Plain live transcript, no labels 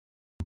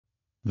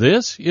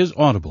This is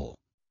Audible.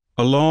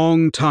 A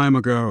long time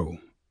ago,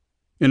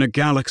 in a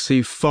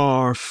galaxy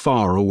far,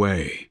 far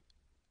away.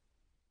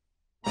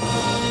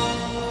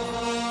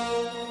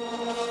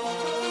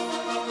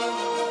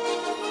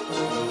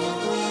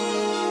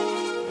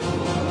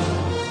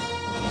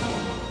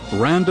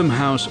 Random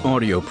House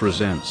Audio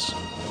presents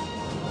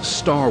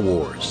Star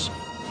Wars,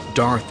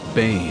 Darth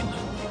Bane,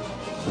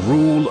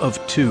 Rule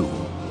of Two,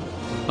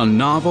 a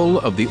novel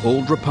of the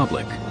Old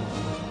Republic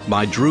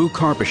by Drew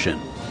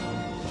Karpyshyn.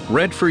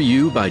 Read for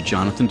you by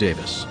Jonathan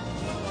Davis.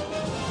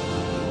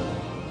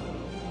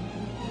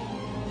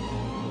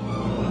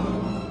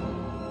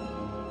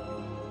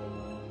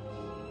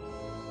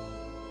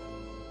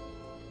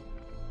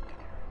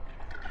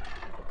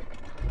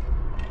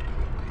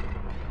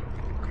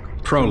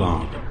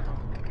 Prologue.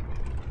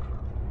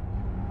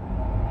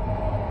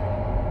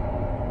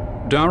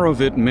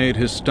 Darth made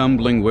his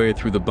stumbling way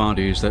through the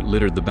bodies that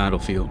littered the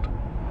battlefield,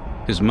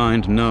 his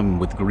mind numb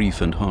with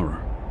grief and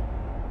horror.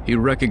 He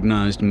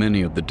recognized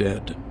many of the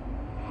dead.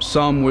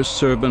 Some were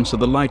servants of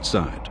the light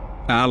side,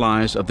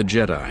 allies of the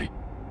Jedi.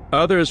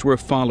 Others were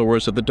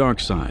followers of the dark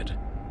side,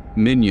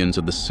 minions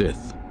of the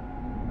Sith.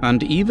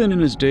 And even in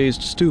his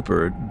dazed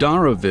stupor,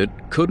 Darth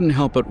couldn't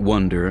help but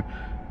wonder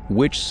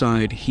which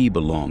side he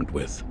belonged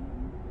with.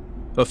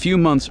 A few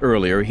months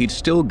earlier, he'd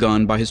still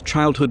gone by his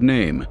childhood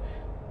name,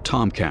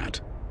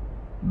 Tomcat.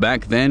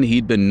 Back then,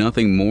 he'd been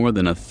nothing more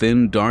than a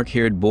thin,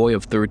 dark-haired boy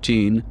of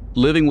 13,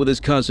 living with his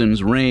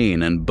cousins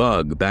Rain and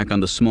Bug back on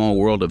the small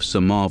world of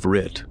Samov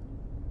Rit.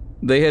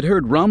 They had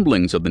heard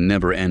rumblings of the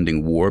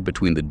never-ending war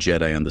between the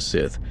Jedi and the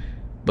Sith,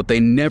 but they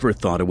never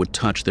thought it would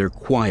touch their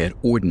quiet,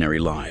 ordinary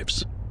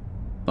lives.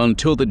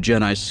 Until the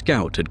Jedi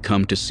Scout had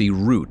come to see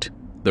Root,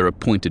 their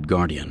appointed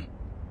guardian.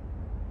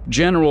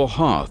 General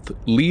Hoth,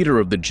 leader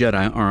of the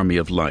Jedi Army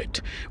of Light,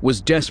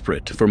 was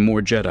desperate for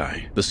more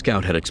Jedi, the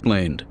Scout had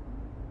explained.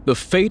 The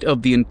fate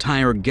of the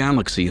entire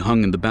galaxy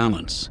hung in the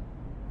balance,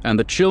 and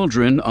the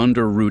children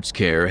under Root's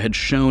care had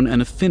shown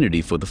an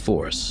affinity for the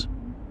Force.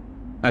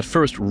 At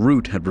first,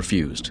 Root had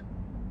refused.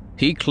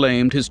 He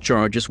claimed his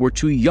charges were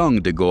too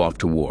young to go off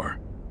to war,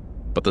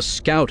 but the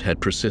Scout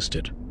had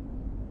persisted.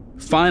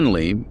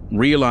 Finally,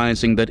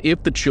 realizing that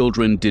if the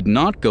children did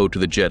not go to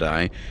the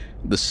Jedi,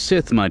 the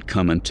Sith might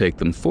come and take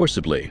them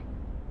forcibly,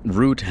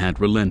 Root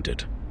had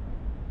relented.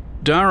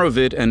 Darth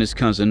and his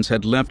cousins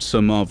had left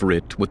Samov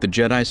Rit with the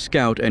Jedi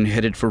Scout and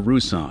headed for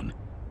Ruusan.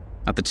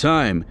 At the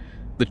time,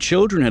 the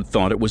children had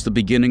thought it was the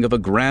beginning of a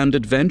grand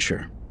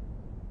adventure.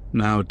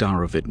 Now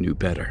Darth knew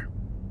better.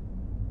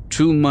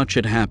 Too much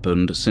had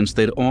happened since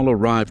they'd all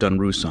arrived on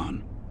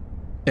Ruusan.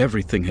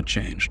 Everything had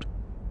changed.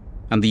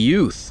 And the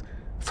youth,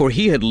 for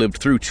he had lived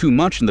through too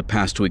much in the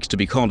past weeks to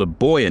be called a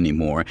boy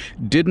anymore,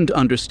 didn't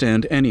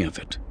understand any of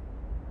it.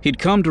 He'd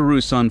come to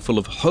Ruusan full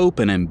of hope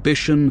and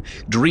ambition,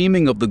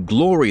 dreaming of the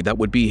glory that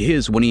would be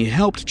his when he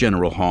helped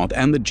General Hoth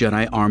and the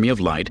Jedi Army of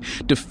Light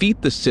defeat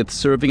the Sith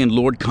serving in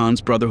Lord Khan's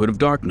Brotherhood of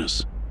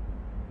Darkness.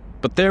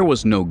 But there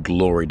was no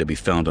glory to be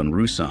found on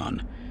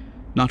Ruusan,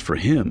 not for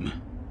him,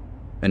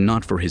 and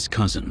not for his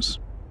cousins.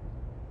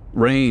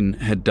 Rain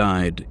had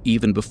died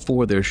even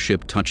before their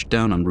ship touched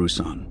down on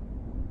Ruusan.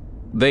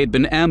 They'd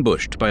been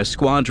ambushed by a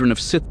squadron of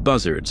Sith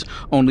buzzards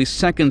only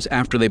seconds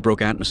after they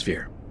broke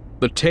atmosphere,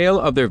 the tail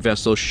of their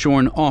vessel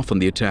shorn off on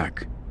the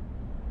attack.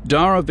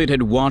 Darth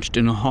had watched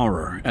in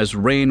horror as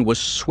Rain was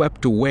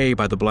swept away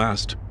by the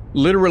blast,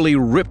 literally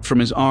ripped from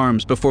his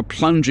arms before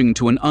plunging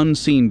to an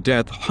unseen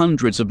death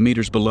hundreds of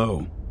meters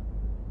below.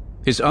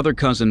 His other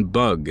cousin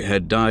Bug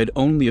had died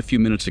only a few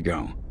minutes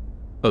ago,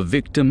 a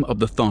victim of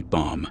the thought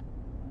bomb,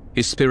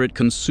 his spirit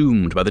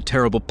consumed by the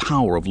terrible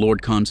power of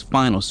Lord Khan's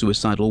final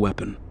suicidal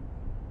weapon.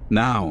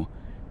 Now,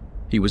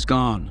 he was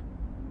gone,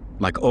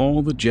 like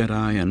all the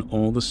Jedi and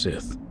all the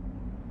Sith.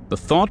 The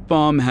thought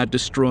bomb had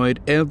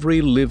destroyed every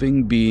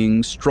living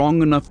being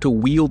strong enough to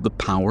wield the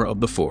power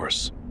of the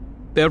Force.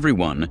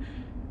 Everyone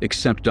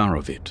except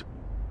Darth.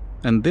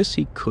 And this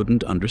he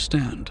couldn't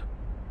understand.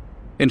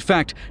 In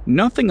fact,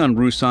 nothing on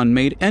Ruusan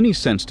made any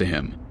sense to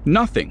him.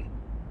 Nothing.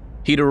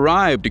 He'd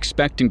arrived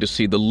expecting to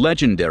see the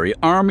legendary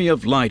Army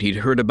of Light he'd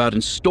heard about in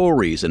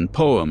stories and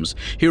poems,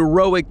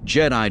 heroic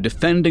Jedi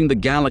defending the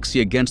galaxy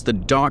against the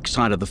dark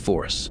side of the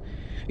Force.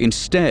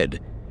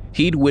 Instead,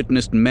 he'd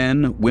witnessed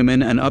men,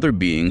 women, and other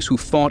beings who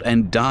fought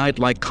and died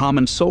like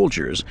common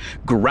soldiers,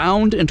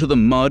 ground into the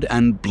mud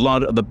and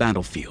blood of the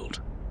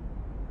battlefield.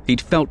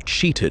 He'd felt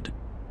cheated,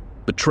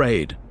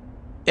 betrayed.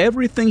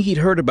 Everything he'd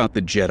heard about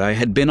the Jedi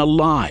had been a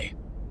lie.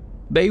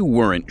 They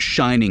weren't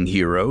shining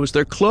heroes.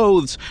 Their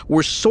clothes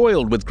were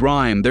soiled with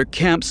grime. Their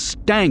camp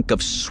stank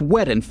of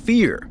sweat and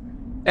fear.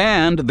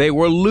 And they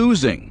were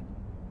losing.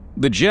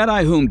 The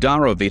Jedi whom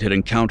Darth had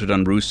encountered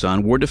on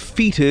Ruusan were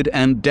defeated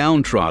and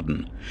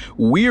downtrodden,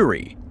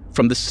 weary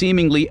from the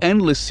seemingly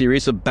endless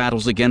series of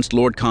battles against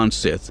Lord Khan's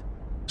Sith,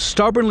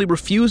 stubbornly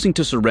refusing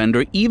to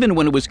surrender even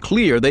when it was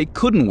clear they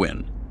couldn't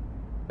win.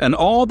 And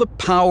all the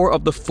power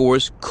of the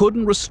Force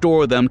couldn't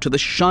restore them to the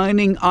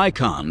shining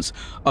icons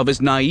of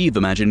his naive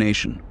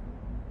imagination.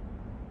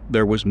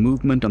 There was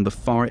movement on the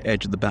far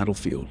edge of the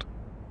battlefield.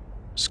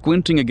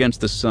 Squinting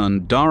against the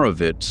sun,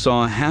 Darovit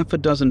saw half a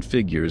dozen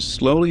figures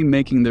slowly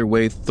making their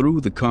way through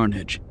the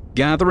carnage,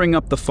 gathering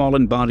up the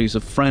fallen bodies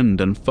of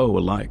friend and foe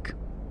alike.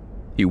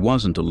 He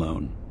wasn't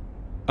alone.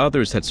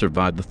 Others had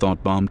survived the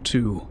thought bomb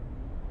too.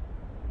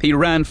 He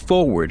ran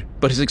forward,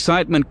 but his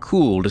excitement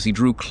cooled as he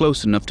drew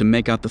close enough to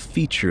make out the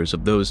features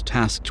of those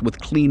tasked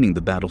with cleaning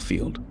the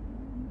battlefield.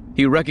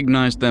 He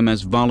recognized them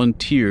as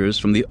volunteers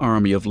from the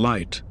Army of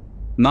Light,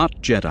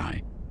 not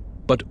Jedi,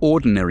 but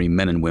ordinary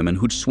men and women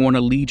who'd sworn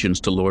allegiance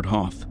to Lord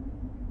Hoth.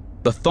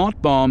 The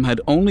thought bomb had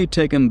only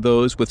taken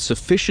those with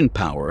sufficient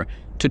power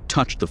to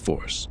touch the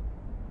Force.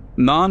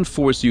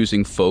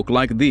 Non-Force-using folk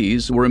like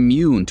these were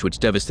immune to its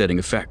devastating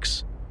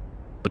effects.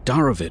 But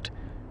Darovit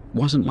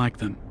wasn't like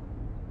them.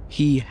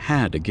 He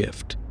had a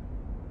gift.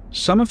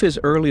 Some of his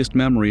earliest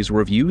memories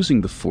were of using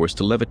the Force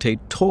to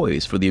levitate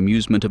toys for the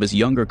amusement of his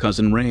younger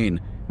cousin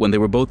Rain when they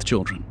were both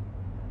children.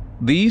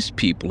 These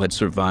people had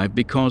survived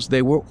because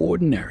they were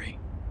ordinary,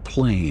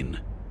 plain.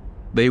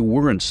 They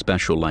weren't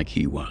special like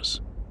he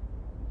was.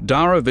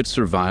 Darovit's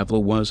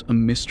survival was a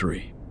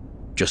mystery.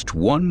 Just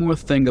one more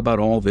thing about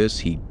all this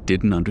he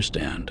didn't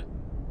understand.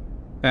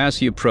 As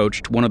he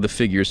approached, one of the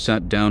figures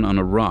sat down on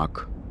a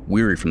rock,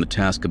 weary from the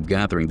task of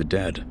gathering the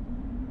dead.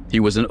 He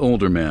was an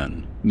older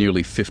man,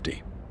 nearly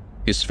 50.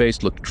 His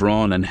face looked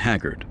drawn and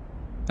haggard,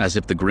 as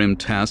if the grim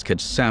task had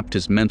sapped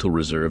his mental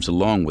reserves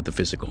along with the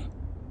physical.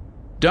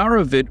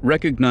 Darovit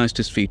recognized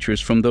his features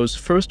from those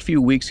first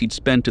few weeks he'd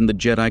spent in the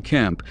Jedi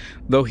camp,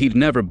 though he'd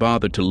never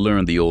bothered to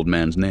learn the old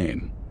man's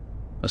name.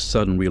 A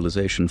sudden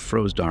realization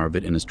froze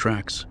Darovit in his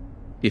tracks.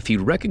 If he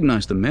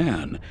recognized the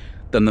man,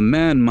 then the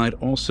man might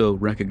also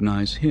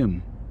recognize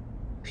him.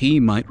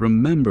 He might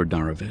remember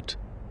Darovit.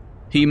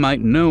 He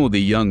might know the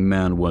young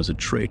man was a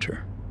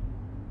traitor.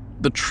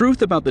 The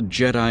truth about the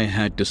Jedi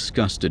had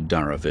disgusted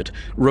Darovit,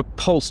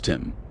 repulsed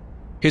him.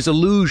 His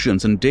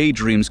illusions and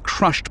daydreams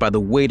crushed by the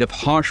weight of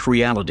harsh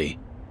reality.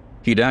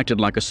 He'd acted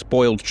like a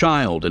spoiled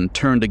child and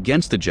turned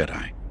against the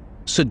Jedi.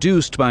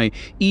 Seduced by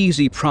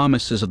easy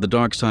promises of the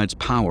dark side's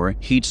power,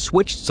 he'd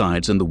switched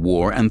sides in the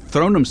war and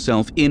thrown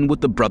himself in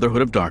with the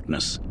Brotherhood of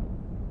Darkness.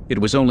 It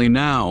was only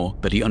now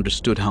that he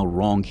understood how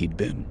wrong he'd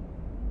been.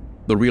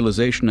 The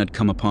realization had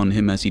come upon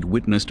him as he'd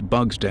witnessed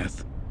Bug's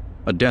death,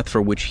 a death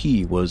for which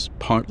he was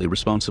partly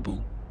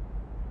responsible.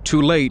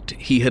 Too late,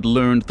 he had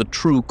learned the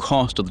true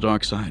cost of the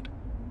dark side.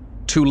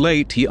 Too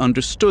late, he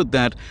understood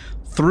that,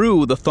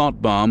 through the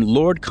thought bomb,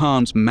 Lord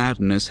Khan's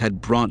madness had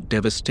brought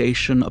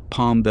devastation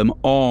upon them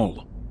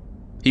all.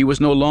 He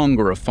was no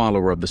longer a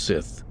follower of the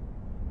Sith.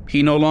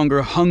 He no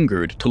longer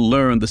hungered to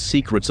learn the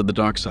secrets of the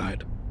dark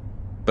side.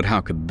 But how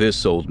could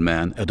this old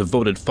man, a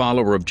devoted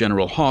follower of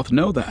General Hoth,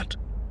 know that?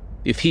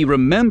 If he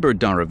remembered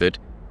Darovit,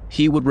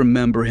 he would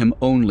remember him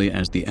only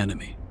as the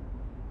enemy.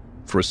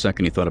 For a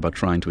second he thought about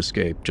trying to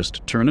escape,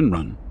 just turn and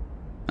run,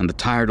 and the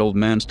tired old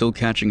man, still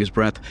catching his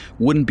breath,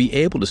 wouldn't be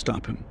able to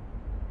stop him.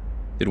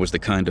 It was the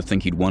kind of thing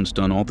he'd once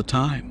done all the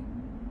time.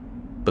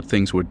 But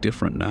things were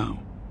different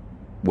now.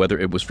 Whether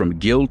it was from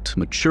guilt,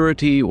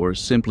 maturity, or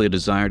simply a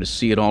desire to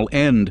see it all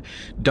end,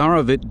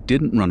 Darovit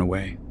didn't run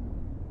away.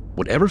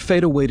 Whatever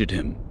fate awaited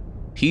him,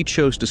 he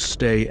chose to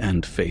stay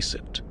and face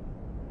it.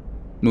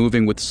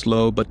 Moving with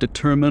slow but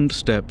determined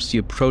steps, he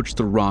approached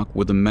the rock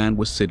where the man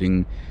was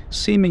sitting,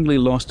 seemingly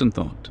lost in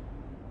thought.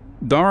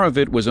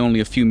 Darovit was only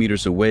a few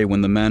meters away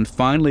when the man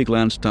finally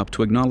glanced up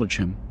to acknowledge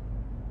him.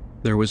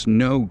 There was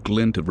no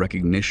glint of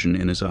recognition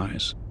in his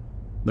eyes.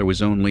 There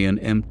was only an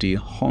empty,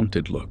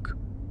 haunted look.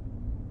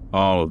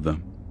 All of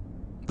them,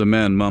 the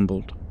man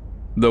mumbled,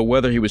 though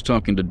whether he was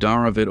talking to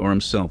Darovit or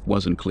himself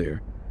wasn't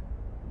clear.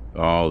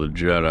 All the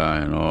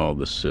Jedi and all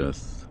the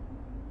Sith,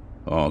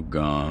 all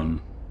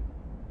gone.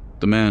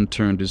 The man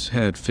turned his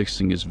head,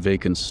 fixing his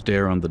vacant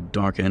stare on the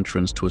dark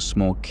entrance to a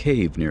small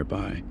cave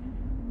nearby.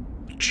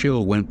 A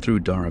chill went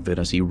through Darovit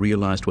as he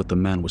realized what the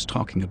man was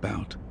talking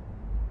about.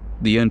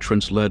 The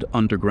entrance led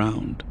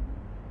underground,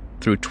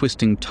 through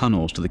twisting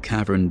tunnels to the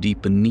cavern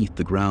deep beneath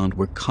the ground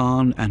where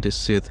Khan and his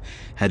Sith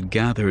had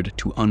gathered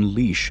to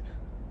unleash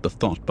the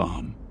thought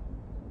bomb.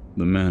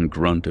 The man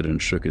grunted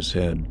and shook his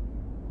head,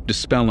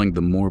 dispelling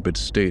the morbid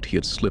state he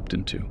had slipped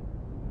into.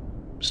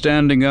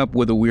 Standing up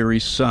with a weary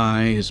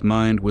sigh, his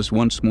mind was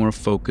once more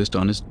focused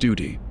on his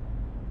duty.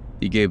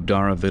 He gave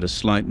Darovit a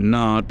slight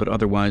nod, but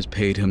otherwise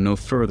paid him no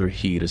further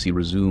heed as he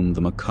resumed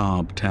the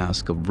macabre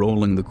task of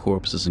rolling the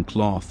corpses in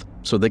cloth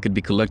so they could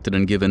be collected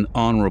and given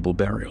honorable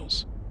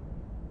burials.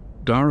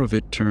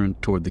 Darovit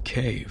turned toward the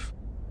cave.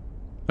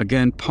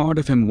 Again, part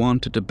of him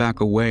wanted to back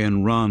away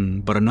and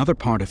run, but another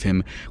part of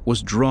him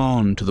was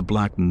drawn to the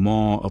black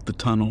maw of the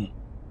tunnel.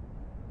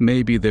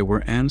 Maybe there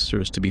were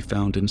answers to be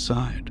found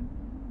inside.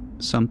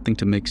 Something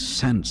to make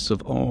sense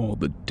of all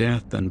the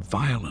death and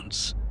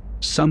violence.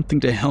 Something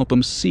to help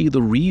him see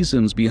the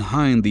reasons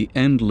behind the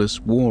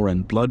endless war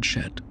and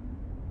bloodshed.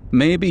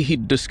 Maybe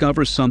he'd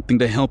discover something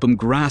to help him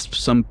grasp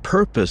some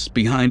purpose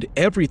behind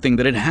everything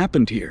that had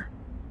happened here.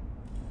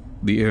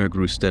 The air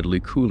grew steadily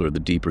cooler the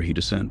deeper he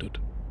descended.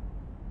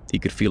 He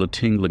could feel a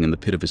tingling in the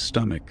pit of his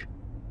stomach.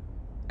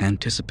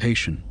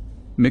 Anticipation,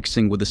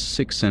 mixing with a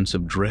sick sense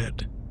of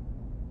dread.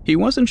 He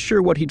wasn't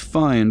sure what he'd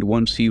find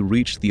once he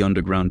reached the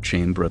underground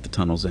chamber at the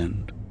tunnel's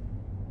end.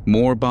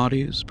 More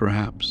bodies,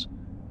 perhaps,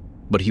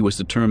 but he was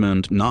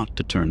determined not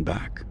to turn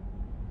back.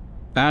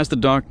 As the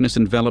darkness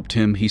enveloped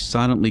him, he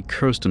silently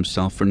cursed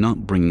himself for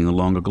not bringing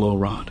along a glow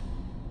rod.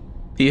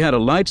 He had a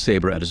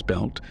lightsaber at his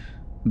belt.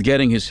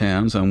 Getting his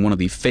hands on one of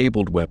the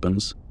fabled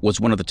weapons was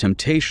one of the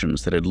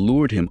temptations that had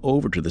lured him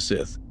over to the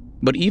Sith.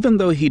 But even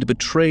though he'd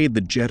betrayed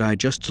the Jedi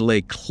just to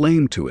lay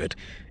claim to it,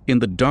 in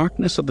the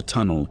darkness of the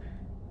tunnel,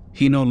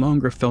 he no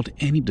longer felt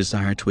any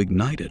desire to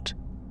ignite it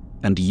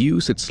and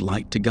use its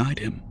light to guide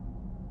him.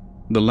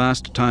 The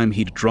last time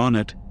he'd drawn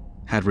it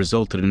had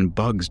resulted in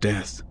Bug's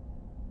death,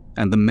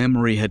 and the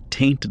memory had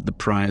tainted the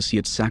prize he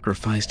had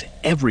sacrificed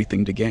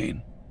everything to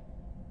gain.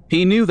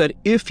 He knew that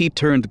if he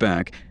turned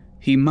back,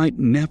 he might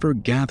never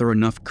gather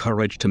enough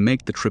courage to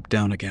make the trip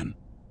down again.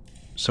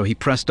 So he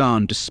pressed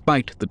on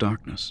despite the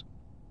darkness.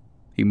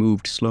 He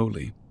moved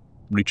slowly,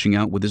 reaching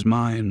out with his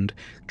mind,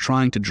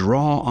 trying to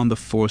draw on the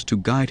Force to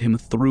guide him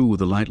through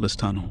the lightless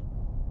tunnel.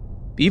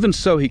 Even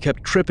so, he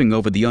kept tripping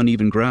over the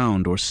uneven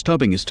ground or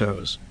stubbing his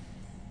toes.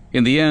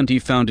 In the end, he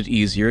found it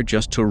easier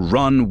just to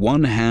run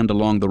one hand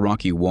along the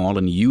rocky wall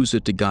and use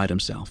it to guide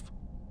himself.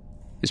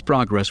 His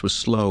progress was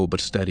slow but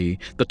steady,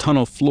 the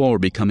tunnel floor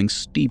becoming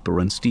steeper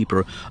and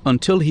steeper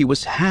until he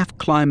was half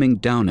climbing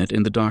down it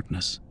in the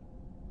darkness.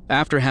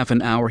 After half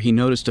an hour, he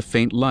noticed a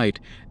faint light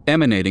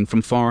emanating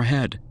from far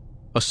ahead,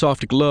 a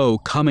soft glow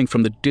coming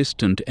from the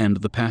distant end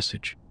of the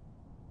passage.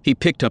 He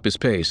picked up his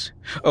pace,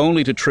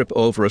 only to trip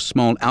over a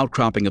small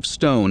outcropping of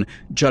stone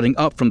jutting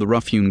up from the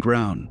rough-hewn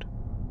ground.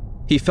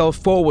 He fell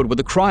forward with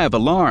a cry of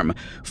alarm,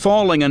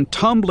 falling and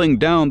tumbling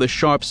down the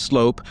sharp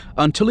slope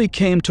until he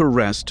came to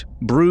rest,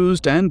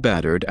 bruised and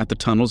battered, at the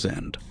tunnel's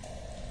end.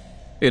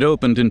 It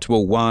opened into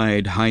a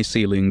wide,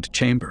 high-ceilinged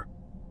chamber.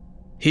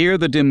 Here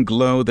the dim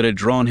glow that had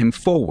drawn him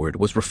forward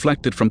was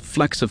reflected from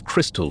flecks of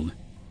crystal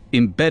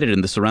embedded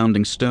in the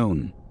surrounding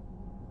stone,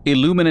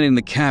 illuminating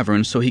the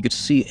cavern so he could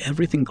see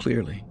everything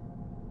clearly.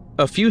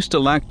 A few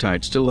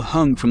stalactites still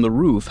hung from the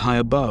roof high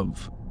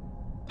above.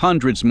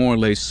 Hundreds more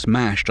lay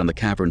smashed on the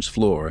cavern's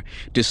floor,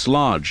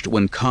 dislodged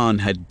when Khan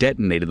had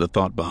detonated the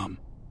thought bomb.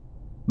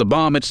 The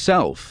bomb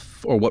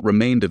itself, or what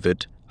remained of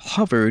it,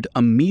 hovered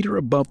a meter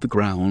above the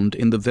ground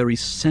in the very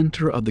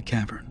center of the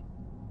cavern,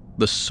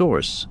 the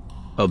source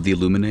of the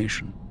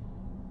illumination.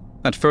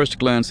 At first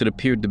glance, it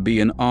appeared to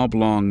be an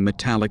oblong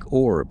metallic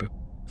orb,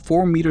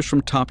 4 meters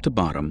from top to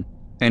bottom,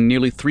 and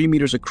nearly 3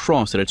 meters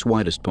across at its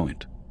widest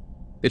point.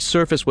 Its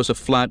surface was a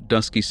flat,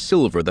 dusky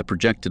silver that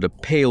projected a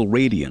pale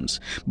radiance,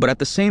 but at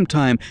the same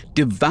time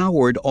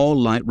devoured all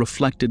light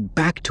reflected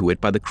back to it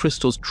by the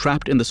crystals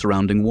trapped in the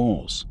surrounding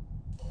walls.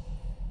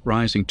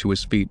 Rising to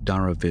his feet,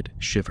 Darth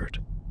shivered.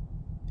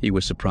 He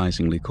was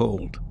surprisingly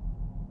cold.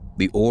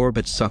 The orb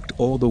had sucked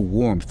all the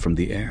warmth from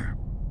the air.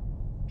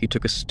 He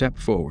took a step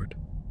forward.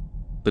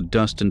 The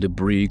dust and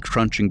debris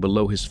crunching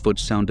below his foot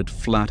sounded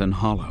flat and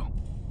hollow,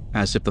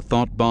 as if the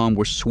thought bomb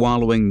were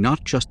swallowing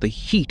not just the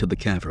heat of the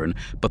cavern,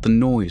 but the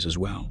noise as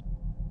well.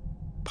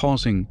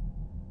 Pausing,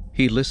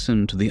 he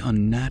listened to the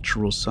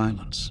unnatural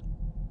silence.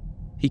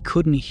 He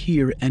couldn't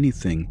hear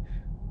anything,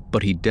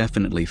 but he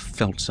definitely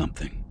felt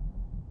something.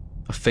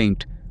 A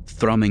faint,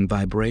 thrumming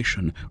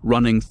vibration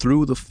running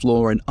through the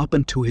floor and up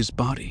into his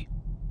body.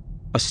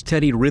 A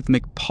steady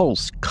rhythmic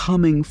pulse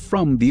coming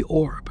from the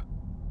orb.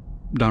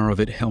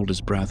 Darth held his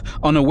breath,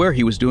 unaware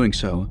he was doing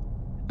so,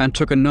 and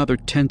took another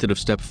tentative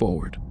step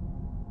forward.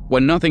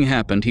 When nothing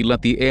happened, he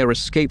let the air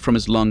escape from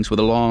his lungs with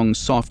a long,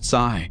 soft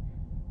sigh.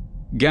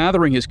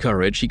 Gathering his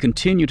courage, he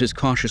continued his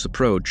cautious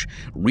approach,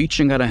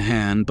 reaching out a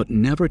hand but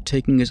never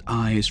taking his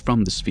eyes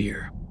from the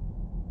sphere.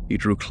 He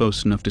drew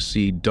close enough to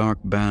see dark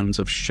bands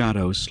of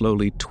shadow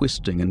slowly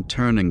twisting and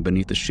turning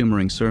beneath the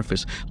shimmering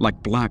surface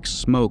like black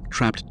smoke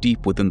trapped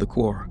deep within the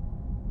core.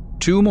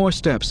 2 more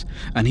steps,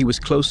 and he was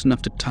close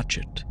enough to touch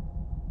it.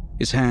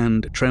 His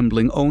hand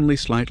trembling only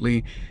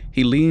slightly,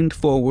 he leaned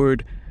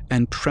forward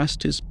and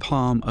pressed his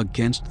palm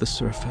against the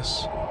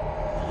surface.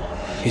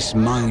 His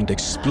mind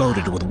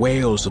exploded with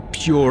wails of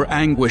pure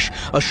anguish.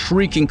 A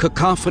shrieking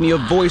cacophony of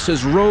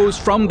voices rose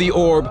from the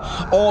orb,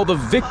 all the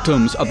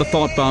victims of the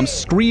thought bomb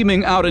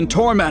screaming out in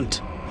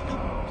torment.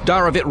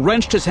 Darth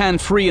wrenched his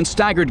hand free and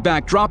staggered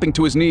back, dropping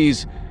to his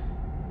knees.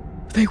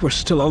 They were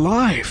still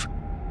alive.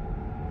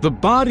 The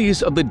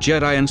bodies of the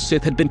Jedi and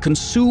Sith had been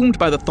consumed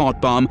by the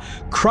thought bomb,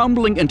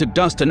 crumbling into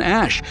dust and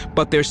ash,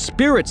 but their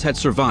spirits had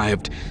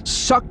survived,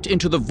 sucked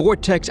into the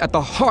vortex at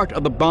the heart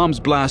of the bomb's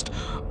blast,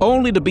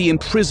 only to be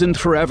imprisoned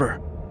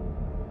forever.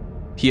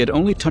 He had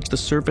only touched the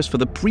surface for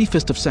the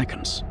briefest of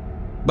seconds,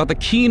 but the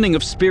keening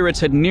of spirits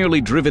had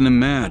nearly driven him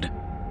mad.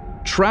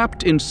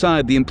 Trapped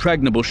inside the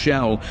impregnable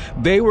shell,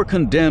 they were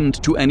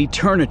condemned to an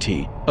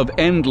eternity of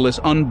endless,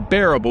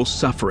 unbearable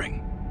suffering.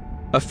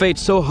 A fate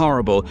so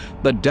horrible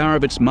that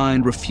Darth's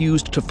mind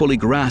refused to fully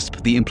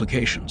grasp the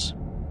implications.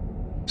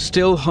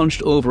 Still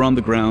hunched over on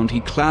the ground, he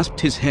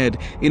clasped his head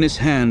in his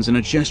hands in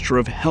a gesture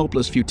of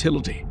helpless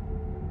futility.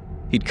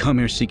 He'd come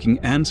here seeking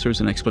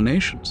answers and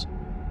explanations.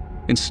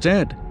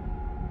 Instead,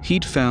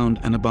 he'd found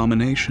an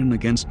abomination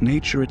against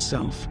nature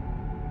itself,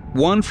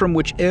 one from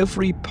which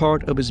every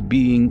part of his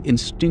being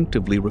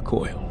instinctively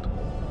recoiled.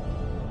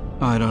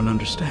 "I don't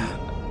understand.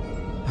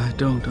 I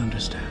don't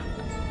understand.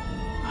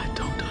 I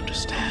don't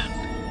understand."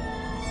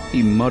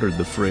 He muttered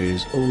the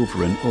phrase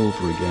over and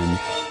over again,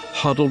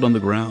 huddled on the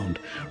ground,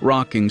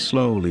 rocking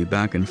slowly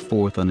back and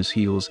forth on his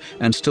heels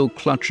and still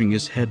clutching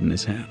his head in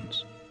his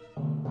hands.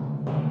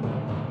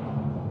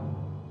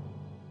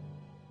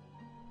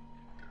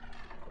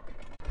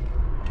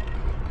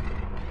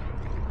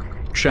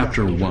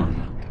 Chapter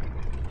 1.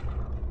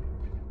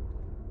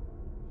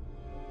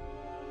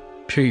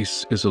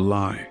 Peace is a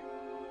lie.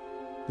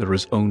 There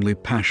is only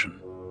passion.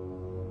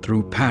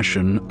 Through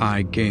passion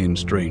I gain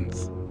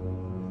strength.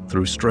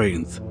 Through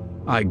strength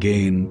I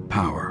gain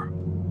power.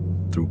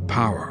 Through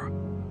power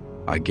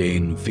I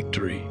gain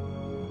victory.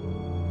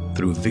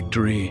 Through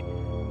victory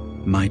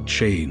my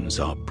chains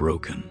are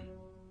broken.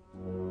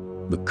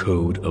 The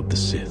Code of the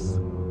Sith.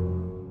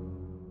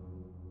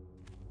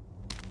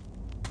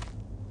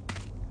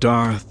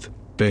 Darth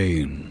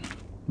Bane,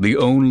 the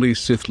only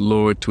Sith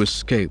Lord to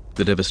escape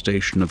the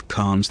devastation of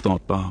Khan's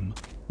thought bomb,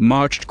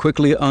 marched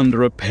quickly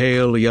under a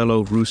pale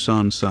yellow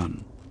Ruusan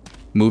sun,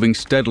 moving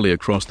steadily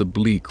across the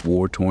bleak,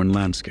 war-torn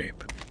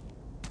landscape.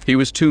 He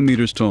was 2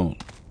 meters tall,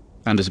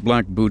 and his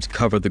black boots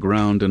covered the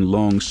ground in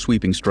long,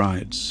 sweeping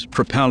strides,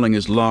 propelling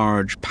his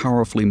large,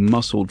 powerfully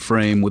muscled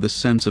frame with a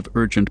sense of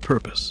urgent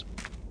purpose.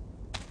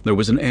 There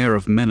was an air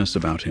of menace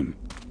about him,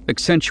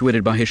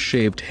 accentuated by his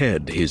shaved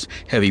head, his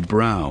heavy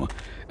brow,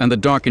 and the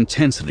dark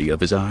intensity of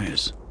his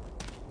eyes.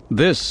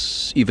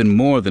 This, even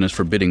more than his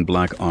forbidding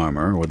black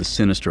armor or the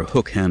sinister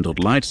hook-handled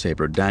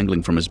lightsaber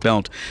dangling from his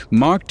belt,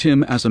 marked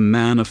him as a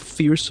man of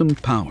fearsome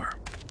power,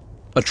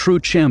 a true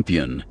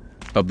champion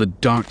of the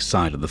dark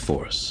side of the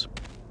Force.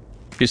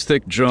 His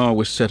thick jaw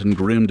was set in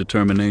grim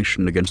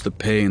determination against the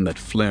pain that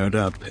flared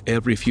up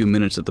every few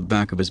minutes at the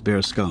back of his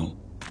bare skull.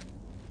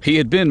 He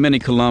had been many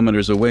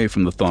kilometers away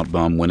from the thought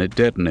bomb when it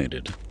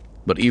detonated,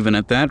 but even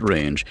at that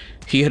range,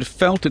 he had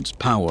felt its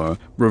power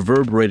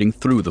reverberating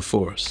through the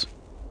Force.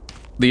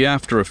 The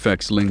after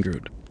effects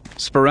lingered,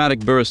 sporadic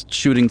bursts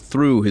shooting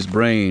through his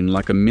brain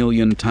like a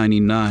million tiny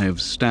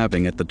knives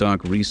stabbing at the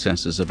dark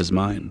recesses of his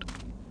mind.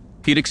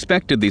 He'd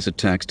expected these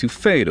attacks to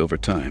fade over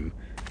time,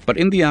 but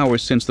in the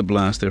hours since the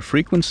blast, their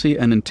frequency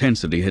and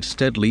intensity had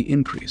steadily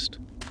increased.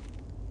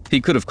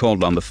 He could have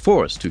called on the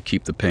Force to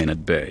keep the pain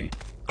at bay,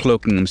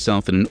 cloaking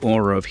himself in an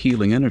aura of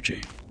healing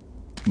energy.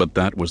 But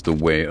that was the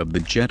way of the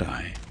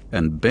Jedi,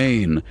 and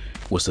Bane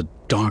was a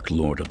Dark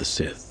Lord of the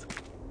Sith.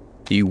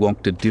 He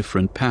walked a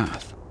different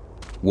path,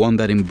 one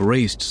that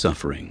embraced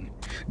suffering,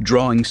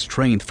 drawing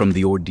strength from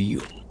the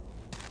ordeal.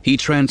 He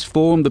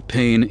transformed the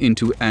pain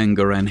into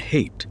anger and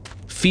hate,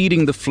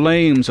 feeding the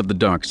flames of the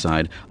dark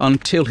side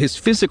until his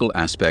physical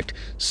aspect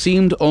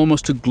seemed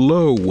almost to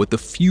glow with the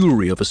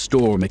fury of a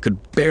storm it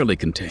could barely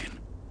contain.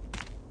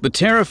 The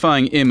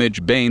terrifying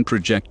image Bane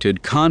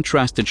projected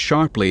contrasted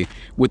sharply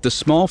with the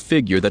small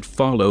figure that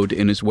followed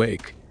in his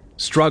wake,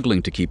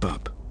 struggling to keep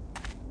up.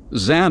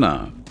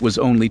 Zannah was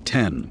only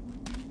 10,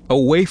 a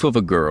waif of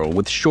a girl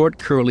with short,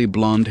 curly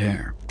blonde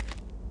hair.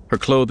 Her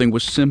clothing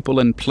was simple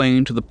and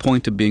plain to the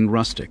point of being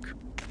rustic.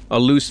 A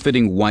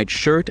loose-fitting white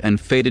shirt and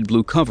faded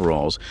blue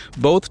coveralls,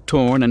 both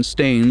torn and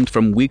stained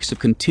from weeks of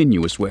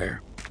continuous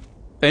wear.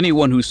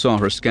 Anyone who saw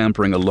her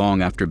scampering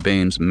along after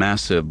Bane's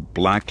massive,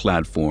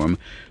 black-clad form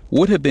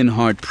would have been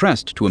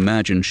hard-pressed to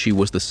imagine she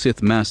was the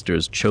Sith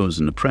Master's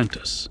chosen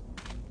apprentice.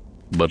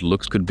 But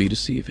looks could be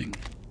deceiving.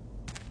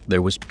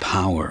 There was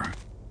power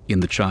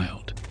in the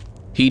child.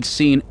 He'd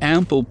seen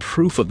ample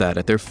proof of that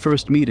at their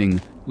first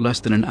meeting less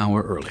than an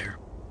hour earlier.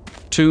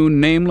 2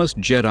 nameless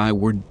Jedi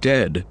were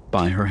dead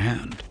by her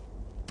hand.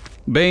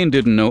 Bane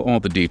didn't know all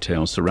the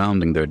details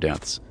surrounding their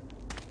deaths.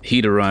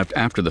 He'd arrived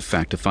after the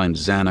fact to find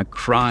Zannah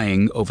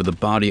crying over the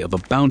body of a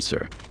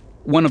bouncer,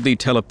 one of the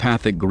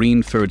telepathic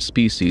green-furred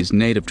species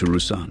native to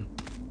Ruusan.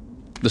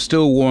 The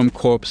still-warm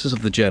corpses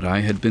of the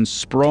Jedi had been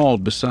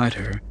sprawled beside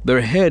her,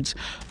 their heads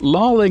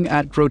lolling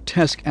at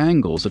grotesque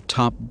angles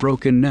atop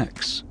broken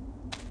necks.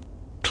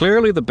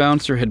 Clearly the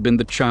bouncer had been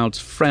the child's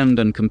friend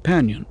and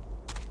companion.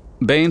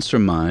 Bane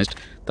surmised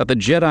that the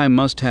Jedi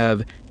must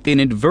have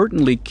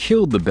inadvertently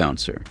killed the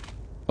bouncer,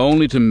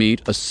 only to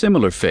meet a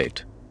similar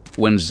fate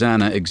when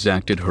Zannah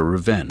exacted her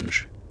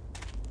revenge.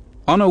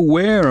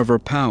 Unaware of her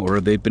power,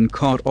 they'd been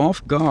caught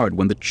off guard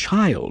when the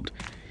child,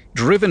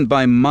 driven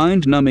by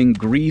mind-numbing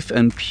grief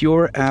and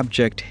pure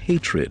abject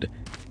hatred,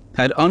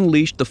 had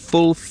unleashed the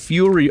full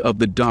fury of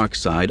the dark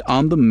side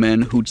on the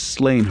men who'd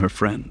slain her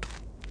friend.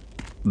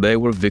 They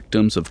were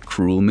victims of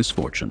cruel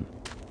misfortune,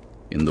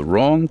 in the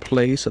wrong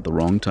place at the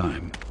wrong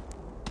time.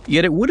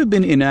 Yet it would have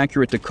been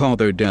inaccurate to call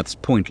their deaths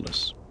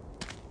pointless.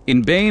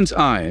 In Bane's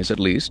eyes, at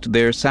least,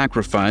 their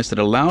sacrifice had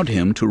allowed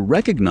him to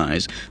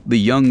recognize the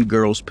young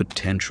girl's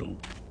potential.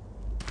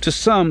 To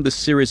some, the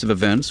series of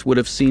events would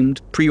have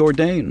seemed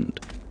preordained,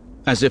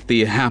 as if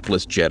the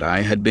hapless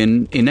Jedi had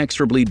been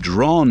inexorably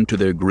drawn to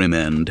their grim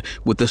end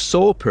with the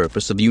sole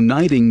purpose of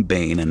uniting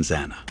Bane and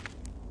Zannah.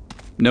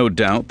 No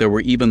doubt there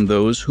were even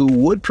those who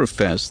would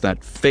profess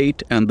that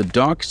fate and the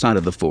dark side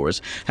of the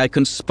Force had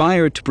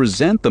conspired to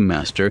present the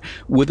Master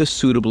with a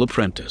suitable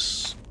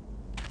apprentice.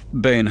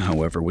 Bane,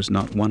 however, was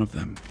not one of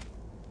them.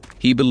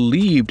 He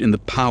believed in the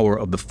power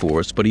of the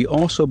Force, but he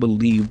also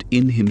believed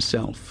in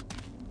himself.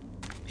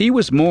 He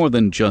was more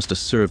than just a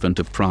servant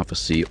of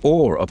prophecy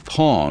or a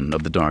pawn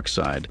of the dark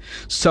side,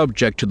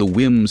 subject to the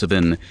whims of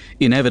an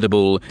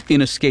inevitable,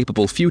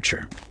 inescapable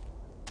future.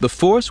 The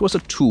Force was a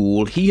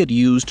tool he had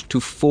used to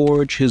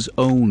forge his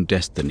own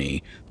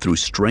destiny through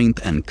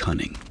strength and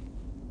cunning.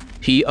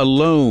 He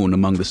alone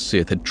among the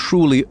Sith had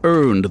truly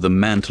earned the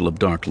mantle of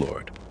Dark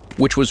Lord,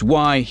 which was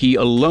why he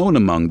alone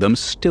among them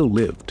still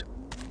lived.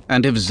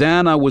 And if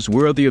Zannah was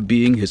worthy of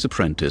being his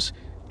apprentice,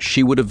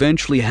 she would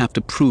eventually have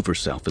to prove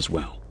herself as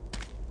well.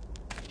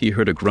 He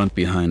heard a grunt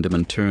behind him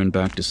and turned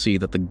back to see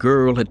that the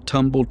girl had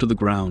tumbled to the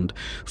ground,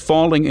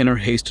 falling in her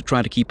haste to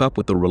try to keep up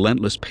with the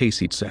relentless pace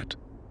he'd set.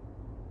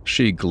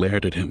 She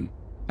glared at him,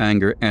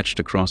 anger etched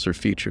across her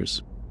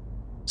features.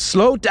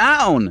 "Slow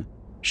down!"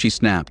 she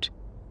snapped.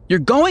 "You're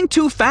going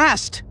too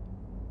fast!"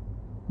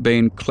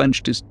 Bane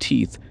clenched his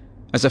teeth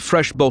as a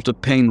fresh bolt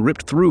of pain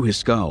ripped through his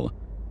skull.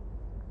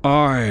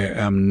 "I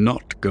am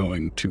not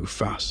going too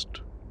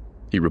fast,"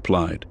 he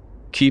replied,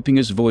 keeping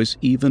his voice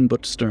even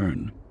but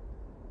stern.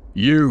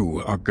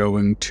 "You are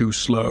going too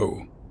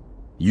slow.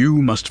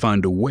 You must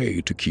find a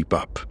way to keep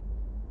up."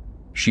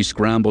 She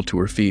scrambled to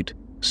her feet,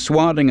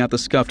 swatting at the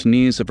scuffed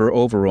knees of her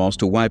overalls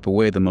to wipe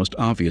away the most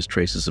obvious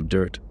traces of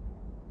dirt.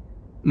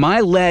 "My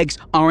legs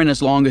aren't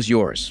as long as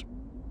yours,"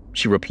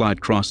 she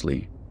replied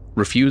crossly,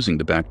 refusing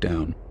to back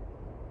down.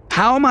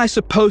 "How am I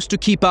supposed to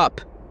keep up?"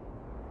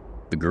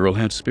 The girl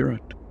had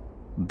spirit.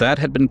 That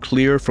had been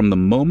clear from the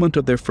moment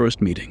of their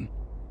first meeting.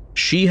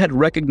 She had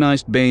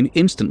recognized Bane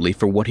instantly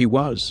for what he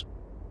was.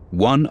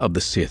 One of the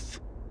Sith,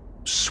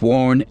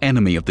 sworn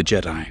enemy of the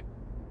Jedi,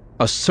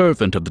 a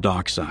servant of the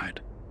dark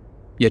side.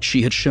 Yet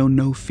she had shown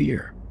no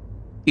fear.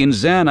 In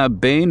Zannah,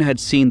 Bane had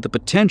seen the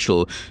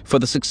potential for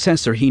the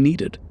successor he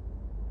needed.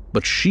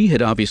 But she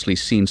had obviously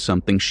seen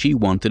something she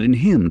wanted in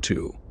him,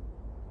 too.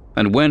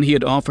 And when he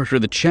had offered her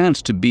the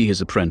chance to be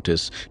his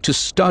apprentice, to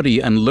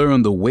study and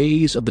learn the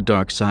ways of the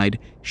dark side,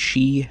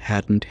 she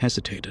hadn't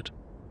hesitated.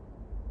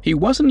 He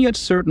wasn't yet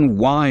certain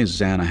why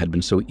Zannah had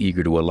been so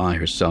eager to ally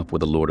herself with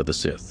the Lord of the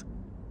Sith.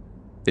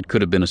 It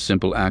could have been a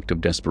simple act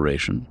of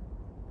desperation.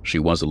 She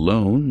was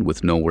alone,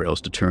 with nowhere else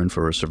to turn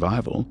for her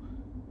survival.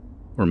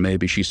 Or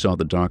maybe she saw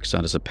the dark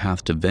side as a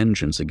path to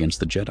vengeance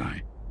against the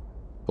Jedi,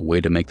 a way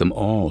to make them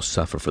all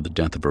suffer for the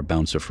death of her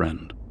bouncer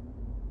friend.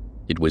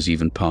 It was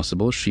even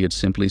possible she had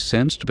simply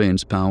sensed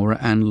Bane's power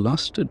and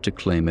lusted to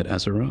claim it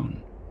as her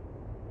own.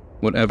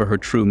 Whatever her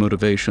true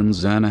motivation,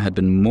 Zannah had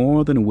been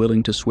more than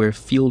willing to swear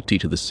fealty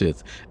to the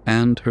Sith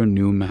and her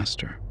new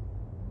master.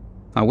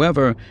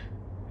 However,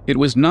 it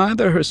was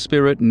neither her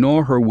spirit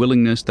nor her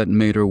willingness that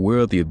made her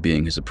worthy of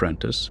being his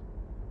apprentice.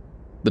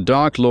 The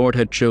Dark Lord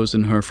had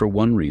chosen her for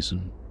one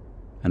reason,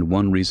 and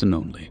one reason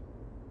only.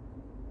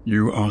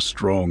 "You are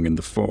strong in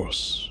the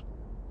Force,"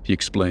 he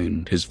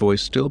explained, his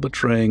voice still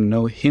betraying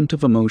no hint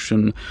of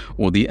emotion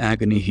or the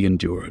agony he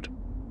endured.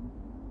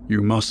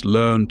 "You must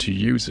learn to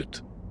use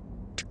it,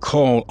 to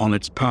call on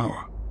its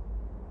power,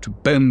 to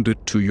bend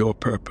it to your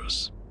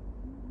purpose,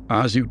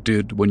 as you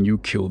did when you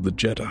killed the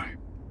Jedi."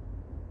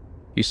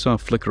 He saw a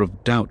flicker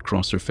of doubt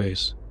cross her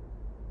face.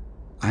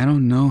 "I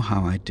don't know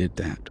how I did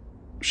that,"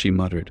 she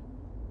muttered.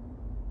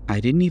 "I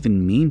didn't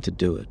even mean to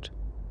do it,"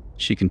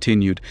 she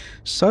continued,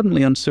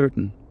 suddenly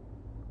uncertain.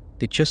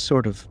 "It just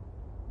sort of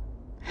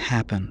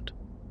happened."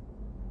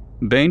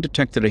 Bane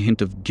detected a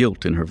hint of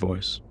guilt in her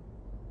voice.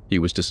 He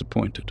was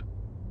disappointed,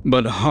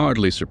 but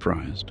hardly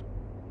surprised.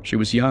 She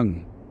was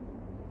young,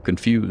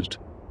 confused.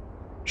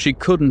 She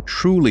couldn't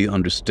truly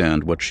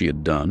understand what she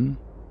had done.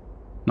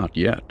 Not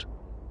yet.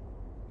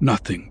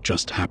 "Nothing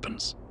just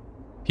happens,"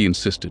 he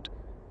insisted.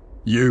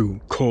 "You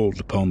called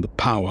upon the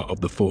power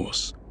of the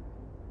Force.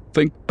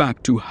 Think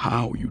back to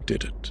how you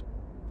did it.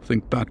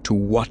 Think back to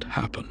what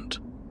happened."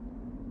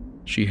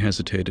 She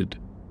hesitated,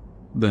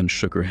 then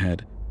shook her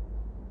head.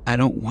 "I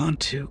don't want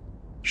to,"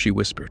 she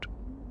whispered.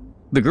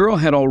 The girl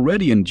had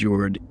already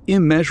endured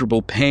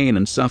immeasurable pain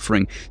and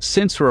suffering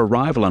since her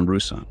arrival on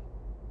Ruusan.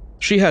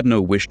 She had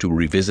no wish to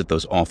revisit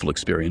those awful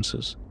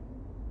experiences.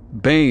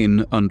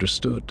 Bane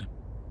understood.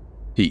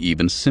 He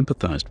even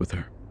sympathized with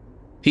her.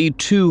 He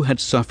too had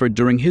suffered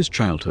during his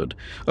childhood,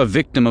 a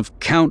victim of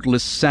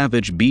countless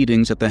savage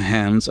beatings at the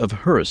hands of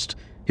Hurst,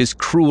 his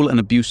cruel and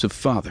abusive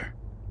father.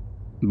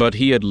 But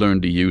he had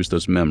learned to use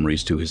those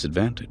memories to his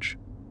advantage.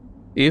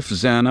 If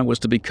Zannah was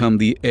to become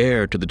the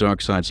heir to the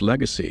dark side's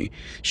legacy,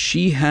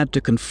 she had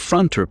to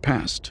confront her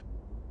past.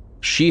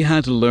 She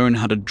had to learn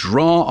how to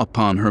draw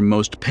upon her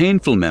most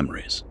painful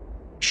memories.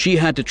 She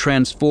had to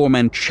transform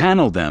and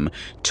channel them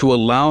to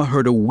allow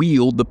her to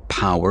wield the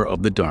power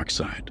of the dark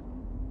side.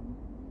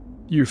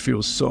 "You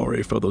feel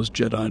sorry for those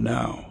Jedi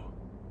now,"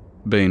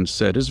 Bane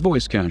said, his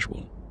voice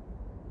casual.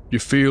 "You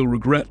feel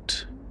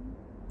regret,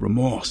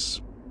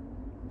 remorse,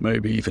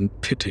 maybe even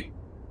pity.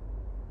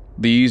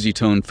 The easy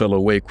tone fell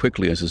away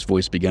quickly as his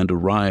voice began to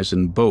rise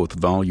in both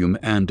volume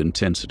and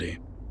intensity.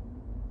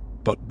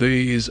 "But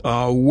these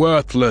are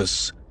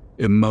worthless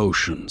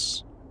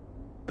emotions.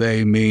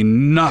 They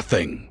mean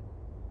nothing.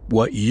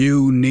 What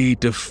you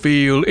need to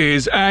feel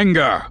is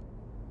anger."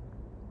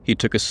 He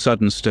took a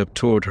sudden step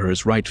toward her,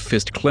 his right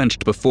fist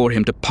clenched before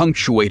him to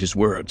punctuate his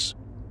words.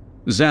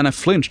 Xana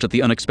flinched at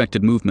the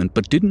unexpected movement,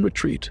 but didn't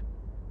retreat.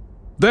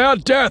 "Their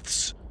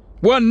deaths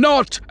were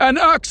not an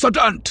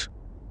accident!"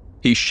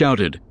 he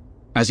shouted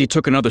as he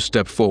took another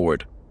step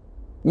forward.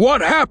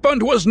 "What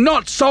happened was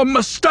not some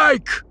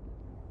mistake!"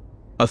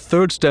 A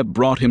third step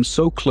brought him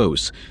so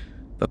close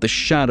that the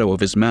shadow of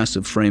his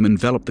massive frame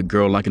enveloped the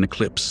girl like an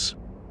eclipse.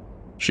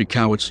 She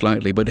cowered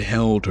slightly but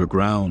held her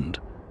ground.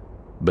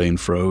 Bane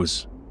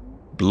froze,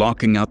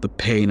 blocking out the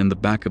pain in the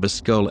back of his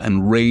skull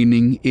and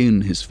reining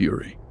in his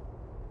fury.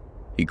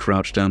 He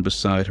crouched down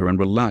beside her and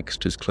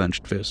relaxed his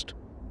clenched fist.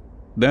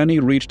 Then he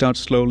reached out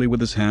slowly with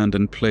his hand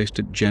and placed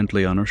it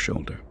gently on her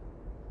shoulder.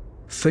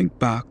 "Think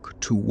back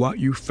to what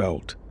you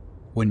felt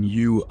when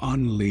you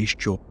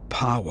unleashed your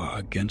power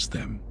against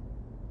them,"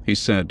 he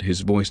said, his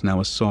voice now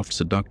a soft,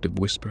 seductive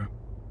whisper.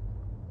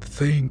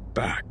 "Think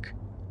back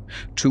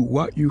to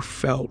what you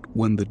felt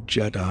when the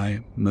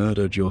Jedi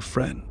murdered your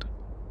friend."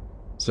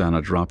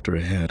 Xana dropped her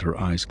head, her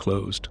eyes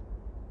closed.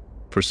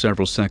 For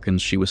several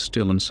seconds she was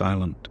still and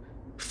silent,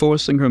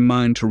 forcing her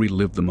mind to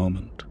relive the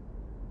moment.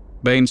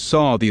 Bane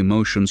saw the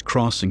emotions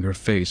crossing her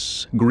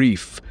face: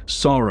 grief,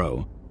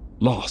 sorrow,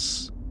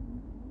 loss.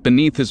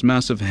 Beneath his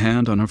massive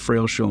hand on her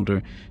frail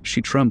shoulder,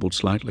 she trembled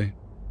slightly.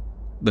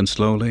 Then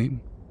slowly,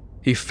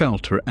 he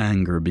felt her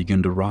anger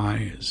begin to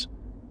rise,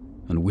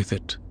 and with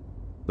it,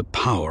 the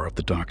power of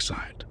the dark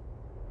side.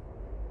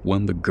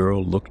 When the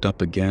girl looked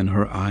up again,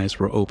 her eyes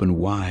were open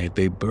wide.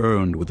 They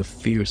burned with a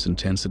fierce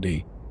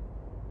intensity.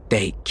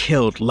 "They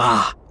killed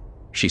La,"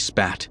 she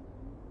spat.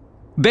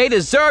 "They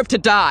deserve to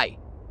die!"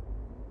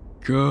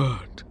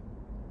 "Good."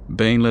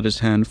 Bane let his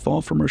hand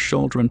fall from her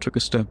shoulder and took a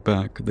step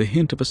back, the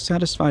hint of a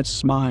satisfied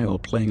smile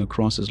playing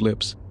across his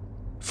lips.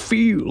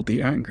 "Feel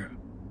the anger.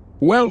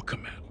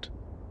 Welcome it.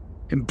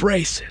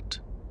 Embrace it.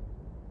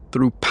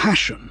 Through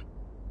passion,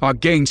 I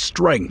gain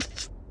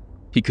strength,"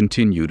 he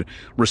continued,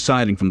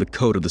 reciting from the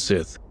Code of the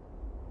Sith.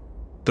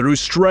 "Through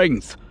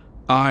strength,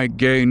 I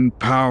gain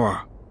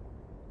power."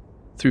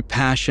 "Through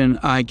passion,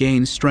 I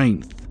gain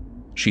strength,"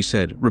 she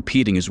said,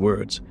 repeating his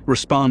words,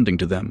 responding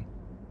to them.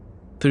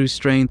 "Through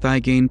strength, I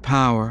gain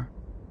power."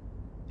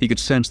 He could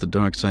sense the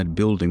dark side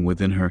building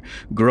within her,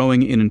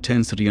 growing in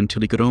intensity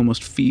until he could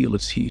almost feel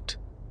its heat.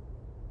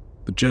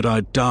 "The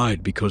Jedi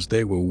died because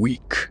they were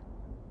weak,"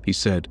 he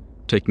said,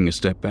 taking a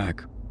step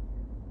back.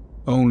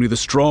 "Only the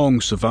strong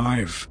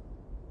survive,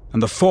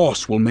 and the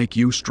Force will make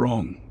you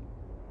strong."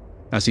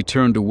 As he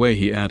turned away,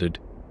 he added,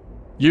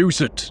 "Use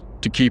it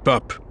to keep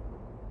up.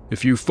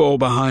 If you fall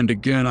behind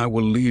again, I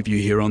will leave you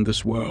here on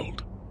this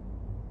world."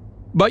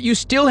 "But you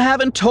still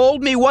haven't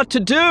told me what to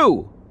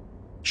do!"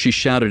 she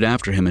shouted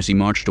after him as he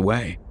marched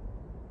away.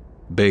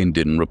 Bane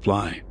didn't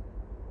reply.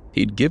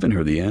 He'd given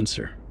her the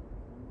answer,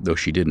 though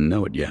she didn't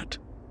know it yet.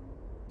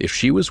 If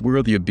she was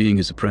worthy of being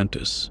his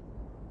apprentice,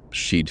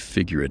 she'd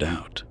figure it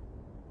out.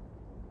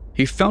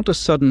 He felt a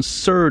sudden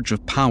surge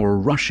of power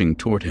rushing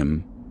toward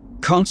him,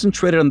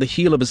 concentrated on the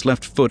heel of his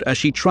left foot as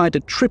she tried to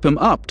trip him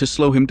up to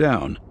slow him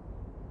down.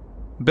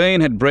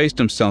 Bane had braced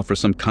himself for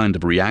some kind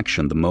of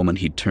reaction the moment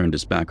he'd turned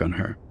his back on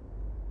her.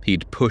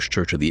 He'd pushed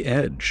her to the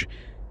edge.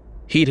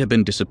 He'd have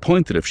been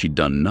disappointed if she'd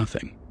done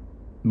nothing.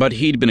 But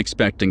he'd been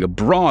expecting a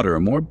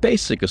broader, more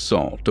basic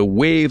assault, a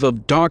wave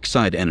of dark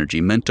side energy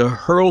meant to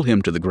hurl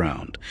him to the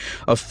ground.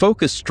 A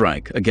focused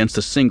strike against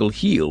a single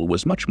heel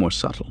was much more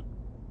subtle.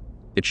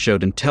 It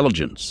showed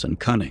intelligence and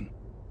cunning.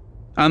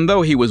 And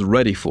though he was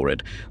ready for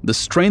it, the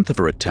strength of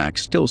her attack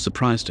still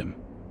surprised him.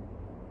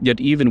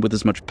 Yet even with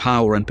as much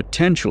power and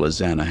potential as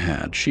Xana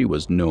had, she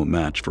was no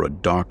match for a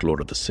Dark Lord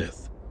of the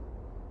Sith.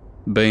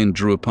 Bane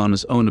drew upon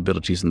his own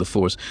abilities in the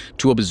Force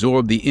to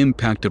absorb the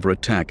impact of her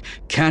attack,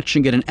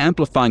 catching it and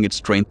amplifying its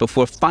strength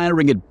before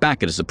firing it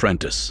back at his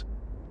apprentice.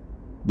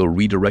 The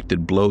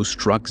redirected blow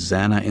struck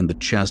Xana in the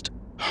chest,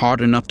 hard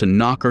enough to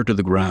knock her to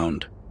the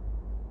ground.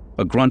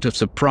 A grunt of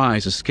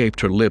surprise escaped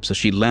her lips as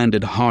she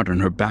landed hard on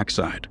her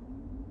backside.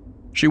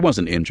 She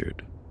wasn't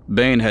injured.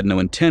 Bane had no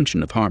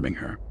intention of harming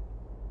her.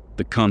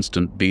 The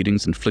constant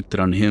beatings inflicted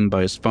on him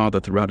by his father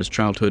throughout his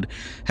childhood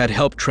had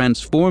helped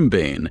transform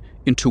Bane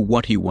into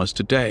what he was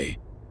today.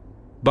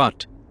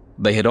 But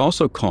they had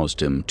also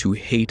caused him to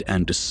hate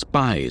and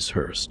despise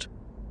Hurst.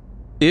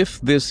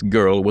 If this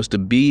girl was to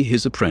be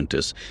his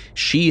apprentice,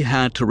 she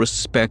had to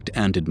respect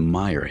and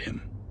admire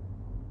him.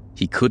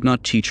 He could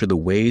not teach her the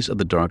ways of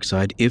the dark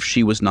side if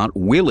she was not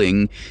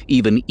willing,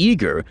 even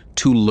eager,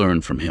 to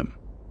learn from him.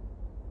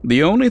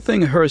 The only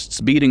thing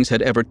Hurst's beatings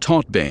had ever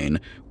taught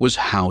Bane was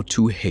how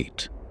to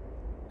hate,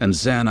 and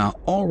Xana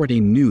already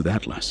knew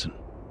that lesson.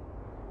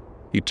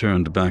 He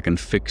turned back and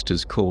fixed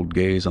his cold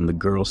gaze on the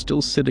girl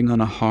still sitting on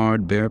a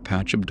hard, bare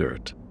patch of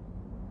dirt.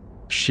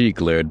 She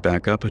glared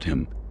back up at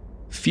him,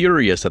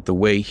 furious at the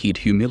way he'd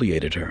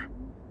humiliated her.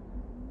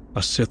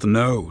 "A Sith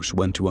knows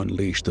when to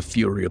unleash the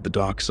fury of the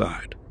dark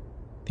side,"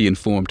 he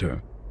informed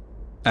her,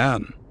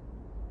 "and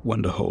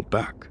when to hold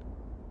back.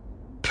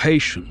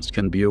 Patience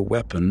can be a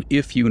weapon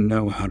if you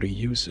know how to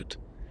use it,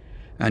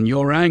 and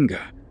your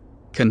anger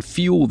can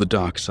fuel the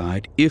dark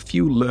side if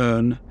you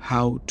learn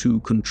how to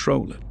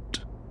control it."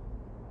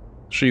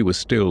 She was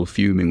still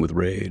fuming with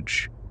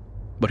rage,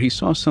 but he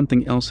saw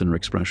something else in her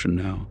expression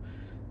now,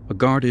 a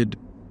guarded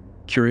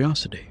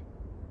curiosity.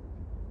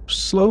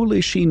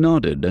 Slowly she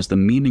nodded as the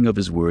meaning of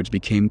his words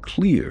became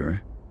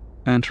clear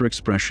and her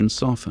expression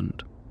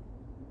softened.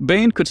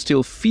 Bane could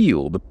still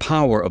feel the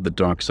power of the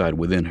dark side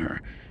within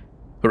her.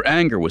 Her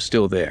anger was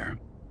still there,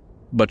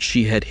 but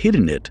she had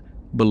hidden it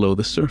below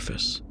the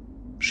surface.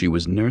 She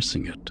was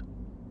nursing it,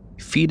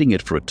 feeding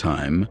it for a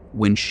time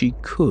when she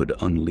could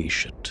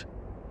unleash it.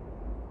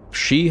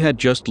 She had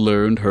just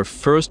learned her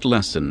first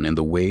lesson in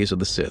the ways of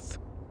the Sith,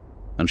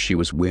 and she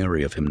was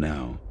wary of him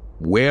now,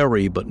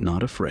 wary but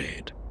not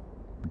afraid,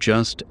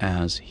 just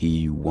as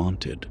he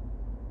wanted.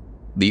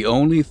 The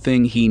only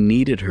thing he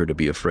needed her to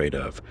be afraid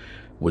of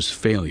was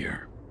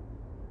failure.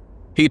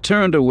 He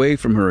turned away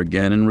from her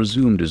again and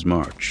resumed his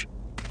march,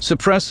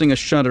 suppressing a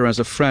shudder as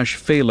a fresh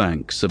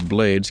phalanx of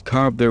blades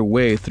carved their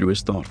way through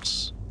his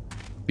thoughts.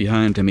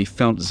 Behind him he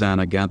felt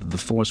Xana gather the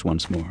force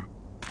once more.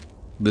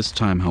 This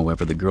time,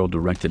 however, the girl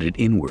directed it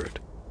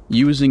inward,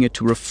 using it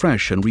to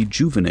refresh and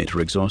rejuvenate her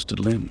exhausted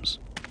limbs.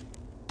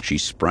 She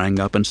sprang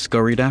up and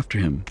scurried after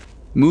him,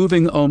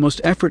 moving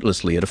almost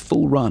effortlessly at a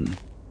full run.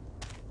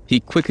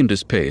 He quickened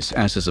his pace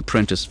as his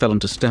apprentice fell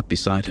into step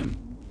beside him,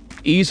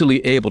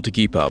 easily able to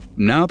keep up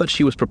now that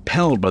she was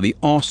propelled by the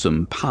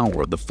awesome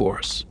power of the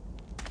Force.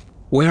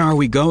 "Where are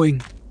we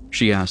going?"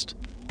 she asked.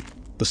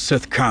 "The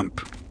Sith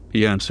camp,"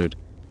 he answered.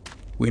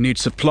 "We need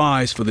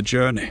supplies for the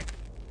journey."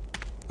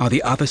 "Are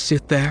the other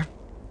Sith there?"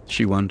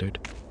 she wondered.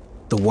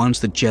 "The ones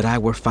the Jedi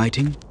were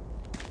fighting?"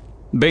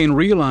 Bane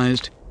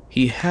realized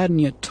he hadn't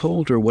yet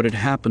told her what had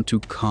happened to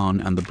Khan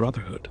and the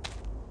Brotherhood.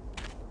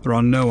 "There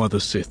are no other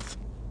Sith.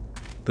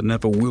 There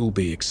never will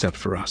be except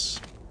for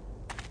us.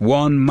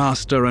 One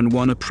master and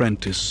one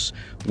apprentice,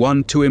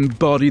 one to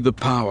embody the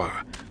power,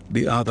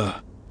 the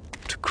other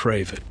to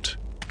crave it."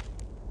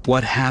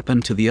 "What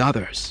happened to the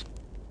others?"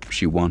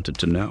 she wanted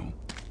to know.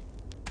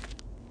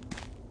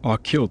 "I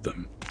killed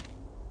them,"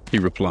 he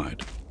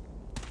replied.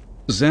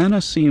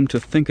 Xana seemed to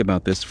think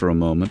about this for a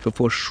moment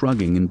before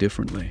shrugging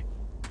indifferently.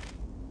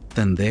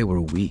 "Then they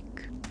were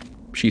weak,"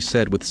 she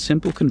said with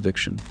simple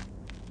conviction,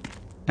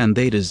 "and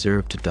they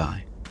deserve to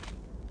die."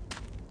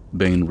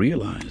 Bane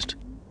realized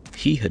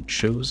he had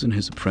chosen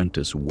his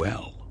apprentice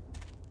well.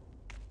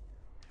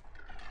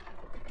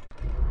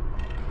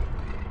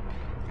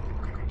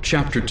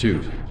 Chapter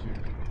 2.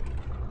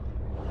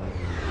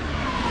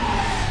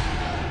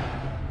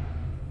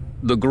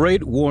 The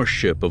great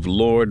warship of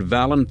Lord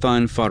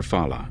Valentine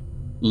Farfalla,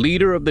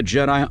 leader of the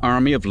Jedi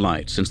Army of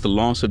Light since the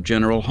loss of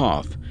General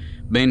Hoth,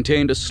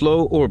 maintained a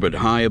slow orbit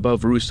high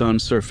above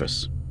Ruusan's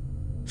surface.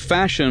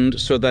 Fashioned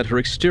so that her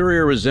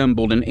exterior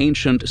resembled an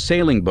ancient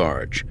sailing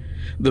barge,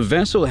 the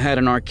vessel had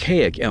an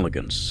archaic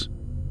elegance,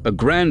 a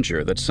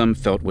grandeur that some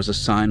felt was a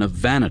sign of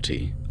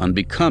vanity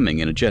unbecoming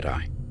in a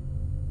Jedi.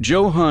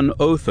 Johann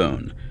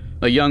Othone,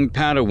 a young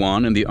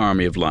Padawan in the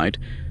Army of Light,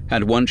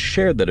 had once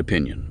shared that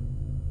opinion.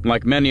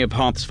 Like many of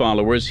Hoth's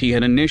followers, he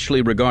had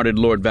initially regarded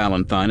Lord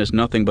Valentine as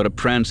nothing but a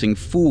prancing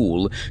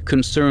fool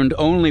concerned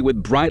only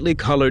with brightly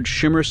colored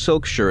shimmer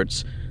silk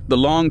shirts, the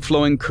long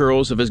flowing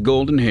curls of his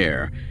golden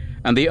hair,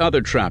 and the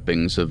other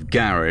trappings of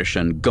garish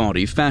and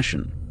gaudy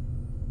fashion.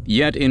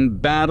 Yet in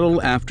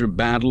battle after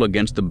battle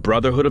against the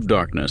Brotherhood of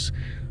Darkness,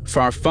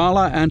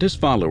 Farfalla and his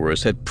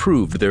followers had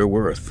proved their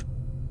worth.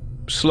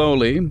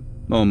 Slowly,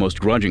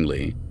 almost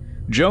grudgingly,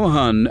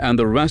 Johann and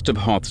the rest of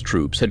Hoth's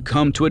troops had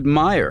come to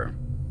admire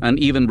and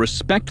even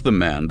respect the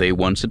man they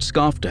once had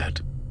scoffed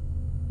at.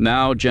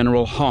 Now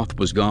General Hoth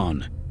was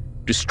gone,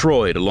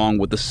 destroyed along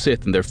with the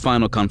Sith in their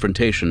final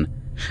confrontation,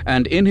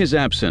 and in his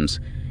absence,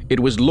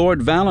 it was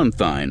Lord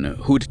Valentine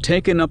who'd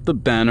taken up the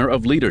banner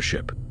of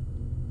leadership.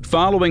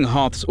 Following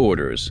Hoth's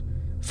orders,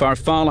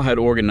 Farfalla had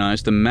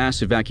organized the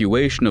mass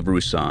evacuation of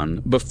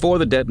Ruusan before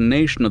the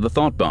detonation of the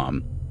thought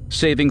bomb,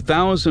 saving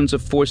thousands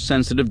of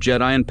Force-sensitive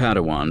Jedi and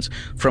Padawans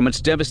from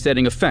its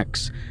devastating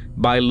effects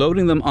by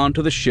loading them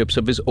onto the ships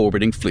of his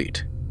orbiting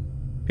fleet.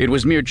 It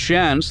was mere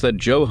chance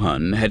that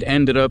Johann had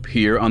ended up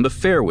here on the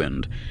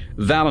Fairwind,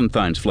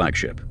 Valentine's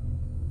flagship.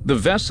 The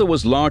vessel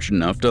was large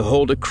enough to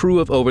hold a crew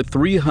of over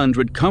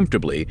 300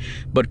 comfortably,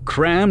 but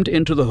crammed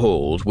into the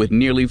hold with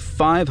nearly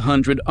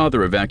 500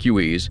 other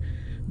evacuees,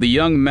 the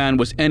young man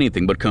was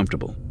anything but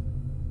comfortable.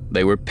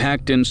 They were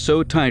packed in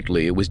so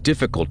tightly it was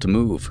difficult to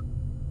move.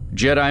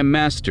 Jedi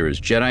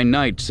Masters, Jedi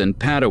Knights, and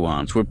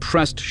Padawans were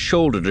pressed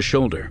shoulder to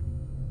shoulder.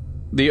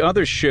 The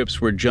other ships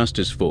were just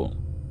as full.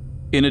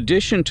 In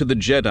addition to the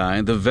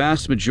Jedi, the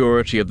vast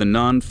majority of the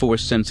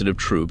non-Force sensitive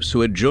troops who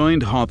had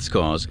joined Hoth's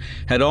cause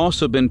had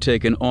also been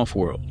taken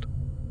off-world.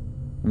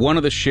 One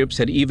of the ships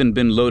had even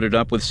been loaded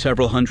up with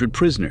several hundred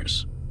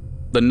prisoners.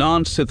 The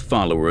non-Sith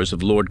followers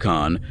of Lord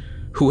Khan,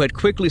 who had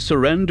quickly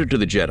surrendered to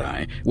the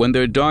Jedi when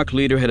their dark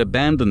leader had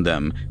abandoned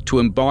them to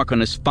embark on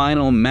his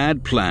final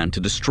mad plan to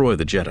destroy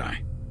the Jedi.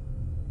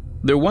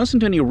 There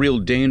wasn't any real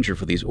danger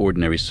for these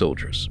ordinary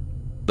soldiers.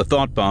 The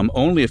thought bomb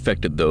only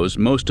affected those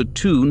most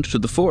attuned to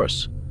the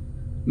Force.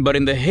 But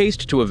in the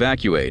haste to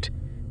evacuate,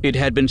 it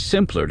had been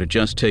simpler to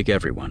just take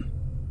everyone.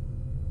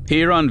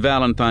 Here on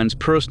Valentine's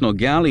personal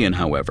galleon,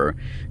 however,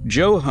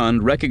 Joe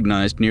Hunt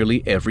recognized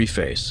nearly every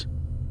face.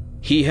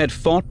 He had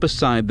fought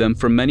beside them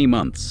for many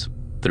months,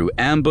 through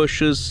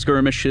ambushes,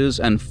 skirmishes,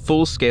 and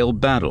full-scale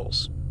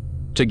battles.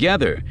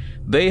 Together,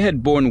 they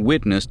had borne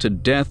witness to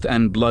death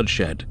and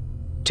bloodshed,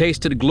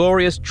 tasted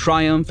glorious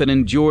triumph and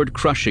endured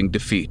crushing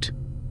defeat.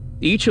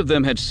 Each of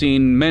them had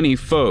seen many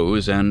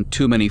foes and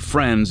too many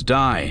friends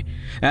die,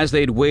 as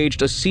they'd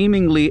waged a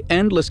seemingly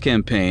endless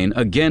campaign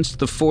against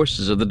the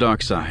forces of the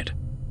dark side.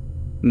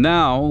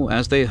 Now,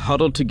 as they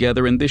huddled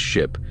together in this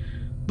ship,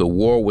 the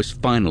war was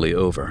finally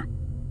over.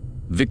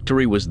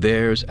 Victory was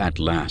theirs at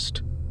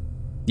last.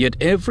 Yet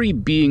every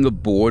being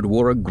aboard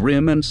wore a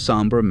grim and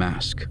somber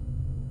mask.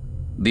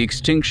 The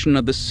extinction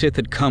of the Sith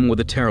had come with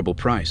a terrible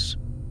price.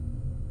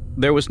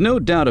 There was no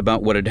doubt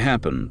about what had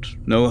happened,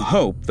 no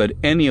hope that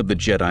any of the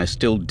Jedi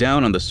still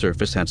down on the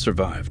surface had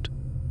survived.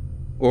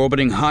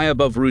 Orbiting high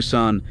above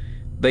Ruusan,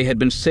 they had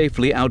been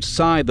safely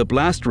outside the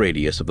blast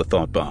radius of the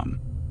thought bomb.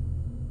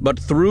 But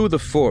through the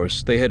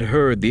Force, they had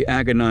heard the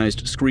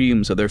agonized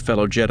screams of their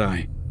fellow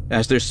Jedi,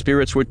 as their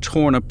spirits were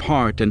torn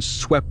apart and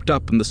swept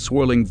up in the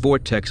swirling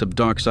vortex of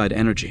dark side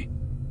energy.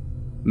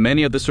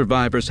 Many of the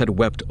survivors had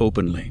wept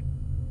openly.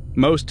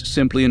 Most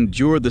simply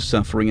endured the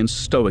suffering in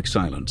stoic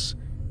silence,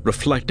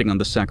 reflecting on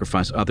the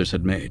sacrifice others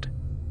had made.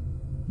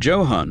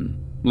 Joe Hunt,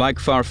 like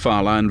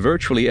Farfalla and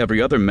virtually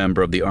every other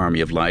member of the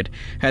Army of Light,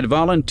 had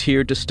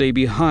volunteered to stay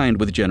behind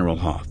with General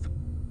Hoth.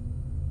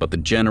 But the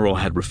general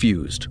had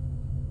refused.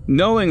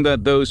 Knowing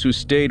that those who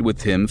stayed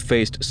with him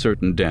faced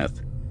certain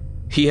death,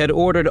 he had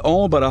ordered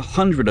all but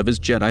 100 of his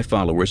Jedi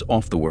followers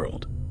off the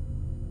world.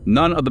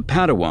 None of the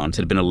Padawans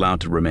had been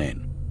allowed to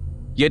remain.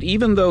 Yet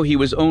even though he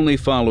was only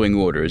following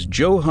orders,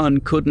 Joe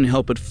Hunt couldn't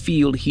help but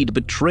feel he'd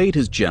betrayed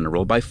his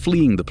general by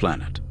fleeing the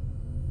planet.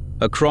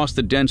 Across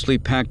the densely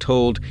packed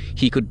hold,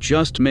 he could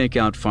just make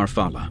out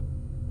Farfalla,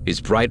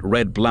 his bright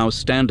red blouse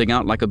standing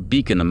out like a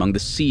beacon among the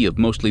sea of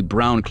mostly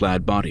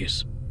brown-clad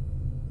bodies.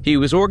 He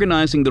was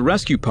organizing the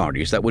rescue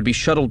parties that would be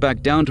shuttled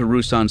back down to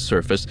Ruusan's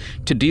surface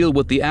to deal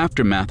with the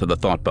aftermath of the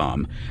thought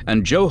bomb,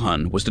 and Joe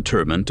Hunt was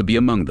determined to be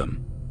among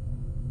them.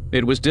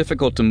 It was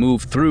difficult to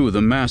move through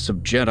the mass of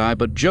Jedi,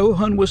 but Joe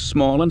Hunt was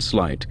small and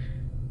slight.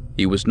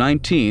 He was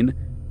 19,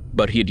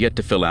 but he had yet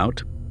to fill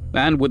out,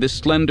 and with his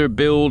slender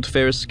build,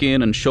 fair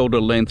skin, and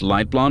shoulder-length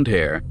light blonde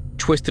hair,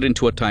 twisted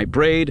into a tight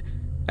braid,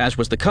 as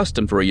was the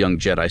custom for a young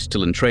Jedi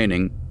still in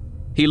training,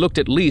 he looked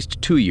at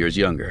least 2 years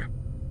younger.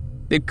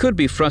 It could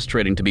be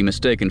frustrating to be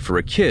mistaken for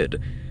a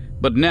kid,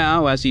 but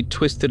now, as he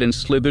twisted and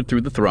slithered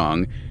through the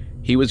throng,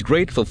 he was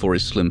grateful for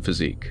his slim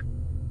physique.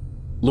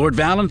 "Lord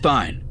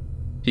Valentine!"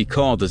 he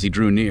called as he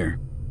drew near.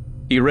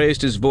 He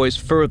raised his voice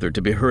further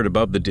to be heard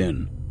above the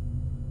din.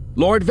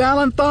 "Lord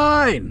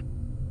Valentine!"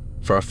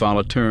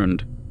 Farfalla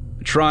turned,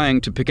 trying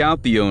to pick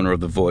out the owner of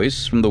the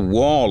voice from the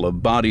wall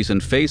of bodies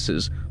and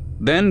faces,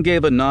 then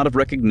gave a nod of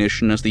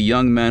recognition as the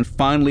young man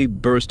finally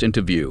burst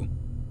into view.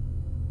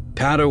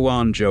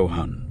 "Padawan Joe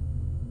Hunt.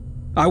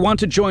 I want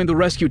to join the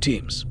rescue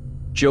teams,"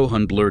 Joe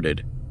Hunt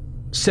blurted.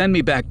 "Send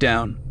me back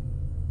down."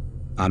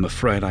 "I'm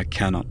afraid I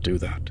cannot do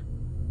that,"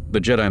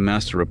 the Jedi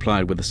Master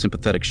replied with a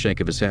sympathetic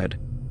shake of his head.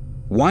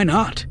 "Why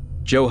not?"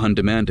 Joe Hunt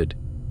demanded.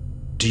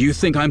 "Do you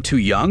think I'm too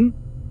young?"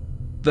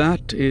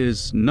 "That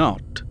is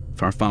not,"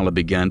 Farfalla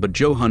began, but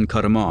Joe Hunt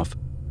cut him off.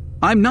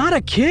 "I'm not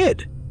a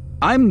kid.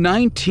 I'm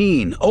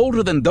 19,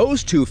 older than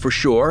those two for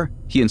sure,"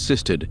 he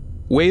insisted,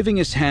 waving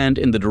his hand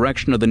in the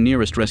direction of the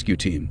nearest rescue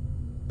team.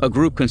 A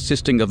group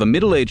consisting of a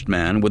middle-aged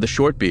man with a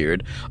short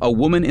beard, a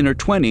woman in her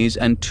 20s,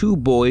 and 2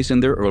 boys in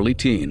their early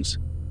teens.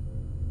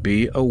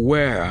 "Be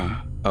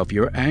aware of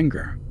your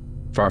anger,"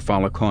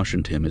 Farfalla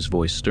cautioned him, his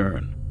voice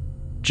stern.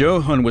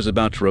 Joe Hunt was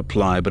about to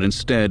reply, but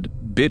instead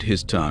bit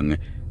his tongue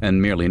and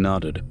merely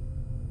nodded.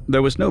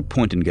 There was no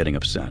point in getting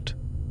upset.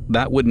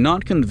 That would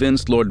not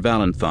convince Lord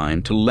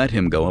Valentine to let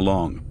him go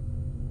along.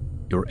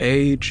 "Your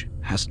age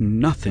has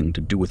nothing to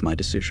do with my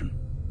decision,"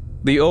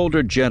 the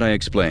older Jedi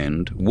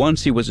explained,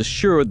 once he was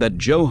assured that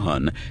Joe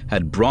Hunt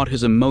had brought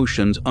his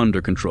emotions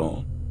under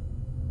control.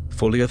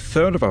 "Fully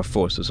 1/3 of our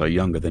forces are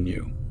younger than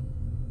you."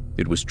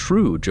 It was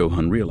true, Joe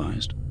Hunt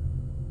realized.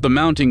 The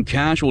mounting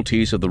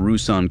casualties of the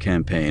Ruusan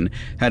campaign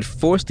had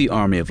forced the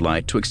Army of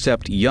Light to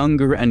accept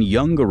younger and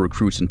younger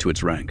recruits into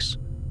its ranks.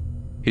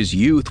 His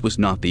youth was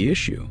not the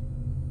issue.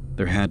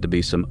 There had to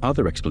be some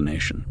other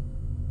explanation.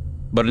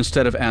 But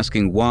instead of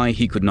asking why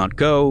he could not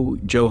go,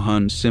 Joe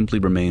Hunt simply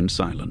remained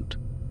silent.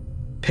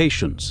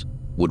 Patience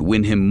would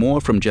win him more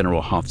from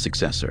General Hoth's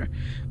successor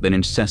than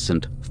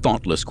incessant,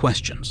 thoughtless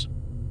questions.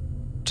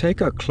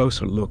 "Take a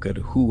closer look at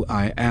who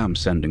I am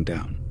sending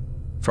down,"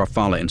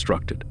 Farfalla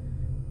instructed.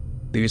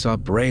 "These are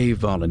brave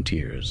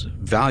volunteers,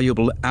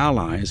 valuable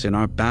allies in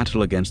our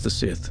battle against the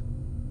Sith.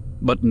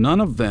 but none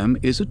of them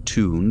is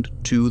attuned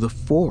to the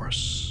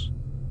Force.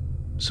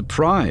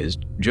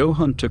 Surprised,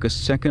 Johann took a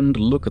second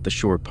look at the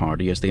shore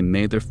party as they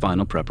made their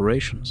final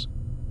preparations.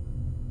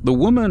 The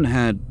woman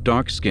had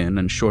dark skin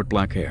and short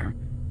black hair,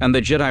 and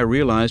the Jedi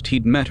realized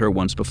he'd met her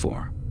once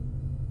before.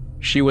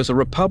 She was a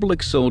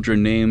Republic soldier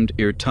named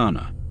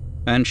Irtana,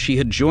 and she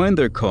had joined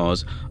their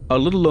cause a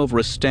little over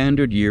a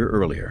standard year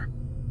earlier.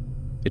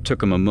 It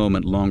took him a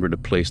moment longer to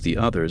place the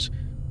others,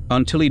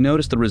 until he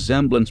noticed the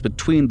resemblance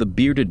between the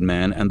bearded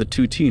man and the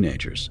two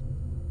teenagers.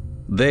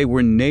 They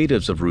were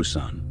natives of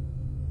Ruusan.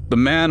 The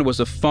man was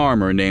a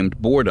farmer named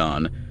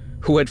Bordon,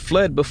 who had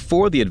fled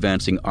before the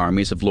advancing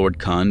armies of Lord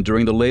Khan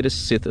during the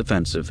latest Sith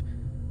offensive.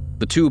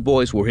 The two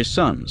boys were his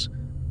sons,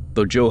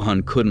 though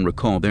Johann couldn't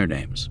recall their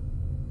names.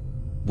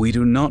 "We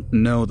do not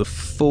know the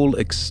full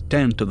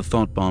extent of the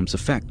thought bomb's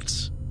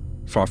effects,"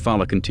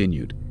 Farfalla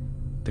continued.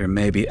 "There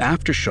may be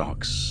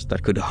aftershocks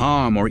that could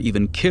harm or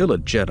even kill a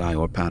Jedi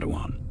or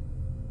Padawan.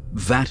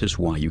 That is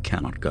why you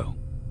cannot go."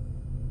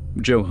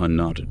 Johann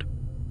nodded.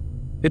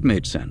 It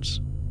made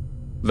sense.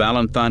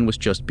 Valentine was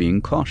just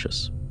being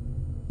cautious.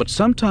 But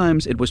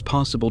sometimes it was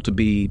possible to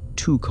be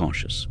too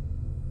cautious.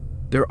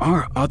 "There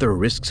are other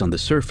risks on the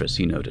surface,"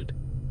 he noted.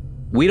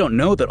 "We don't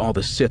know that all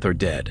the Sith are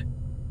dead.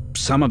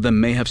 Some of them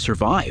may have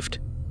survived."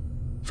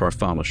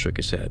 Farfalla shook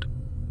his head.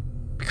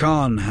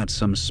 "Khan had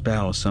some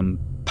spell, some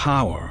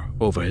power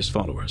over his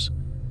followers.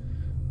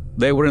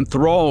 They were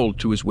enthralled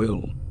to his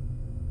will.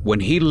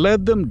 When he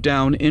led them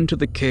down into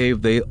the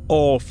cave, they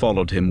all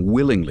followed him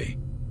willingly.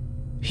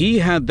 He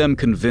had them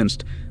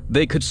convinced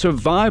they could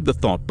survive the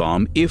thought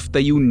bomb if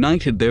they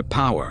united their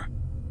power.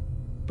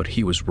 But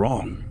he was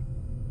wrong."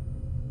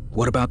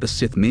 "What about the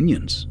Sith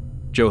minions?"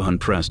 Johann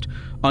pressed,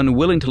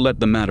 unwilling to let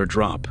the matter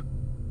drop.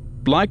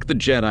 Like the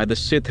Jedi, the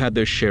Sith had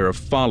their share of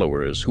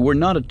followers who were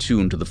not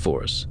attuned to the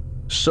Force,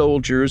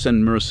 soldiers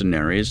and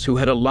mercenaries who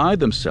had allied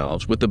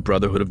themselves with the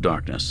Brotherhood of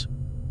Darkness.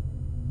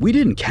 "We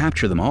didn't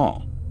capture them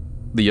all,"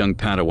 the young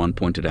Padawan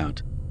pointed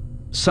out.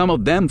 "Some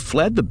of them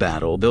fled the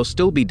battle. They'll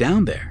still be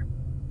down there."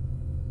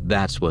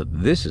 "That's what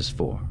this is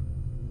for,"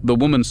 the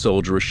woman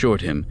soldier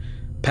assured him,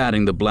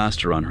 patting the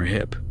blaster on her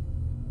hip.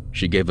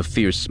 She gave a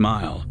fierce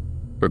smile,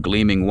 her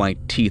gleaming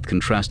white teeth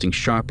contrasting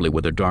sharply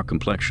with her dark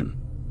complexion.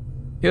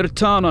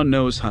 "Irtana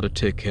knows how to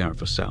take care of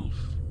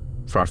herself,"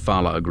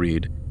 Farfalla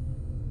agreed.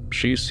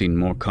 "She's seen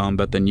more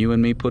combat than you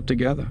and me put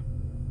together."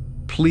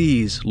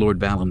 "Please, Lord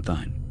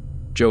Valentine,"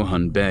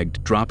 Johann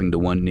begged, dropping to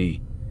one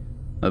knee.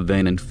 A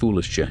vain and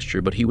foolish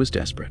gesture, but he was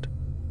desperate.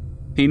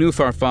 He knew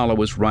Farfalla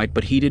was right,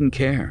 but he didn't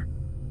care.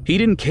 He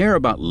didn't care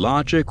about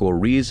logic or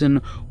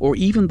reason or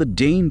even the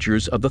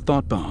dangers of the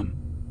thought bomb.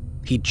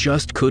 He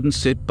just couldn't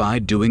sit by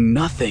doing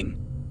nothing.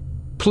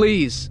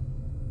 "Please,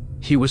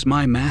 he was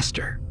my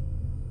master."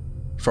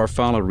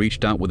 Farfalla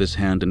reached out with his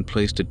hand and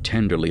placed it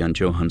tenderly on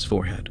Johann's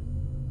forehead.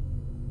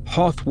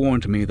 "Hoth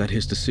warned me that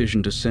his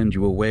decision to send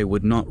you away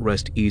would not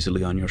rest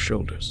easily on your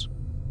shoulders,"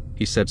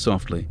 he said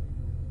softly.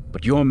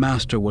 "But your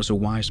master was a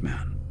wise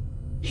man.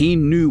 He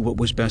knew what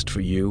was best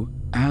for you,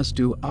 as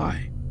do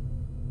I.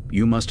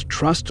 You must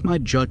trust my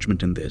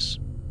judgment in this,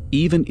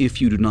 even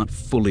if you do not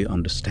fully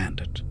understand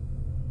it."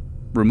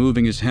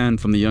 Removing his hand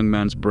from the young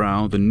man's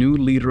brow, the new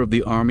leader of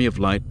the Army of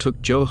Light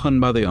took Johann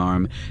by the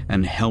arm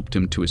and helped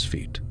him to his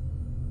feet.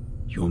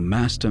 "Your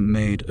master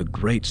made a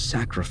great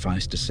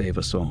sacrifice to save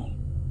us all,"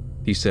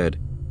 he said.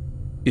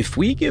 "If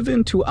we give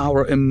in to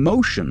our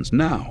emotions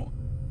now,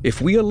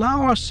 if we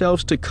allow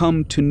ourselves to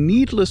come to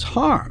needless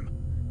harm,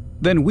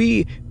 then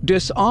we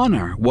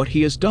dishonor what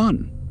he has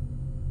done.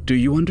 Do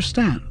you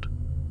understand?"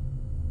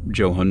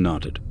 Johann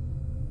nodded,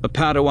 a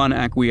Padawan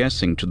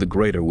acquiescing to the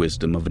greater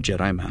wisdom of a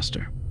Jedi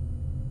Master.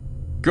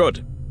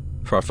 "Good,"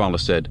 Farfalla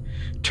said,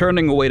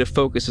 turning away to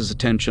focus his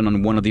attention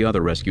on one of the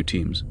other rescue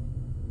teams.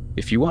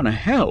 "If you want to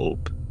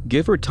help,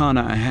 give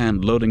Irtana a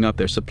hand loading up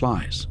their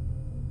supplies."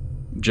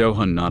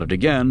 Johann nodded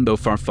again, though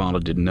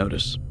Farfalla didn't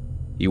notice.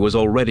 He was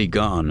already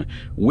gone,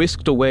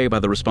 whisked away by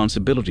the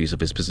responsibilities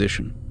of his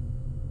position.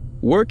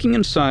 Working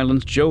in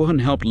silence, Johann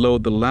helped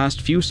load the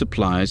last few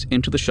supplies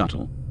into the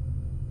shuttle.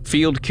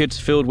 Field kits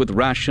filled with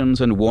rations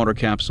and water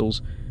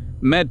capsules,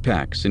 med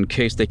packs in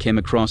case they came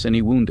across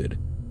any wounded,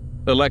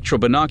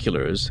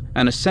 electro-binoculars,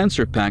 and a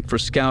sensor pack for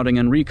scouting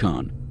and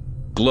recon,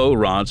 glow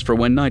rods for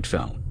when night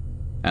fell,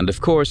 and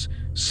of course,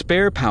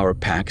 spare power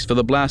packs for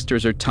the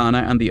blasters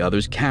Irtana and the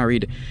others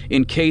carried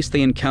in case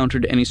they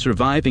encountered any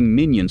surviving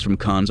minions from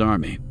Khan's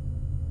army.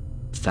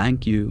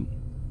 "Thank you,"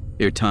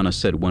 Irtana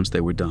said once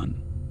they were done.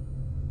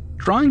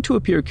 Trying to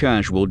appear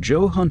casual,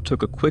 Johann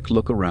took a quick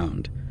look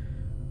around.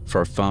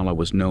 Farfalla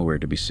was nowhere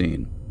to be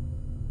seen.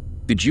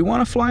 "Did you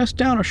want to fly us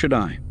down, or should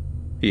I?"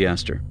 he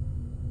asked her.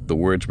 The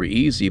words were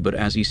easy, but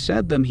as he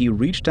said them, he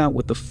reached out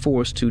with the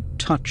force to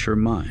touch her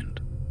mind.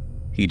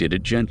 He did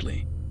it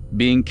gently,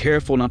 being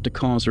careful not to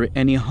cause her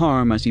any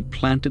harm as he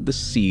planted the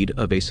seed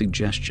of a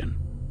suggestion.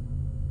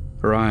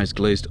 Her eyes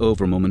glazed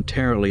over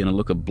momentarily and a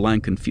look of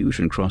blank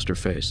confusion crossed her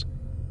face.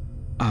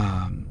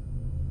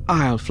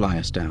 I'll fly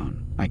us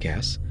down, I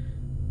guess.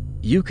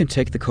 You can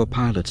take the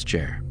co-pilot's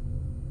chair."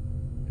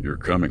 You're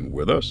coming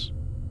with us?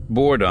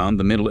 Bordon,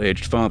 the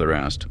middle-aged father,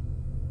 asked.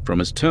 From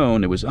his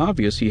tone, it was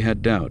obvious he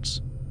had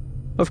doubts.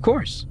 Of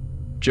course,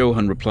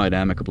 Johann replied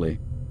amicably.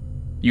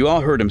 You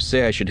all heard him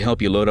say I should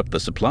help you load up the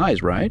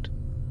supplies, right?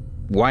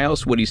 Why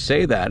else would he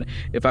say that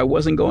if I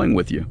wasn't going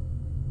with you?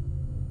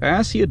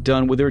 As he had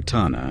done with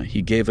Irtana,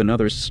 he gave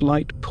another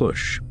slight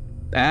push,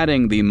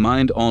 adding the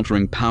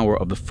mind-altering power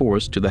of the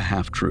Force to the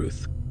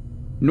half-truth.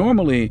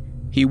 Normally,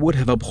 he would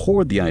have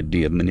abhorred the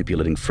idea of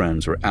manipulating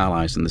friends or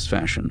allies in this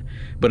fashion,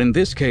 but in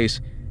this case,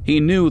 he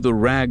knew the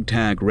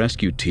ragtag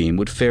rescue team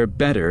would fare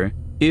better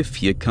if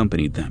he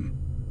accompanied them.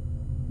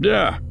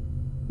 Yeah,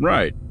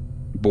 right,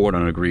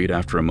 Bordon agreed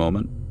after a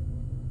moment.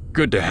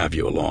 Good to have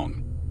you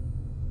along.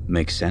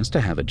 Makes sense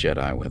to have a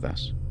Jedi with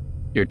us,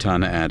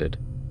 Irtana added.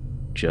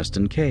 Just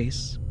in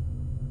case.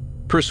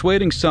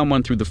 Persuading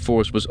someone through the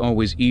Force was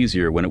always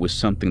easier when it was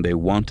something they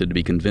wanted to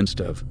be convinced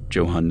of,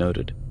 Johann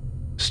noted.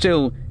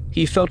 Still,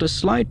 he felt a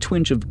slight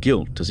twinge of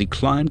guilt as he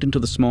climbed into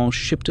the small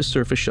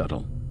ship-to-surface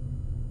shuttle.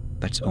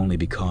 That's only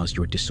because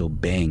you're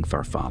disobeying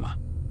Farfalla,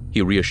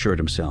 he reassured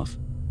himself.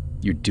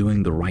 You're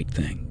doing the right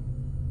thing.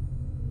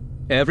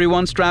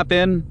 Everyone strap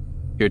in,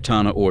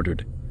 Irtana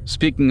ordered,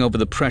 speaking over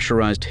the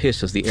pressurized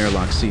hiss as the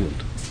airlock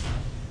sealed.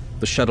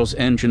 The shuttle's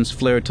engines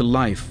flared to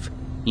life,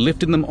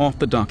 lifting them off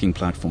the docking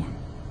platform.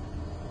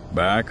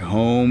 Back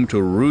home to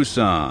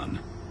Ruusan,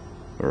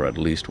 or at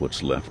least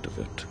what's left of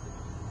it.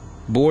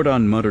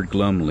 Bordon muttered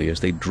glumly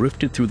as they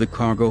drifted through the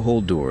cargo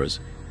hold doors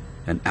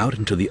and out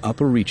into the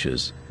upper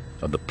reaches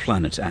of the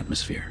planet's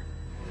atmosphere.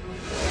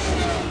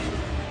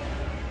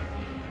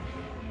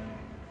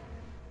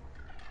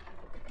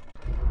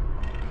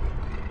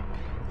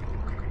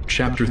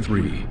 Chapter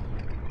 3.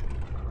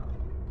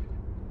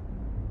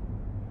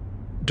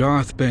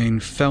 Darth Bane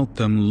felt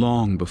them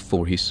long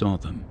before he saw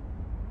them.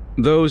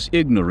 Those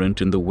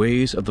ignorant in the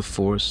ways of the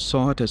Force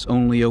saw it as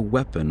only a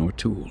weapon or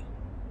tool.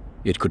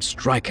 It could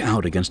strike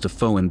out against a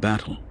foe in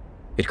battle.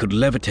 It could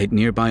levitate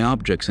nearby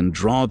objects and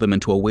draw them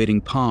into a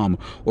waiting palm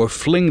or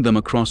fling them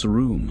across a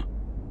room.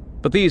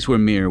 But these were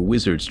mere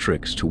wizard's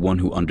tricks to one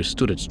who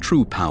understood its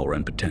true power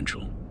and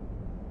potential.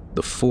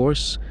 The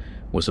Force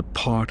was a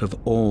part of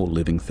all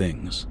living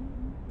things,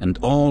 and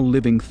all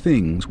living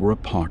things were a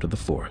part of the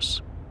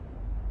Force.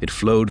 It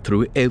flowed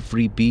through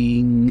every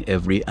being,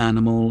 every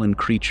animal and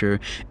creature,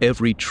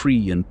 every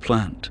tree and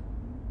plant.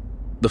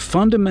 The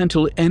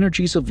fundamental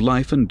energies of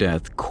life and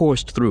death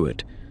coursed through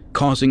it,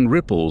 causing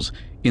ripples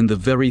in the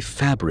very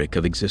fabric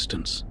of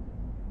existence.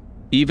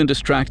 Even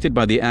distracted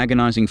by the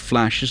agonizing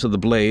flashes of the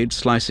blade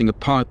slicing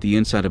apart the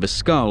inside of his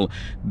skull,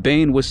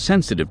 Bane was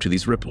sensitive to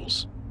these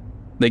ripples.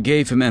 They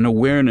gave him an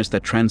awareness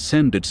that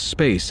transcended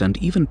space and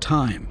even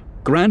time,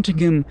 granting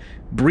him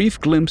brief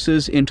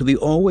glimpses into the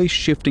always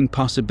shifting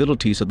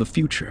possibilities of the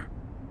future.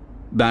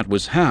 That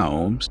was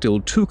how, still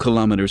 2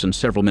 kilometers and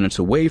several minutes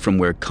away from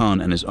where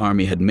Khan and his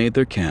army had made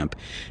their camp,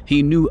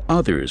 he knew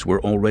others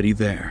were already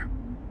there.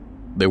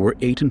 There were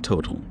 8 in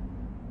total,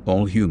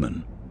 all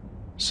human,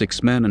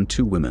 6 men and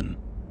 2 women,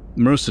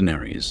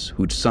 mercenaries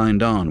who'd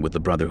signed on with the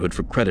Brotherhood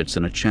for credits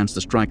and a chance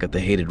to strike at the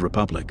hated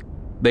Republic.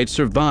 They'd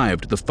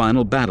survived the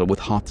final battle with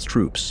Hoth's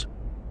troops.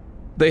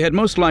 They had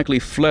most likely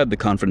fled the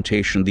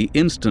confrontation the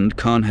instant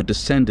Khan had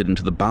descended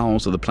into the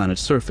bowels of the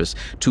planet's surface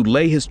to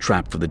lay his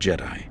trap for the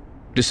Jedi,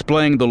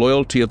 displaying the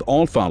loyalty of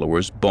all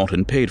followers bought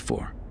and paid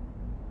for.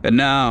 And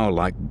now,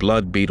 like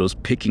blood beetles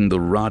picking the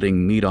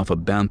rotting meat off a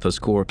bantha's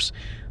corpse,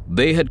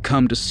 they had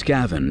come to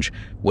scavenge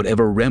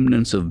whatever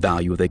remnants of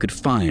value they could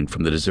find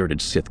from the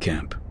deserted Sith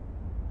camp.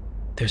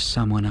 There's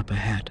someone up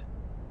ahead,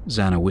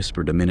 Zana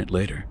whispered a minute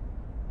later.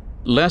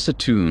 Less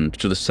attuned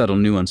to the subtle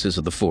nuances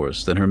of the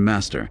Force than her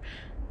master,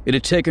 it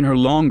had taken her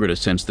longer to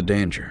sense the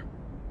danger.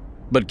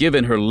 But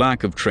given her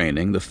lack of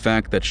training, the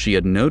fact that she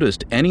had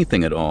noticed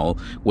anything at all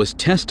was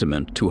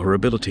testament to her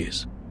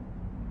abilities.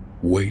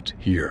 Wait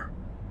here,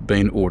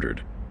 Bane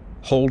ordered,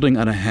 holding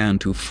out a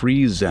hand to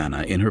free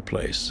Zana in her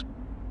place.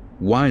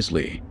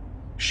 Wisely,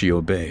 she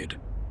obeyed.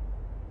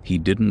 He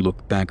didn't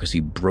look back as he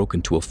broke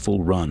into a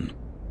full run.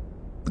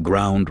 The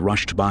ground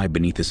rushed by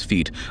beneath his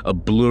feet, a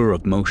blur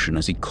of motion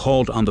as he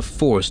called on the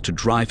Force to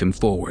drive him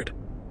forward.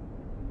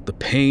 The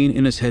pain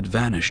in his head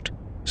vanished,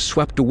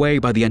 swept away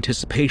by the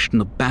anticipation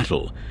of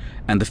battle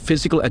and the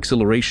physical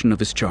exhilaration of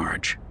his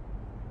charge.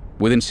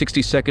 Within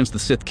 60 seconds, the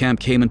Sith camp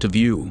came into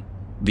view,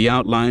 the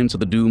outlines of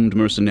the doomed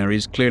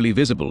mercenaries clearly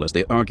visible as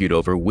they argued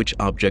over which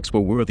objects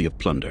were worthy of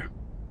plunder.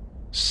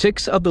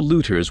 6 of the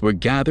looters were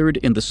gathered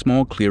in the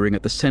small clearing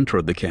at the center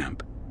of the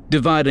camp,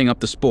 dividing up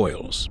the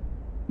spoils.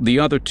 The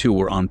other 2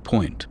 were on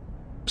point,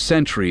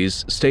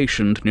 sentries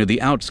stationed near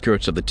the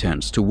outskirts of the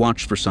tents to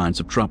watch for signs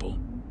of trouble.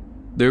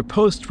 Their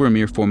posts were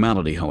mere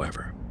formality,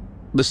 however.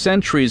 The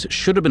sentries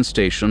should have been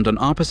stationed on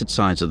opposite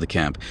sides of the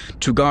camp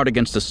to guard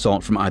against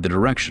assault from either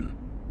direction.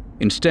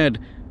 Instead,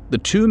 the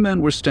 2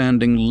 men were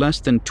standing less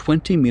than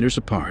 20 meters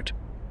apart,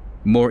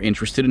 more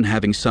interested in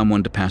having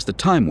someone to pass the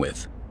time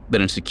with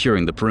than in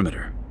securing the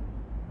perimeter.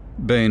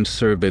 Bane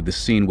surveyed the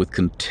scene with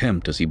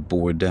contempt as he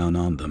bore down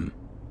on them,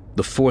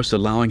 the Force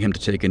allowing him to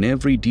take in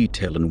every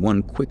detail in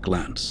one quick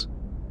glance.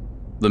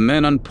 The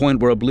men on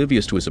point were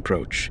oblivious to his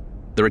approach,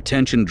 their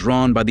attention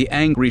drawn by the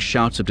angry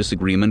shouts of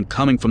disagreement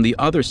coming from the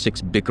other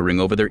 6 bickering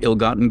over their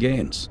ill-gotten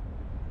gains.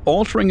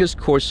 Altering his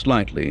course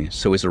slightly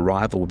so his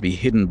arrival would be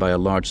hidden by a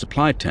large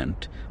supply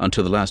tent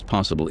until the last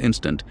possible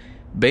instant,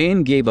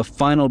 Bane gave a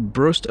final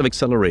burst of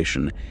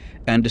acceleration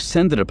and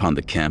descended upon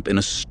the camp in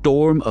a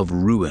storm of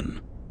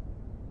ruin.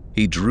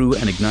 He drew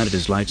and ignited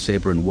his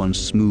lightsaber in one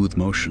smooth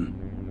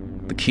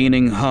motion. The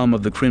keening hum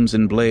of the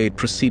crimson blade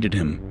preceded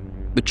him,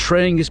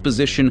 betraying his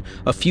position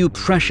a few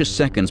precious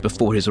seconds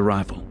before his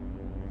arrival.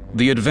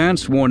 The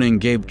advance warning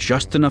gave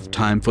just enough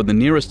time for the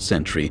nearest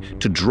sentry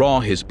to draw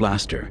his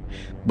blaster,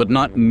 but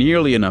not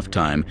nearly enough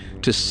time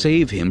to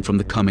save him from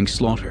the coming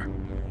slaughter.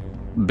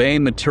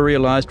 Bane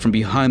materialized from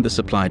behind the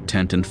supply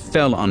tent and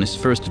fell on his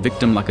first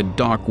victim like a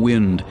dark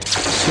wind,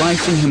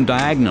 slicing him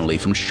diagonally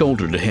from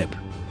shoulder to hip.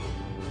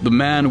 The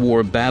man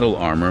wore battle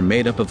armor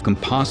made up of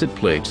composite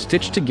plates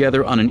stitched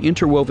together on an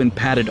interwoven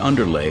padded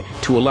underlay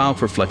to allow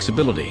for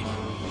flexibility.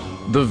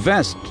 The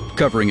vest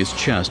covering his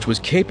chest was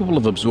capable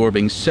of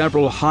absorbing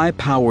several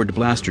high-powered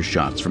blaster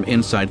shots from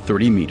inside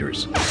 30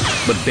 meters,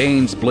 but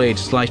Bane's blade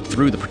sliced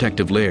through the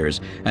protective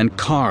layers and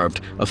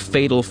carved a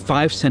fatal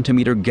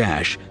 5-centimeter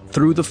gash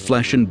through the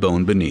flesh and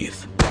bone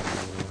beneath.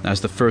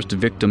 As the first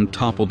victim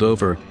toppled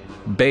over,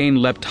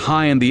 Bane leapt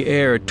high in the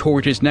air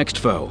toward his next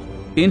foe,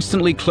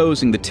 instantly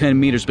closing the 10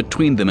 meters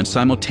between them and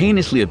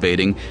simultaneously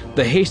evading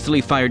the hastily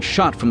fired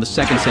shot from the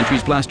second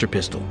sentry's blaster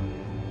pistol.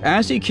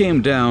 As he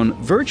came down,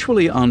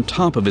 virtually on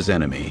top of his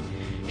enemy,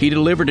 he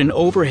delivered an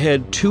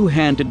overhead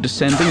 2-handed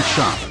descending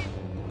chop,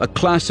 a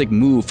classic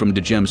move from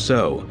Djem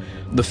So,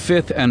 the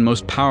 5th and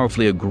most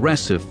powerfully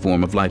aggressive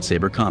form of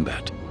lightsaber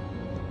combat.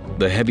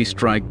 The heavy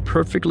strike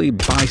perfectly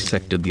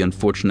bisected the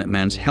unfortunate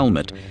man's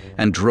helmet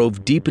and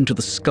drove deep into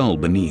the skull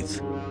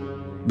beneath.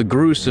 The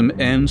gruesome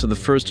ends of the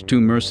first 2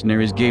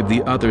 mercenaries gave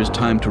the others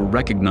time to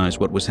recognize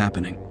what was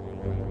happening.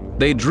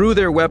 They drew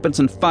their weapons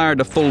and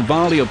fired a full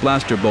volley of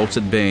blaster bolts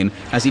at Bane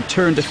as he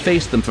turned to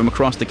face them from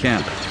across the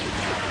camp.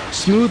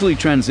 Smoothly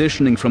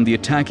transitioning from the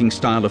attacking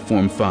style of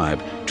Form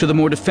 5 to the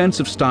more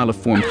defensive style of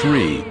Form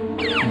 3,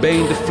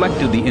 Bane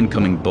deflected the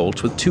incoming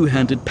bolts with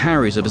 2-handed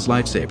parries of his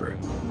lightsaber,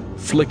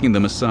 flicking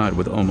them aside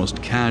with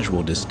almost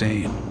casual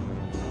disdain.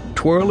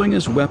 Twirling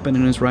his weapon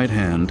in his right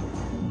hand,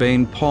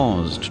 Bane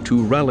paused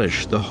to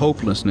relish the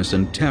hopelessness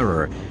and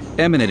terror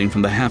emanating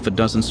from the half a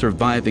dozen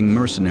surviving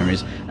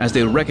mercenaries as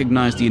they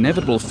recognized the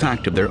inevitable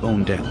fact of their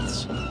own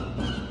deaths.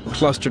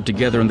 Clustered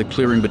together in the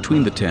clearing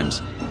between the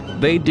tents,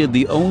 they did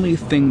the only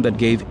thing that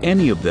gave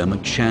any of them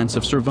a chance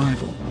of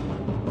survival.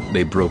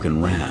 They broke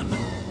and ran.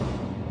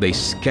 They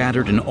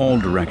scattered in all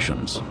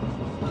directions.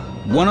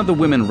 One of the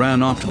women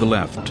ran off to the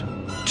left.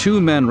 2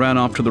 men ran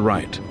off to the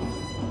right.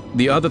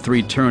 The other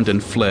 3 turned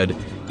and fled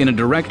in a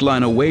direct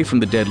line away from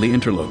the deadly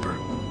interloper.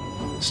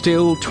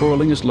 Still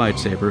twirling his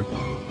lightsaber,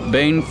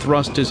 Bane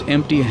thrust his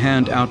empty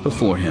hand out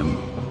before him,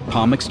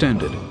 palm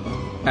extended,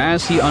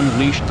 as he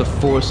unleashed the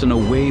force in a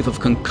wave of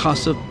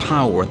concussive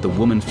power at the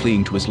woman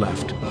fleeing to his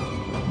left.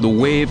 The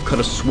wave cut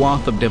a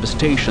swath of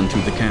devastation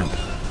through the camp.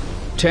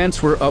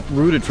 Tents were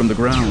uprooted from the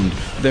ground,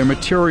 their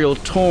material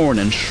torn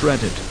and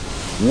shredded.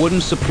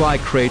 Wooden supply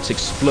crates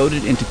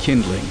exploded into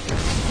kindling,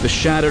 the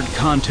shattered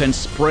contents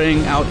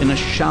spraying out in a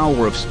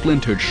shower of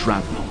splintered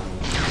shrapnel.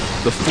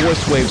 The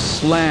force wave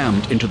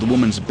slammed into the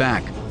woman's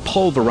back,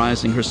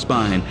 pulverizing her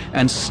spine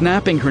and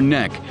snapping her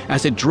neck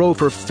as it drove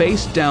her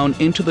face down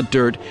into the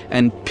dirt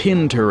and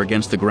pinned her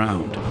against the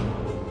ground.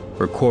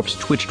 Her corpse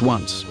twitched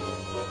once,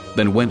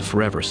 then went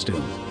forever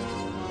still.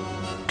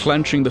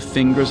 Clenching the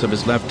fingers of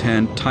his left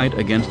hand tight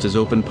against his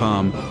open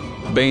palm,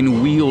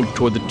 Bane wheeled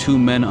toward the 2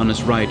 men on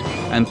his right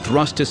and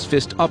thrust his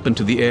fist up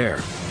into the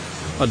air.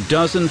 A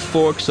dozen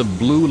forks of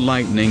blue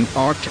lightning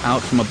arced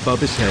out from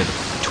above his head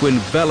to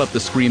envelop the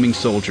screaming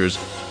soldiers,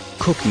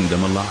 cooking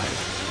them alive.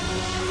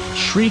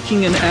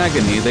 Shrieking in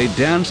agony, they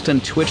danced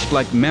and twitched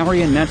like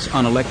marionettes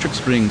on electric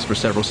strings for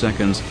several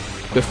seconds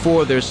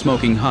before their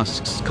smoking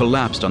husks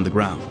collapsed on the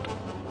ground.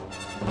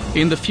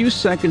 In the few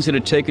seconds it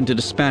had taken to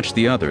dispatch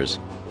the others,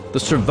 the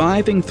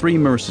surviving 3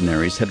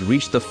 mercenaries had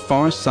reached the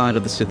far side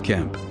of the Sith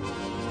camp.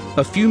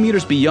 A few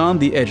meters beyond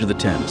the edge of the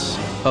tents,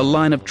 a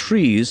line of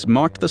trees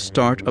marked the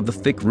start of the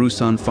thick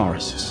Rusan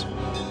forests.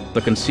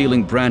 The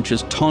concealing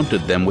branches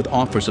taunted them with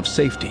offers of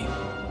safety,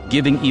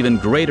 giving even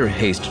greater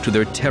haste to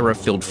their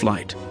terror-filled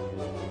flight.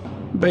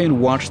 Bane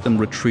watched them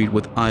retreat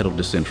with idle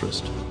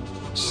disinterest,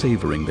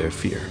 savoring their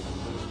fear.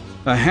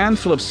 A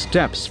handful of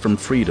steps from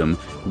freedom,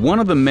 one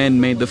of the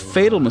men made the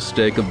fatal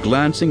mistake of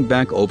glancing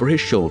back over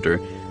his shoulder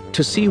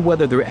to see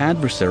whether their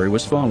adversary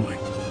was following.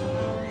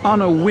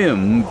 On a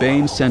whim,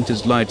 Bane sent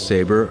his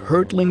lightsaber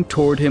hurtling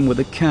toward him with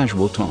a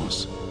casual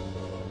toss.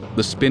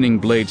 The spinning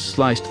blade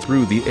sliced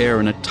through the air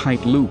in a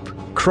tight loop,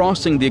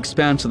 crossing the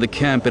expanse of the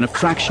camp in a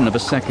fraction of a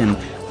second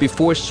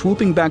before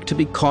swooping back to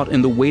be caught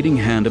in the waiting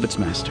hand of its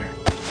master.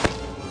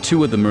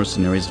 2 of the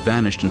mercenaries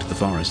vanished into the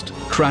forest,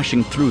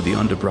 crashing through the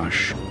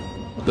underbrush.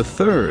 The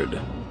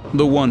third,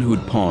 the one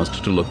who'd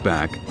paused to look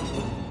back,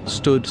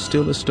 stood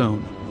still as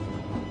stone,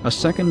 A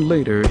second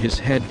later, his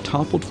head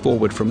toppled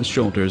forward from his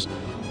shoulders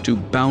to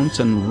bounce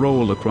and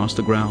roll across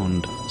the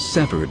ground,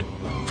 severed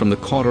from the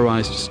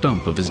cauterized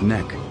stump of his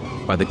neck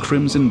by the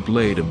crimson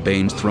blade of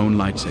Bane's thrown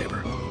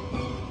lightsaber.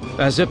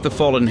 As if the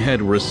fallen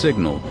head were a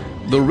signal,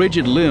 the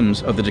rigid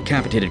limbs of the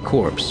decapitated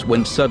corpse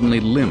went suddenly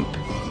limp,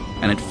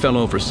 and it fell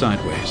over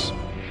sideways.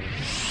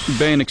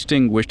 Bane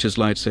extinguished his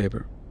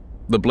lightsaber,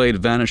 the blade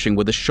vanishing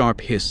with a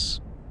sharp hiss.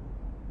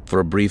 For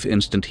a brief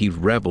instant he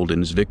reveled in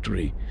his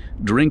victory,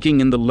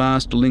 drinking in the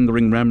last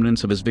lingering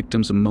remnants of his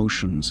victims'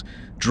 emotions,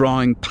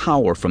 drawing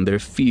power from their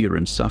fear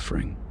and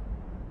suffering.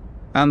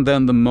 And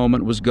then the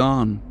moment was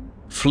gone,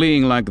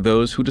 fleeing like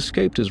those who'd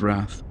escaped his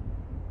wrath.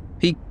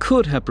 He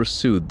could have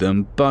pursued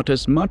them, but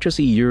as much as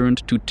he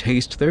yearned to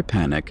taste their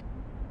panic,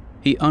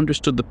 he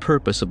understood the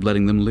purpose of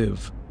letting them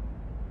live.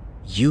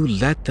 You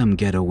let them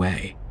get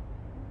away.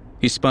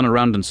 He spun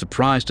around in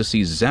surprise to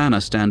see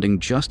Xana standing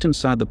just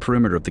inside the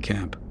perimeter of the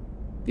camp.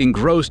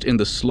 Engrossed in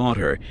the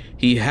slaughter,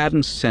 he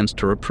hadn't sensed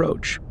her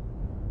approach.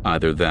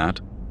 Either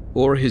that,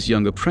 or his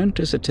young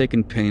apprentice had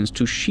taken pains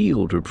to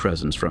shield her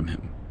presence from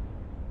him.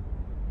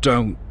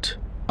 Don't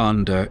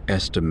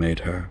underestimate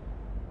her,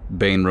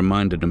 Bane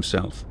reminded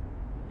himself.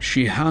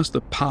 She has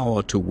the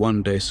power to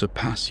one day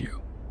surpass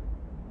you.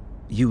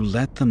 You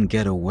let them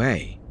get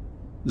away,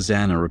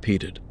 Xana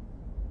repeated.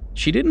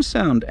 She didn't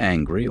sound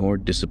angry or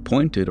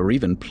disappointed or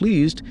even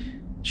pleased.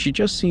 She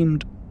just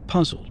seemed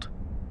puzzled.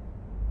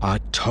 I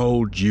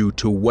told you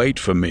to wait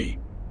for me,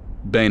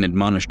 Bane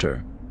admonished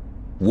her.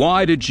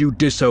 Why did you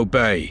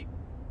disobey?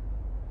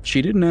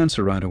 She didn't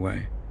answer right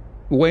away,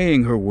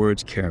 weighing her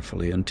words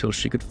carefully until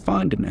she could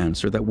find an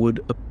answer that would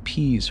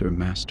appease her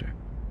master.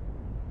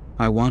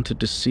 I wanted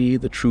to see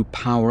the true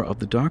power of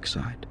the dark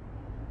side,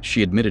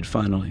 she admitted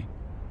finally.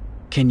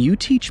 Can you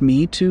teach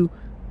me to...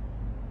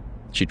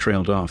 She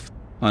trailed off,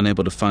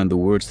 unable to find the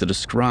words to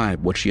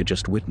describe what she had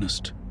just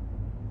witnessed.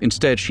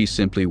 Instead, she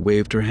simply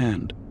waved her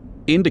hand,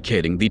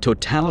 indicating the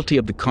totality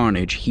of the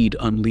carnage he'd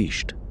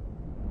unleashed.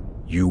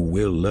 You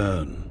will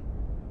learn,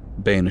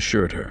 Bane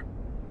assured her,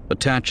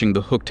 attaching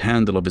the hooked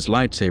handle of his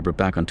lightsaber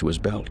back onto his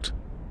belt.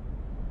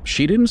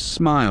 She didn't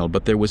smile,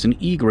 but there was an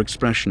eager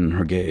expression in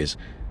her gaze,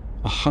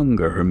 a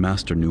hunger her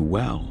master knew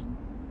well.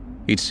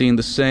 He'd seen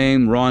the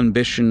same raw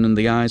ambition in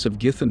the eyes of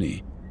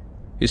Githany,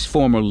 his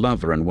former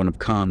lover and one of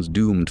Khan's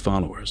doomed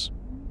followers.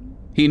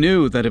 He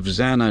knew that if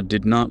Xana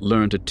did not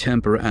learn to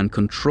temper and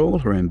control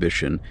her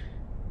ambition,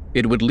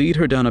 it would lead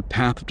her down a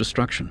path of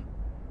destruction,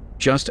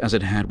 just as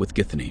it had with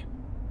Githany.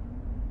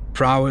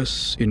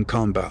 Prowess in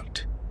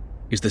combat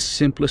is the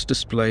simplest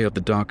display of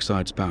the dark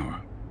side's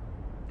power,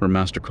 her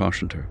master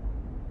cautioned her.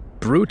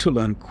 Brutal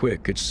and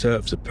quick, it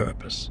serves a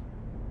purpose.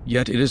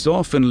 Yet it is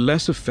often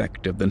less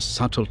effective than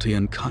subtlety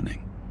and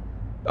cunning.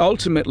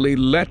 Ultimately,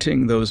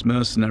 letting those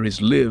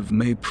mercenaries live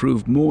may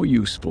prove more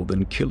useful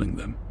than killing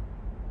them.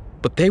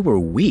 But they were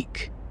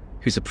weak,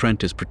 his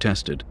apprentice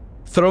protested,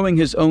 throwing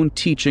his own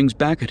teachings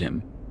back at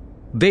him.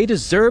 They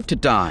deserve to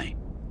die.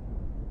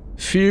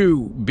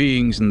 Few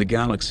beings in the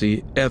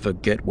galaxy ever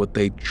get what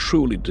they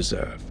truly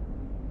deserve,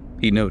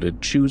 he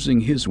noted, choosing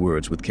his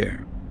words with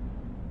care.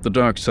 The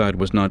dark side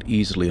was not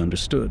easily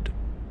understood.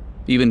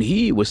 Even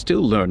he was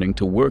still learning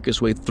to work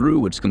his way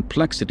through its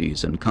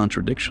complexities and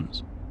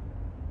contradictions.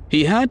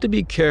 He had to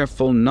be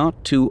careful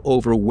not to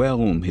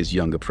overwhelm his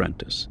young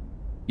apprentice,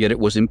 yet it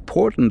was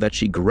important that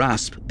she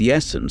grasp the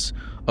essence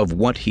of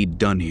what he'd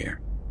done here.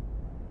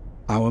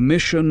 Our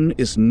mission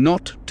is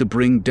not to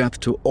bring death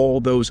to all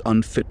those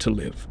unfit to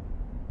live.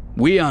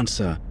 We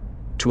answer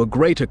to a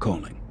greater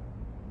calling.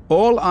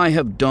 All I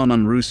have done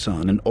on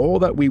Ruusan and all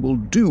that we will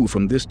do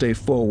from this day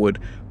forward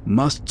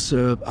must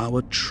serve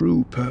our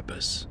true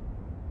purpose,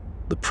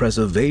 the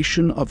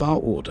preservation of our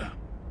order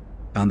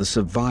and the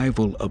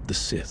survival of the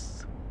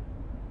Sith.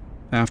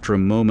 After a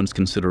moment's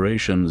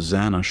consideration,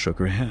 Xana shook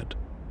her head.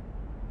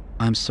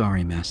 I'm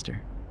sorry,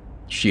 Master,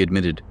 she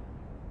admitted.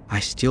 I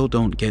still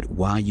don't get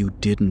why you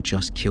didn't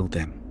just kill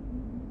them.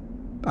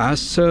 As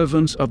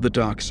servants of the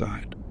dark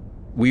side,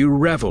 we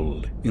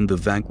revel in the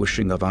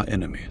vanquishing of our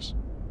enemies.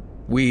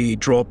 We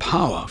draw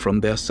power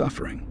from their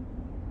suffering,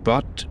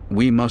 but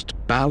we must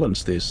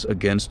balance this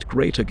against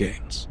greater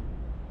gains.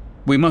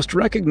 We must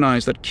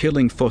recognize that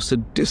killing for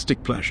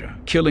sadistic pleasure,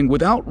 killing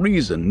without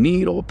reason,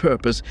 need, or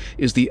purpose,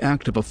 is the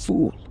act of a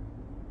fool.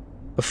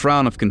 A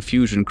frown of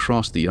confusion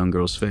crossed the young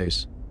girl's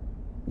face.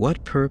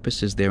 What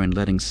purpose is there in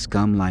letting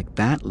scum like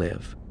that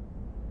live?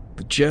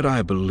 The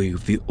Jedi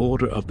believe the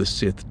Order of the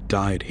Sith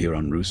died here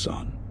on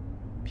Ruusan,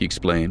 he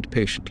explained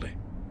patiently.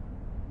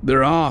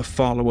 There are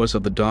followers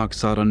of the dark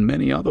side on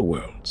many other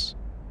worlds.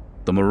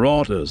 The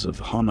Marauders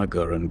of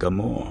Honagar and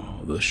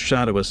Gamor, the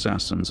Shadow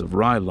Assassins of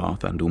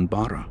Ryloth and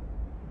Umbara.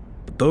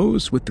 But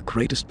those with the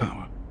greatest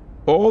power,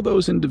 all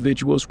those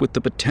individuals with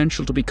the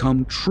potential to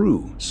become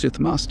true Sith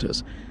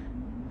Masters,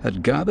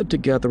 had gathered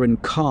together in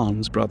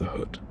Khan's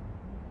Brotherhood.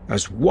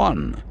 As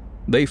one,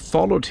 they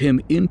followed him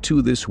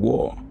into this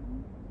war,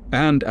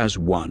 and as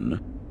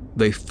one,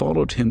 they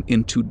followed him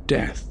into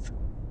death.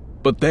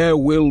 But there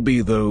will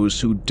be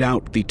those who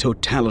doubt the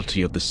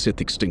totality of the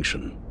Sith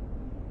extinction.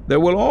 There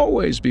will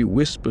always be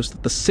whispers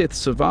that the Sith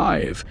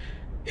survive,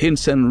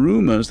 hints and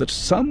rumors that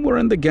somewhere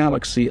in the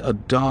galaxy a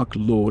Dark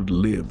Lord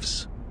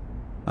lives.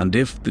 And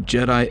if the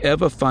Jedi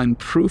ever find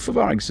proof of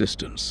our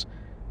existence,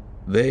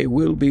 they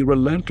will be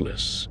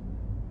relentless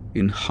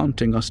in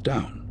hunting us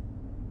down."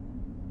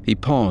 He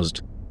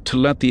paused to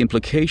let the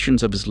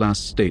implications of his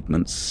last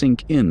statement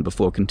sink in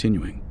before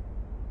continuing.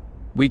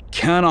 "We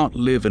cannot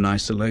live in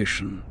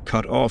isolation,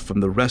 cut off from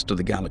the rest of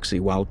the galaxy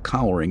while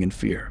cowering in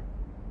fear.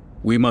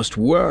 We must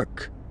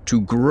work to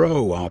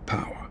grow our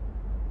power.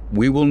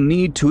 We will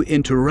need to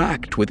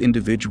interact with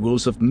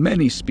individuals of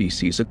many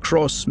species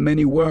across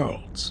many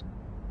worlds.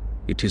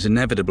 It is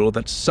inevitable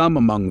that some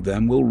among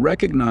them will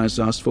recognize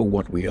us for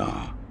what we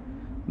are,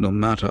 no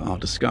matter our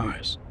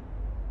disguise.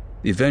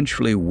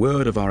 Eventually,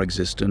 word of our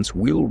existence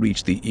will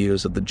reach the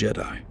ears of the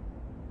Jedi."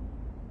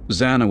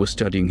 Zana was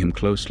studying him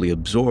closely,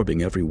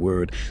 absorbing every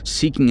word,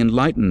 seeking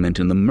enlightenment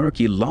in the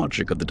murky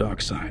logic of the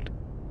dark side.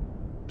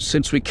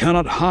 "Since we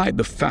cannot hide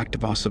the fact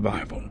of our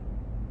survival,"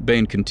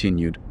 Bane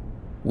continued,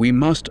 "we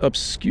must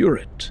obscure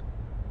it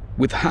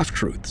with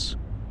half-truths.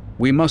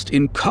 We must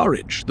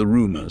encourage the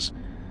rumors,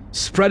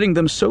 spreading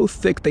them so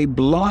thick they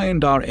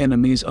blind our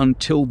enemies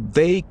until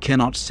they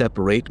cannot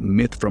separate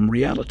myth from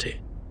reality."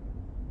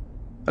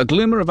 A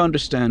glimmer of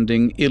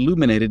understanding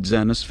illuminated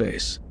Xana's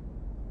face.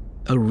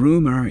 "A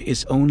rumor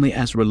is only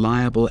as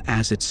reliable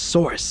as its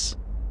source,"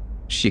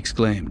 she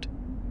exclaimed.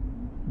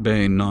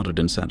 Bane nodded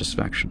in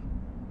satisfaction.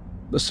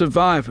 "The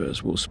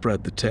survivors will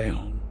spread the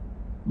tale,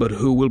 but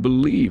who will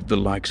believe the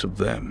likes of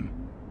them?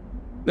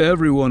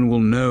 Everyone will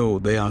know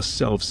they are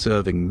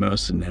self-serving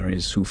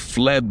mercenaries who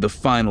fled the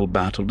final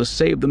battle to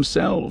save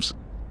themselves,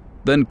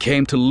 then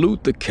came to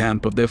loot the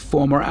camp of their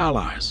former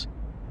allies.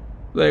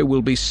 They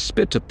will be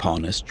spit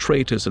upon as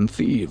traitors and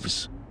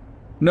thieves.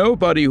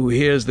 Nobody who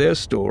hears their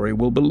story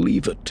will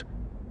believe it,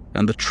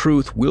 and the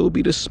truth will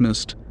be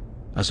dismissed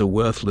as a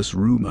worthless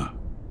rumor.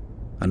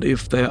 And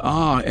if there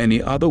are any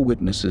other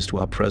witnesses to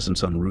our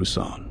presence on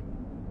Ruusan,"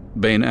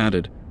 Bane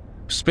added,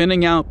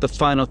 spinning out the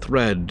final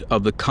thread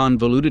of the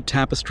convoluted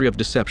tapestry of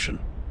deception,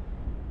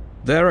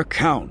 "their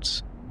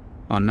accounts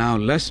are now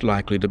less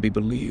likely to be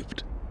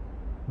believed.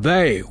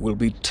 They will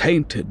be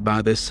tainted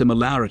by their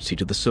similarity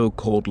to the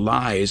so-called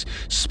lies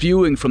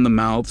spewing from the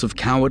mouths of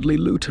cowardly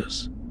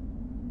looters."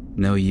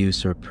 "No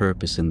use or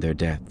purpose in their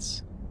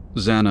deaths,"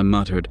 Zana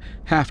muttered,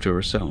 half to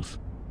herself.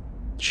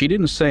 She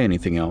didn't say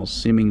anything else,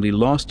 seemingly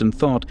lost in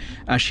thought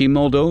as she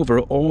mulled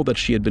over all that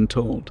she had been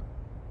told.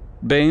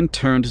 Bane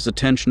turned his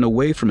attention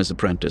away from his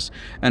apprentice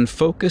and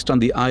focused on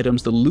the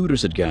items the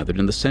looters had gathered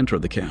in the center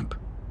of the camp.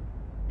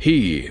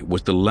 He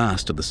was the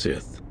last of the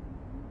Sith.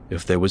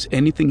 If there was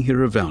anything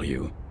here of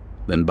value,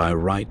 then by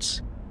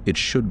rights it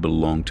should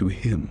belong to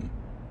him.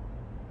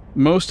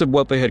 Most of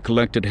what they had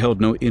collected held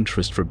no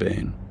interest for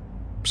Bane.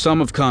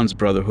 Some of Khan's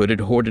Brotherhood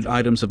had hoarded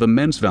items of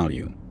immense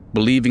value,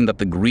 believing that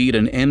the greed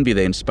and envy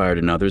they inspired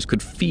in others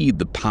could feed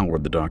the power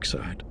of the dark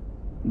side.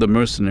 The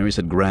mercenaries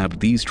had grabbed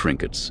these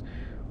trinkets,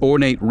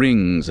 ornate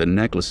rings and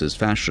necklaces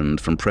fashioned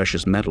from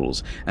precious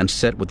metals and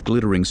set with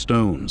glittering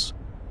stones,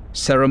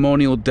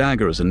 ceremonial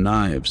daggers and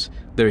knives,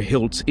 their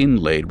hilts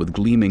inlaid with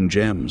gleaming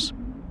gems,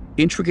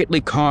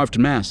 intricately carved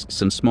masks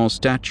and small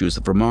statues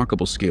of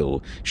remarkable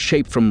skill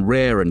shaped from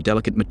rare and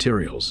delicate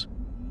materials,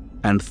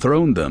 and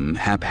thrown them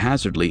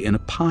haphazardly in a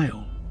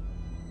pile.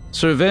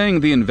 Surveying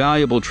the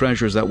invaluable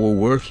treasures that were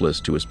worthless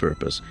to his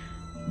purpose,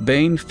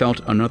 Bane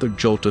felt another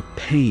jolt of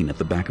pain at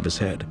the back of his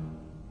head.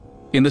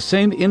 In the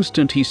same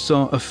instant, he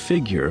saw a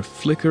figure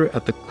flicker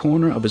at the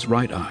corner of his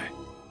right eye,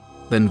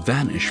 then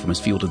vanish from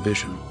his field of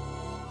vision.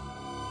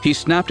 He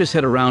snapped his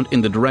head around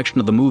in the direction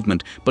of the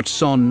movement, but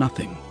saw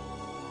nothing.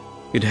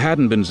 It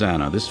hadn't been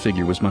Xana. This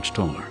figure was much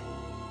taller.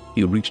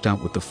 He reached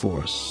out with the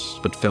Force,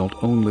 but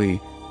felt only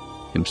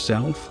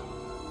himself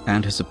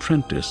and his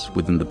apprentice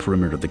within the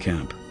perimeter of the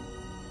camp.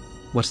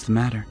 "What's the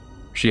matter?"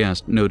 she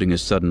asked, noting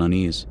his sudden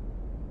unease.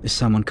 "Is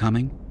someone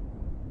coming?"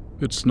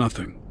 "It's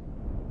nothing,"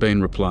 Bane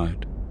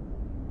replied.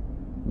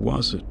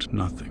 Was it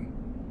nothing?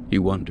 He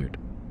wondered.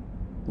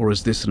 Or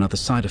is this another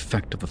side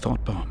effect of the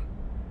thought bomb?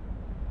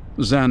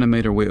 Xana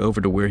made her way over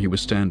to where he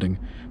was standing,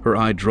 her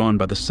eye drawn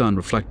by the sun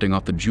reflecting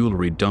off the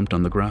jewelry dumped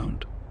on the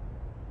ground.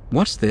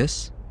 "What's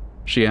this?"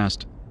 she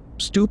asked,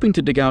 stooping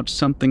to dig out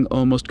something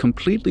almost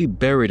completely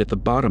buried at the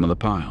bottom of the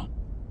pile.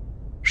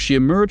 She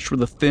emerged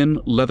with a thin,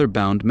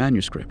 leather-bound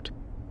manuscript.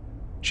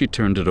 She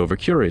turned it over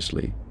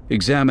curiously,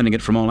 examining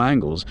it from all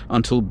angles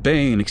until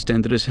Bane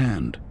extended his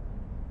hand.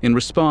 In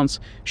response,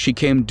 she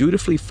came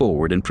dutifully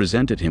forward and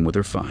presented him with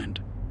her find.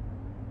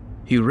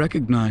 He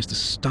recognized the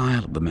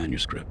style of the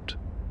manuscript.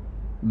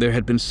 There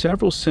had been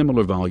several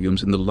similar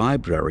volumes in the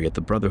library at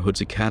the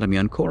Brotherhood's academy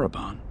on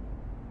Korriban,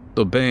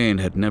 though Bane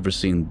had never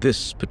seen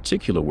this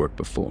particular work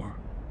before.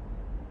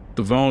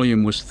 The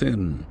volume was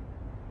thin,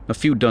 a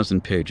few dozen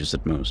pages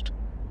at most,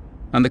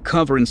 and the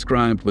cover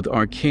inscribed with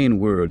arcane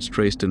words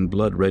traced in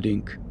blood-red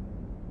ink.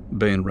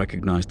 Bane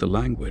recognized the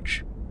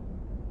language.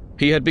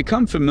 He had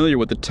become familiar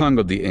with the tongue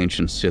of the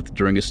ancient Sith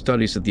during his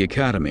studies at the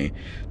academy,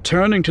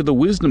 turning to the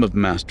wisdom of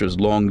masters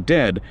long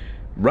dead,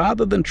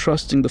 rather than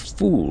trusting the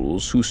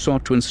fools who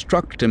sought to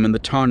instruct him in the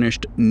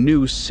tarnished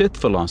new Sith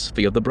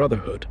philosophy of the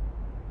Brotherhood.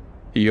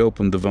 He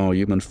opened the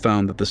volume and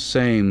found that the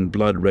same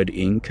blood-red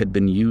ink had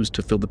been used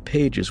to fill the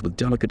pages with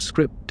delicate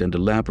script and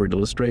elaborate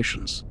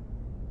illustrations.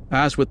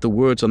 As with the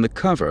words on the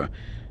cover,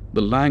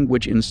 the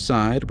language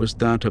inside was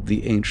that of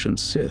the ancient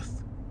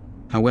Sith.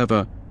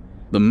 However,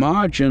 the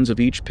margins of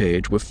each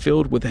page were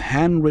filled with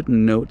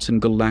handwritten notes in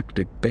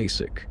Galactic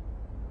Basic.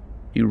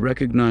 He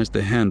recognized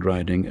the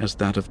handwriting as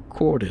that of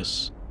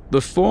Cordis, the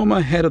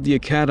former head of the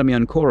Academy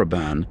on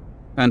Korriban,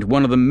 and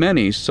one of the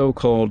many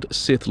so-called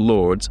Sith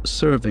Lords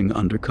serving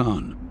under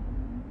Khan.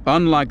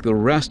 Unlike the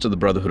rest of the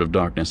Brotherhood of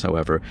Darkness,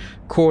 however,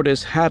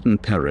 Cordis hadn't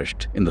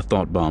perished in the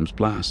thought bomb's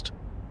blast.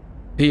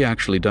 He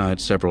actually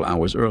died several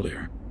hours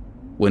earlier,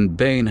 when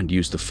Bane had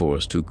used the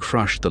Force to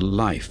crush the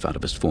life out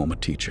of his former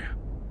teacher.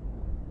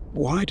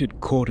 Why did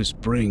Cordis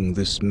bring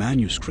this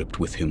manuscript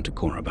with him to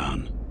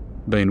Korriban?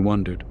 Bane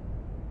wondered.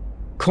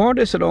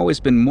 Cordis had always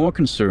been more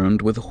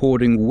concerned with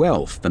hoarding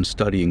wealth than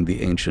studying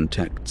the ancient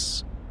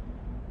texts.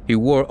 He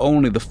wore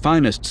only the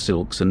finest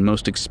silks and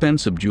most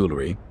expensive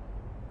jewelry.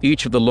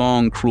 Each of the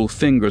long, cruel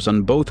fingers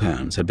on both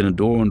hands had been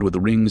adorned with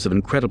rings of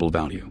incredible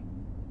value.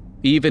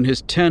 Even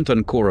his tent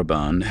on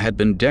Korriban had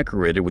been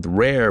decorated with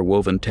rare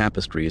woven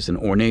tapestries and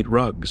ornate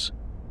rugs.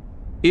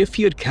 If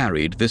he had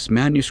carried this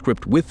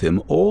manuscript with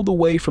him all the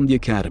way from the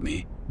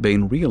Academy,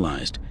 Bane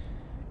realized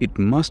it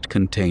must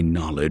contain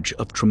knowledge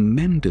of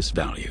tremendous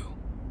value.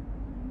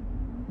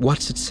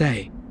 "What's it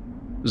say?"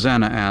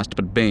 Zana asked,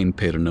 but Bane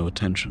paid her no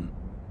attention.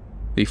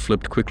 He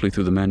flipped quickly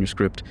through the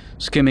manuscript,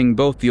 skimming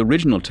both the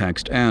original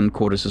text and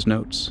Cordis's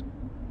notes.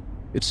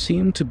 It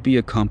seemed to be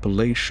a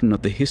compilation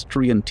of the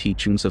history and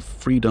teachings of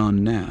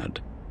Freedon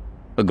Nad,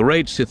 a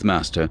great Sith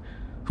master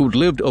who'd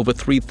lived over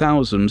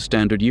 3,000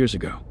 standard years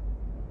ago.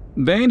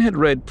 Bane had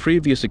read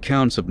previous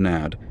accounts of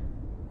Nad,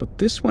 but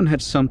this one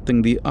had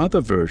something the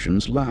other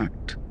versions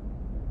lacked: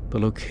 the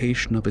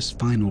location of his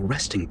final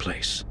resting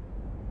place.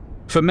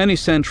 For many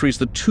centuries,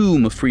 the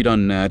tomb of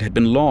Freedon Nad had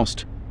been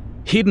lost,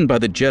 hidden by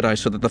the Jedi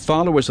so that the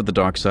followers of the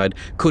dark side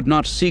could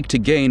not seek to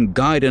gain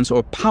guidance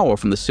or power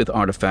from the Sith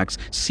artifacts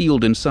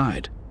sealed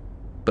inside.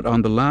 But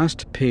on the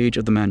last page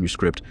of the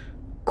manuscript,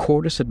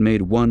 Cordis had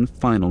made one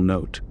final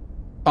note,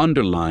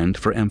 underlined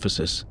for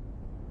emphasis: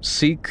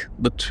 "Seek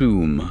the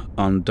tomb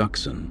on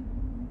Duxon."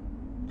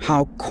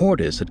 How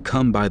Cordis had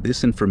come by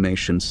this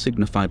information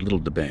signified little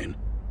to Bane.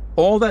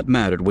 All that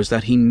mattered was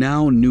that he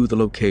now knew the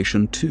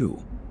location too.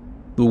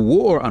 The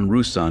war on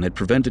Ruusan had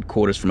prevented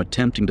Cordis from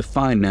attempting to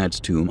find Nad's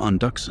tomb on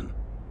Duxon.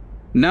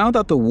 Now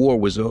that the war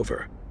was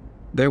over,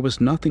 there was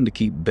nothing to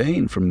keep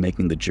Bane from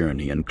making the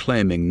journey and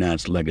claiming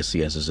Nad's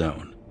legacy as his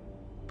own.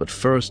 But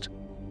first,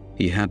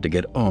 he had to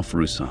get off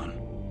Ruusan.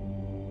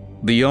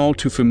 The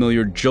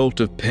all-too-familiar jolt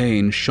of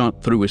pain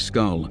shot through his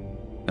skull,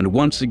 and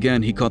once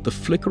again he caught the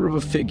flicker of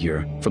a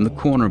figure from the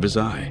corner of his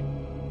eye.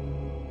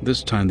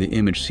 This time the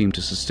image seemed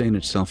to sustain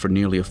itself for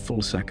nearly a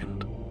full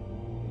second.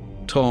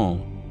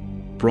 Tall,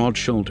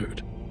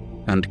 broad-shouldered,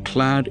 and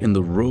clad in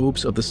the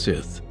robes of the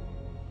Sith,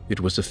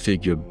 it was a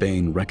figure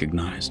Bane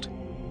recognized.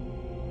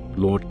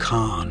 Lord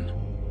Khan.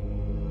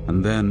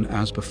 And then,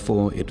 as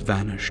before, it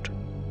vanished.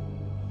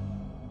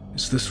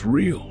 Is this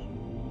real?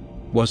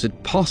 Was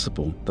it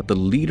possible that the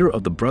leader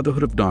of the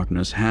Brotherhood of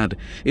Darkness had,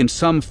 in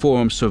some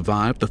form,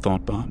 survived the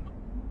thought bomb?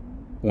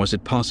 Was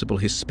it possible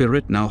his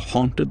spirit now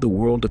haunted the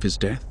world of his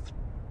death?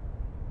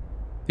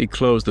 He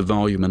closed the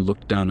volume and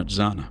looked down at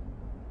Zana.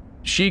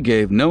 She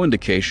gave no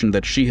indication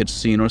that she had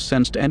seen or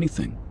sensed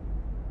anything.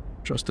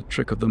 Just a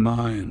trick of the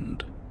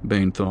mind,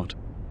 Bane thought.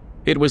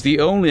 It was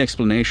the only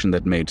explanation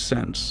that made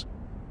sense.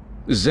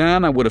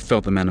 Zana would have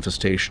felt the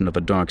manifestation of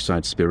a dark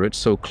side spirit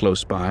so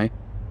close by,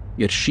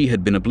 yet she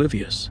had been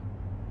oblivious.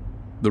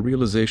 The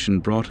realization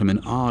brought him an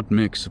odd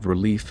mix of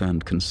relief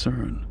and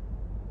concern.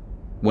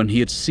 When he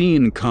had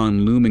seen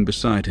Khan looming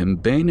beside him,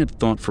 Bane had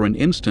thought for an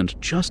instant,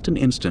 just an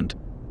instant,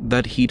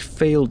 that he'd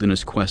failed in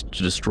his quest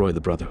to destroy the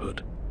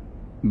Brotherhood.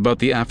 But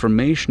the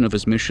affirmation of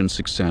his mission's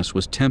success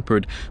was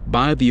tempered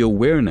by the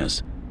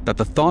awareness that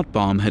the thought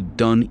bomb had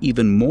done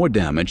even more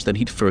damage than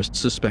he'd first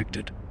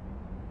suspected.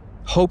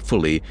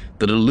 Hopefully,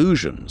 the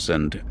delusions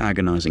and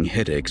agonizing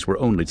headaches were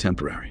only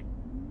temporary.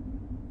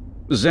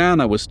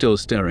 Zana was still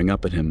staring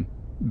up at him,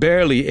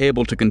 barely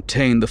able to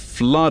contain the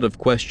flood of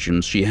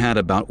questions she had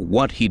about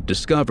what he'd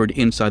discovered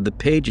inside the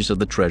pages of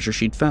the treasure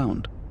she'd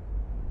found.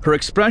 Her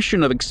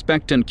expression of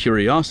expectant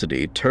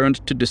curiosity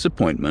turned to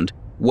disappointment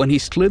when he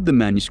slid the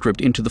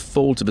manuscript into the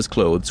folds of his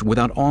clothes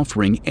without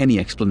offering any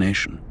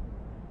explanation.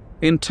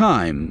 In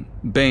time,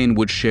 Bane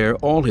would share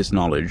all his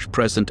knowledge,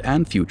 present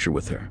and future,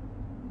 with her.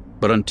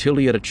 But until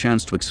he had a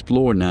chance to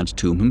explore Nad's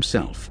tomb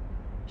himself,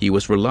 he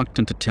was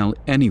reluctant to tell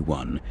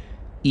anyone,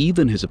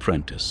 even his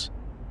apprentice,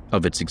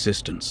 of its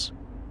existence.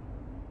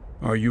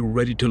 "Are you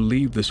ready to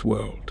leave this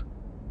world?"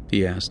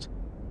 he asked.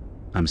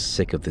 "I'm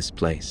sick of this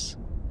place,"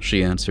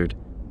 she answered,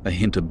 a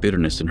hint of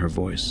bitterness in her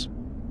voice.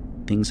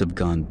 "Things have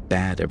gone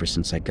bad ever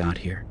since I got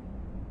here."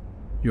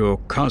 "Your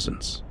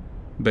cousins?"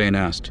 Bane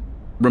asked.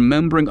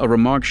 remembering a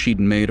remark she'd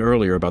made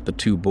earlier about the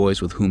two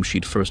boys with whom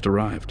she'd first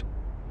arrived.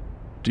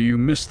 Do you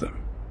miss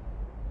them?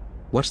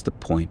 What's the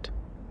point?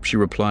 She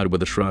replied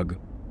with a shrug.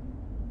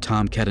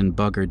 Tomcat and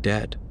Bug are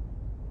dead.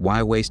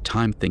 Why waste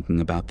time thinking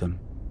about them?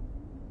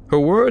 Her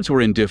words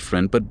were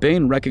indifferent, but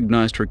Bane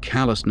recognized her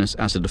callousness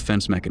as a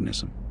defense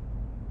mechanism.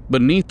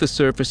 Beneath the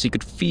surface, he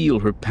could feel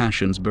her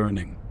passions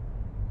burning.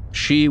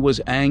 She was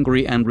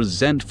angry and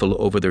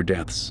resentful over their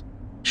deaths.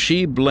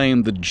 She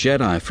blamed the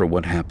Jedi for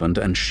what happened,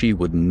 and she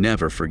would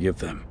never forgive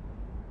them.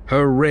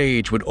 Her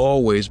rage would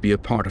always be a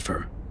part of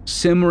her,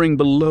 simmering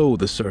below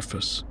the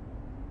surface.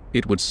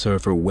 It would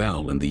serve her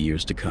well in the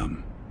years to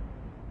come.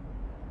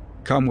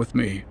 Come with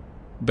me,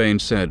 Bane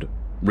said,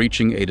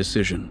 reaching a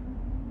decision.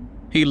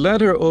 He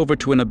led her over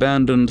to an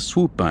abandoned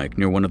swoop bike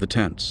near one of the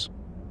tents.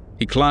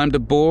 He climbed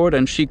aboard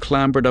and she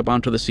clambered up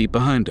onto the seat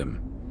behind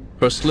him.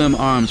 Her slim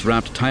arms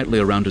wrapped tightly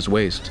around his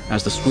waist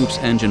as the swoop's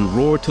engine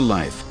roared to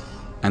life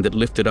and it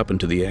lifted up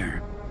into the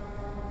air.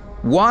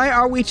 "Why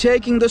are we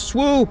taking the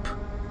swoop?"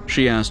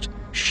 she asked,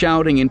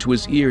 shouting into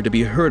his ear to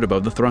be heard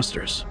above the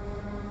thrusters.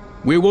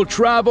 "We will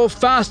travel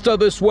faster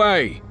this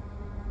way.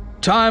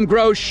 Time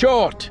grows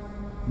short,"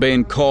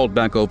 Bane called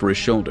back over his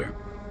shoulder.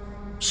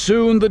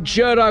 "Soon the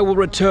Jedi will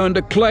return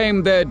to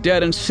claim their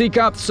dead and seek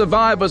out the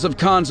survivors of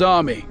Khan's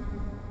army.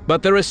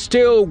 But there is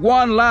still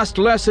one last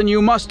lesson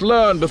you must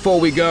learn before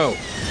we go."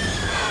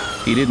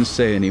 He didn't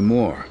say any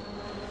more.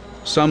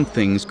 Some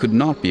things could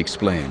not be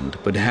explained,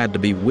 but had to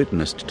be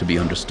witnessed to be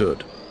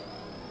understood.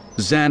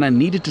 Zannah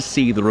needed to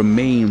see the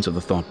remains of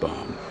the thought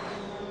bomb.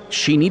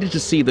 She needed to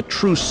see the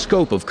true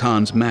scope of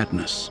Khan's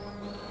madness.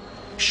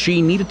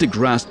 She needed to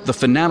grasp the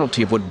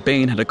finality of what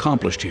Bane had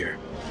accomplished here.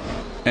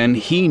 And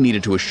he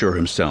needed to assure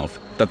himself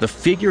that the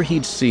figure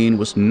he'd seen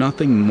was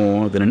nothing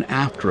more than an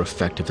after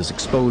effect of his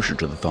exposure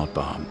to the thought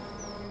bomb.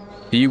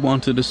 He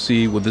wanted to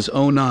see with his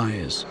own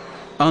eyes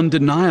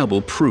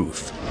undeniable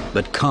proof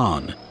that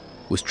Khan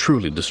was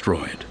truly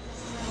destroyed.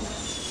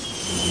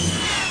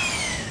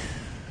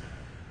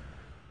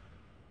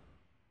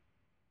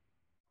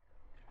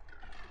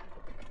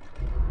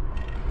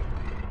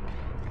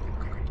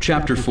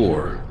 Chapter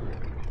 4.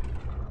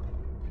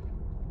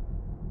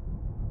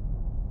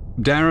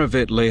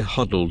 Daravit lay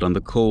huddled on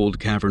the cold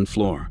cavern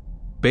floor,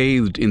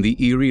 bathed in the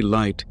eerie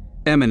light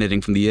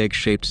emanating from the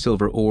egg-shaped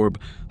silver orb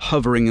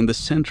hovering in the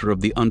center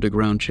of the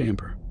underground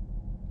chamber.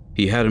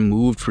 He hadn't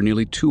moved for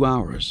nearly 2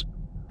 hours,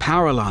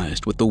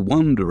 paralyzed with the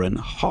wonder and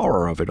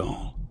horror of it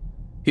all.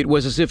 It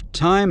was as if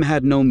time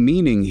had no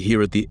meaning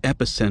here at the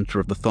epicenter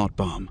of the thought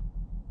bomb,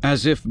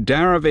 as if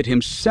Daravit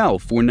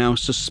himself were now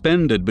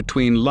suspended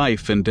between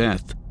life and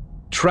death,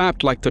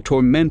 trapped like the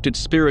tormented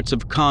spirits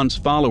of Khan's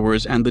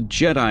followers and the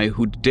Jedi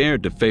who'd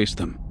dared to face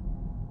them.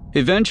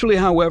 Eventually,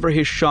 however,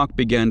 his shock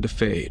began to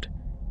fade.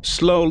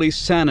 Slowly,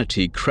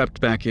 sanity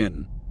crept back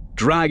in,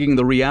 dragging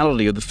the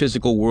reality of the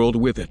physical world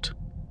with it.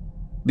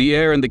 The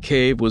air in the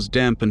cave was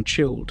damp and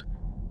chilled.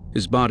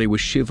 His body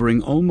was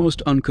shivering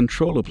almost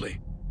uncontrollably.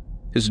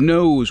 His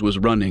nose was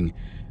running,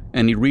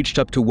 and he reached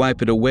up to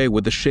wipe it away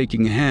with a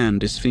shaking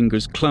hand, his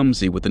fingers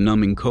clumsy with the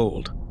numbing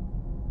cold.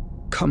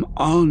 "Come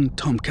on,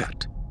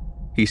 Tomcat,"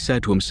 he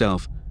said to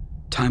himself.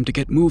 "Time to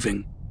get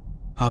moving.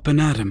 Up and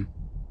at him."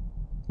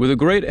 With a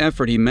great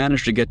effort, he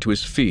managed to get to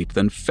his feet,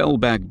 then fell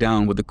back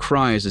down with a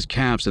cry as his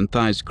calves and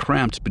thighs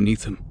cramped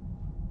beneath him.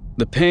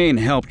 The pain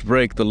helped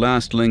break the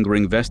last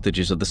lingering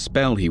vestiges of the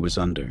spell he was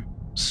under,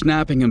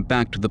 snapping him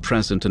back to the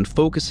present and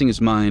focusing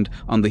his mind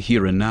on the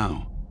here and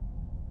now.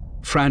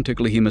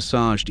 Frantically, he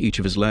massaged each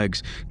of his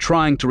legs,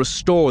 trying to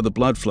restore the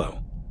blood flow.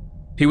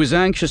 He was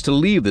anxious to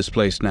leave this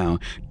place now,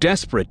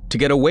 desperate to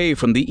get away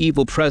from the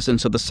evil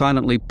presence of the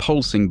silently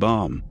pulsing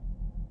bomb.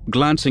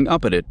 Glancing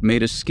up at it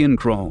made his skin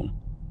crawl.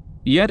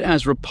 Yet,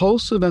 as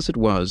repulsive as it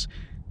was,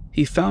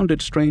 he found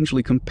it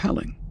strangely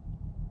compelling.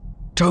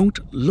 "Don't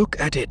look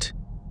at it,"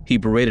 he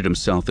berated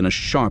himself in a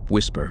sharp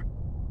whisper,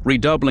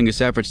 redoubling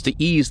his efforts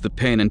to ease the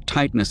pain and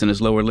tightness in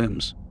his lower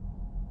limbs.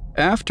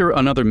 After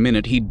another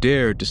minute, he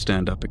dared to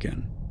stand up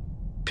again.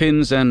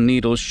 Pins and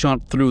needles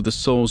shot through the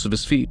soles of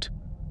his feet,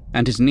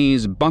 and his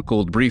knees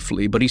buckled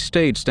briefly, but he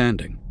stayed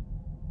standing.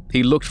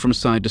 He looked from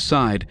side to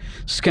side,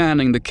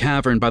 scanning the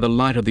cavern by the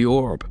light of the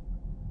orb.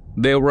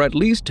 There were at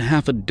least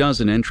half a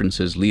dozen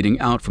entrances leading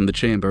out from the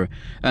chamber,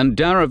 and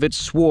Daravit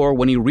swore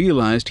when he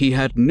realized he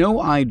had no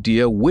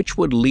idea which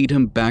would lead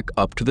him back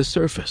up to the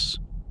surface.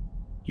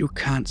 "You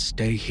can't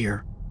stay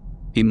here,"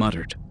 he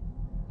muttered.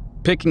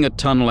 Picking a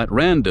tunnel at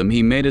random,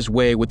 he made his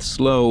way with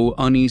slow,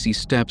 uneasy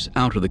steps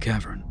out of the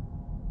cavern.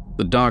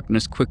 The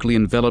darkness quickly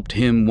enveloped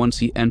him once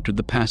he entered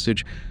the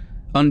passage,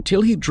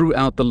 until he drew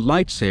out the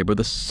lightsaber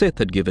the Sith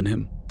had given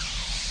him.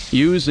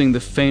 Using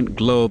the faint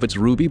glow of its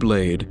ruby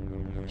blade,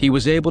 he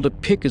was able to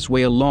pick his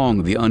way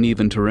along the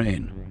uneven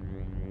terrain.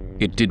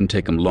 It didn't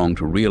take him long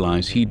to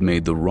realize he'd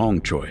made the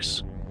wrong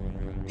choice.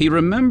 He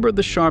remembered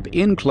the sharp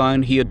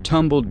incline he had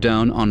tumbled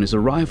down on his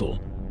arrival,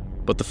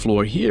 but the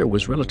floor here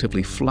was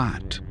relatively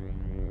flat.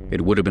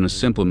 It would have been a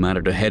simple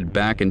matter to head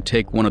back and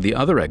take one of the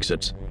other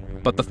exits,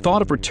 but the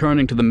thought of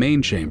returning to the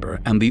main chamber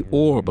and the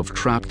orb of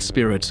trapped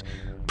spirits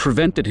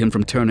prevented him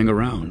from turning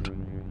around.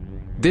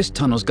 This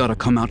tunnel's gotta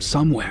come out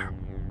somewhere,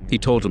 he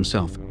told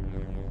himself.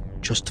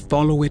 Just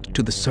follow it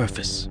to the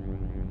surface.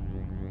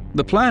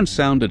 The plan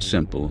sounded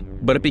simple,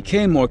 but it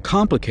became more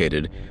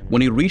complicated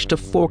when he reached a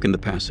fork in the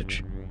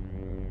passage.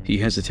 He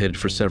hesitated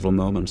for several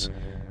moments,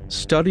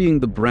 studying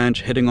the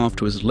branch heading off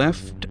to his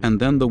left and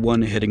then the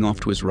one heading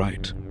off to his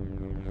right.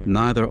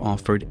 Neither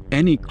offered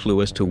any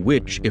clue as to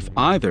which, if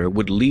either,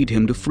 would lead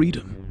him to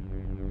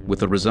freedom.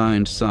 With a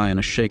resigned sigh and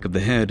a shake of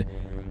the head,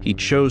 he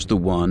chose the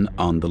one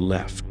on the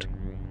left.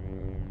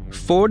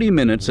 40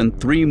 minutes and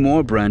 3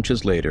 more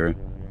branches later,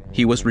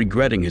 he was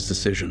regretting his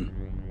decision.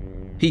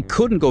 He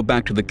couldn't go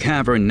back to the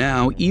cavern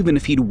now, even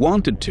if he'd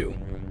wanted to.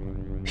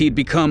 He'd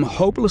become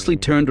hopelessly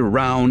turned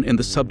around in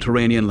the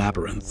subterranean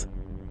labyrinth.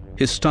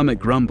 His stomach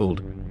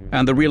grumbled,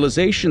 and the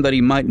realization that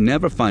he might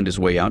never find his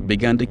way out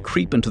began to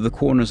creep into the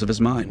corners of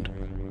his mind.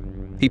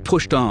 He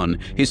pushed on,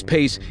 his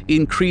pace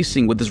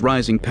increasing with his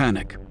rising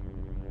panic.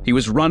 He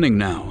was running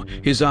now,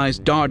 his eyes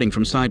darting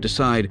from side to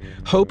side,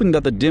 hoping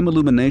that the dim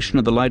illumination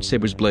of the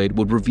lightsaber's blade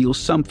would reveal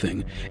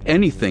something,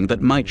 anything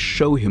that might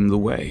show him the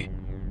way.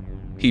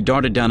 He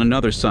darted down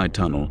another side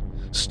tunnel,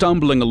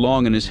 stumbling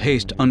along in his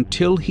haste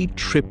until he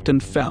tripped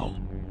and fell.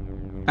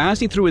 As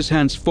he threw his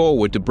hands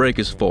forward to break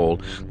his fall,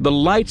 the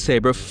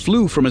lightsaber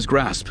flew from his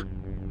grasp.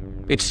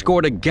 It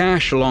scored a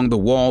gash along the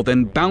wall,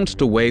 then bounced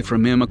away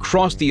from him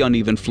across the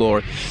uneven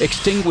floor,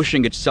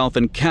 extinguishing itself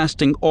and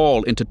casting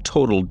all into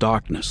total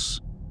darkness.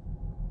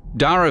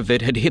 Darth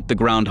had hit the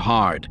ground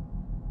hard.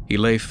 He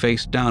lay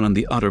face down in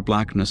the utter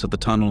blackness of the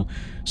tunnel,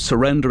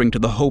 surrendering to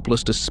the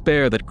hopeless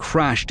despair that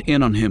crashed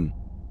in on him.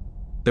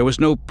 There was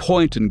no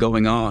point in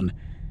going on.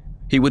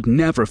 He would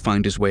never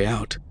find his way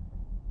out.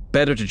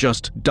 Better to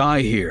just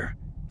die here,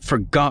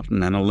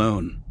 forgotten and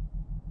alone.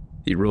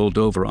 He rolled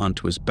over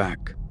onto his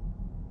back,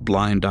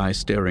 blind eye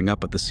staring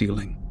up at the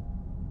ceiling.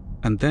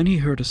 And then he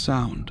heard a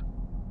sound.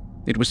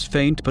 It was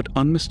faint but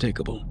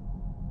unmistakable.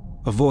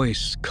 A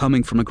voice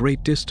coming from a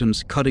great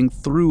distance, cutting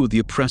through the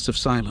oppressive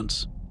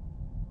silence.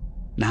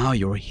 Now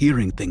you're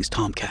hearing things,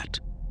 Tomcat,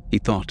 he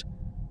thought.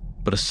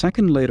 But a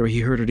second later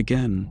he heard it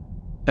again,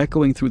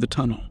 echoing through the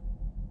tunnel.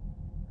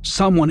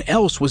 Someone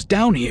else was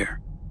down here.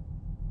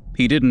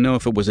 He didn't know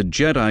if it was a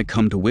Jedi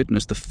come to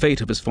witness the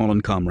fate of his fallen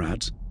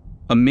comrades,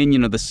 a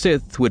minion of the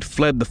Sith who had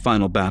fled the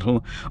final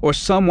battle, or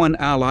someone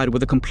allied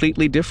with a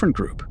completely different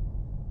group.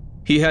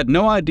 He had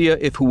no idea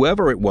if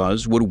whoever it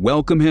was would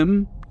welcome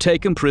him,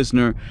 take him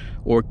prisoner,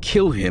 or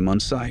kill him on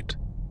sight.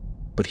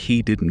 But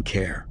he didn't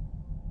care.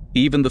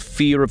 Even the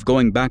fear of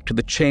going back to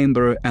the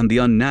chamber and the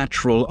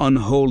unnatural,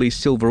 unholy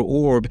silver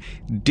orb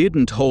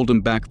didn't hold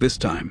him back this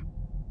time.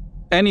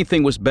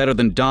 Anything was better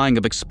than dying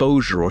of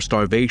exposure or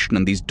starvation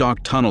in these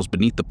dark tunnels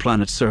beneath the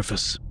planet's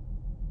surface.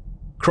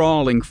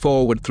 Crawling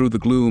forward through the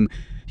gloom,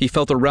 he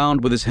felt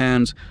around with his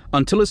hands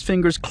until his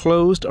fingers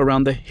closed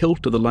around the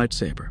hilt of the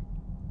lightsaber.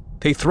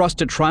 They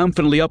thrust it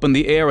triumphantly up in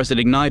the air as it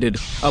ignited,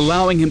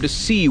 allowing him to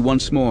see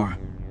once more.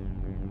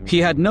 He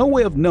had no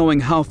way of knowing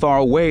how far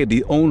away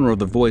the owner of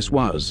the voice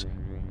was.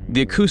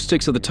 The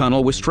acoustics of the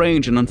tunnel were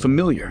strange and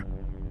unfamiliar.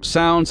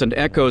 Sounds and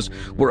echoes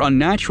were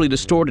unnaturally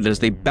distorted as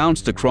they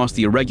bounced across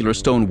the irregular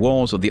stone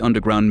walls of the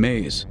underground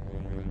maze.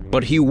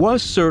 But he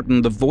was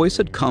certain the voice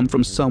had come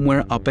from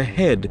somewhere up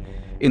ahead,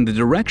 in the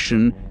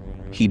direction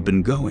he'd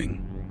been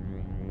going.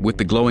 With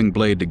the glowing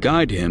blade to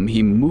guide him,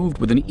 he moved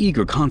with an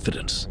eager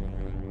confidence.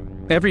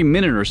 Every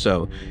minute or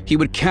so, he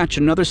would catch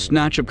another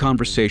snatch of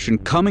conversation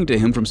coming to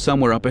him from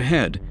somewhere up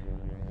ahead.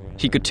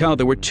 He could tell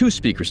there were 2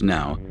 speakers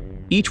now,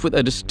 each with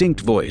a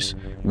distinct voice,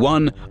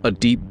 one a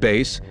deep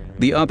bass,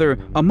 the other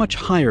a much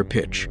higher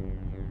pitch.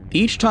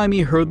 Each time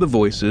he heard the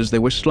voices, they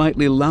were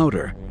slightly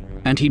louder,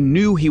 and he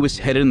knew he was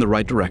headed in the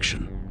right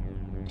direction.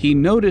 He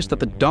noticed that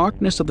the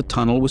darkness of the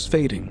tunnel was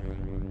fading.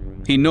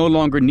 He no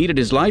longer needed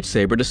his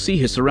lightsaber to see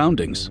his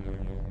surroundings.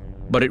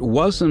 But it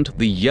wasn't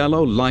the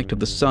yellow light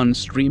of the sun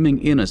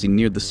streaming in as he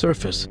neared the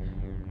surface.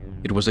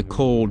 It was a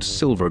cold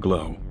silver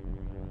glow.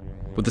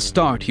 With a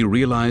start, he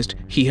realized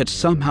he had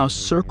somehow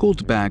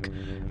circled back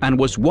and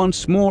was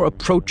once more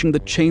approaching the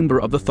chamber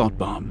of the thought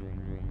bomb.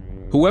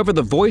 Whoever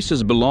the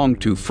voices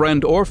belonged to,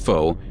 friend or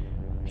foe,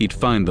 he'd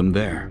find them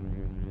there.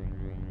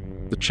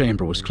 The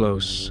chamber was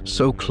close,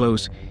 so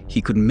close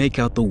he could make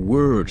out the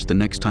words the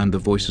next time the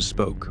voices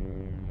spoke.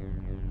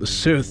 The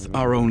Sith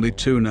are only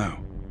 2 now.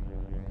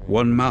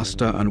 1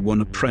 master and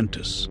 1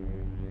 apprentice,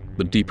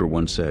 the deeper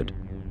one said.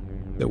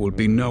 There will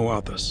be no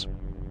others.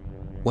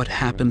 What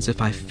happens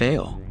if I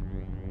fail?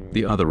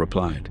 The other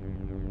replied.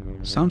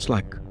 Sounds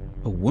like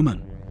a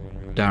woman,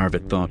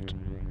 Darth thought,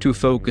 too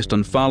focused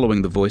on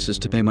following the voices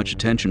to pay much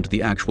attention to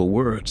the actual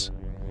words.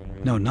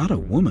 No, not a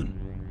woman.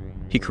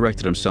 He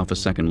corrected himself a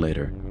second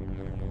later.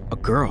 A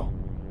girl.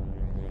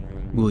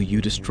 Will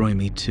you destroy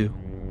me too?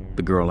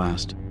 The girl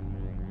asked.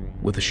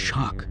 With a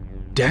shock,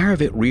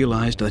 Darth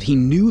realized that he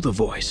knew the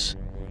voice.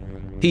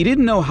 He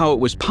didn't know how it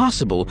was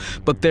possible,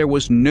 but there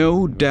was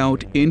no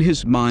doubt in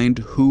his mind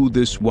who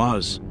this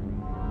was.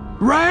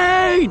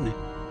 Rain!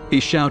 He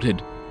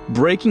shouted,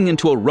 breaking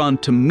into a run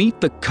to meet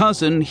the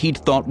cousin he'd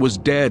thought was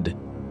dead.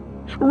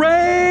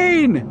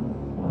 Rain!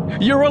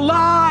 You're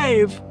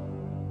alive!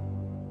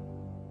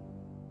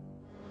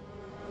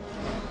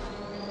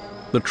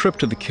 The trip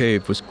to the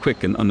cave was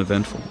quick and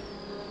uneventful.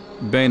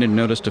 Bane had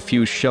noticed a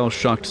few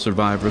shell-shocked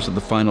survivors of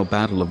the final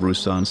battle of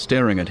Rusan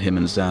staring at him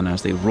and Xana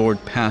as they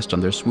roared past on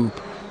their swoop,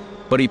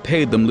 but he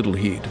paid them little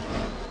heed.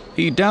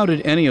 He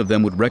doubted any of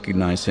them would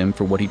recognize him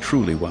for what he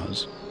truly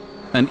was.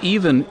 And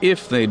even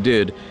if they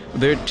did,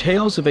 their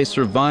tales of a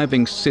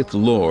surviving Sith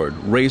Lord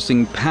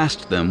racing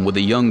past them with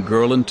a young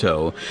girl in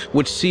tow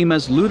would seem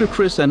as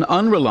ludicrous and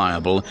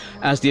unreliable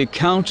as the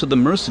accounts of the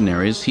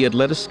mercenaries he had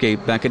let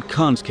escape back at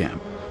Khan's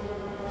camp.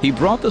 He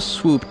brought the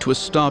swoop to a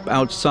stop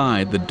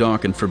outside the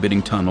dark and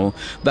forbidding tunnel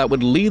that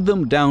would lead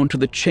them down to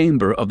the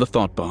chamber of the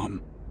thought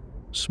bomb.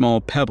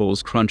 Small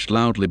pebbles crunched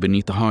loudly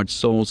beneath the hard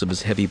soles of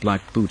his heavy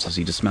black boots as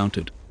he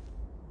dismounted.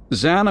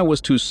 Xana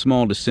was too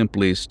small to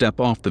simply step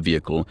off the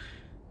vehicle,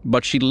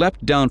 but she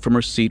leapt down from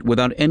her seat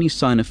without any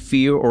sign of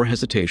fear or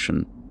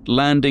hesitation,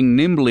 landing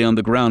nimbly on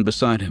the ground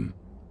beside him.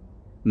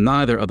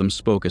 Neither of them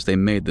spoke as they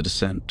made the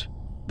descent,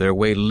 their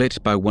way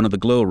lit by one of the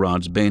glow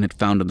rods Bane had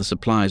found in the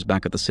supplies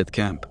back at the Sith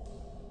camp.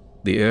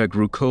 The air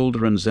grew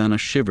colder and Xana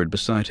shivered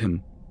beside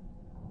him,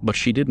 but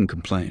she didn't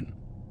complain.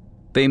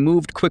 They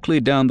moved quickly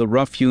down the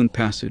rough-hewn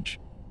passage.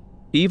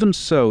 Even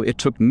so, it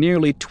took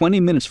nearly 20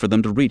 minutes for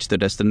them to reach their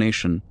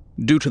destination,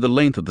 due to the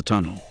length of the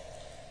tunnel.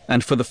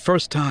 And for the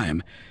first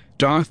time,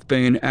 Darth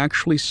Bane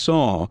actually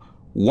saw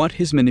what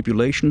his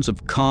manipulations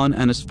of Khan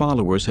and his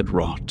followers had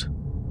wrought.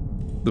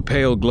 The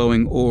pale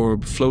glowing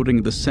orb floating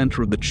in the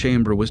center of the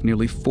chamber was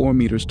nearly 4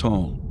 meters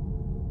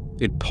tall.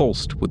 It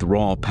pulsed with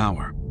raw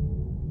power.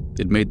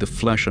 It made the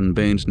flesh on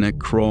Bane's neck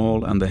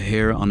crawl and the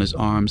hair on his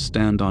arms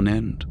stand on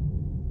end.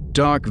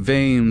 Dark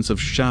veins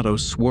of shadow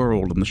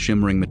swirled on the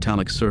shimmering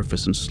metallic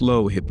surface in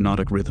slow,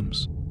 hypnotic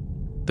rhythms.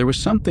 There was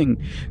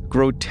something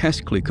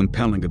grotesquely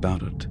compelling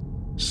about it.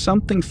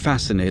 Something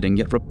fascinating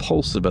yet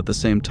repulsive at the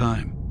same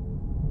time.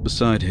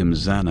 Beside him,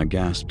 Xana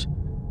gasped,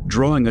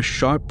 drawing a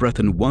sharp breath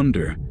in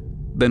wonder,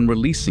 then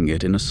releasing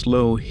it in a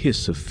slow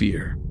hiss of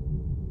fear.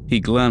 He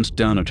glanced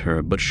down at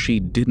her, but she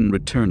didn't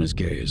return his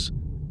gaze.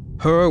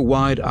 Her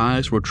wide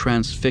eyes were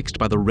transfixed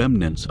by the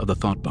remnants of the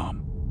thought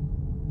bomb.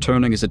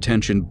 Turning his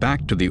attention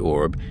back to the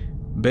orb,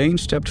 Bane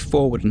stepped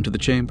forward into the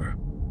chamber.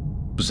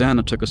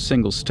 Xana took a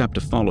single step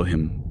to follow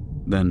him,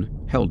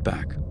 then held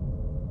back.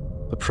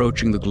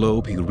 Approaching the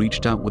globe, he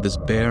reached out with his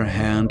bare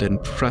hand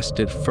and pressed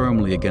it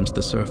firmly against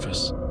the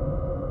surface.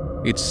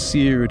 It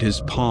seared his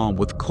palm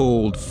with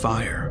cold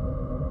fire,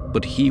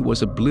 but he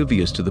was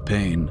oblivious to the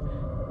pain,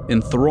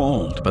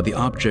 enthralled by the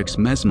object's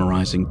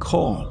mesmerizing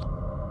call.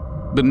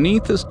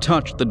 Beneath his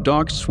touch, the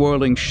dark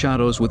swirling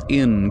shadows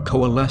within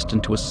coalesced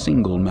into a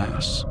single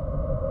mass.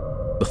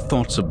 The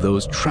thoughts of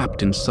those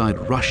trapped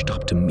inside rushed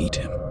up to meet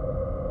him.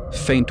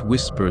 Faint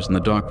whispers in the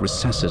dark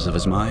recesses of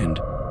his mind.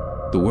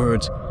 The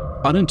words,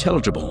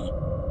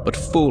 unintelligible, but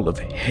full of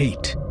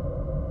hate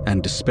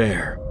and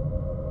despair.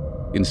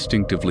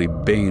 Instinctively,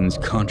 Bane's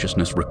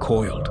consciousness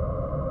recoiled.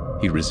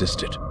 He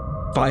resisted,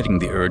 fighting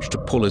the urge to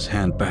pull his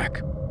hand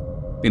back.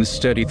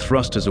 Instead, he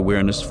thrust his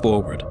awareness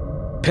forward,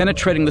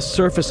 penetrating the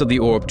surface of the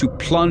orb to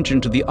plunge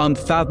into the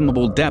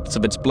unfathomable depths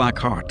of its black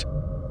heart.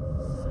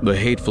 The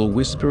hateful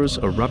whispers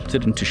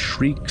erupted into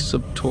shrieks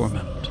of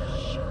torment.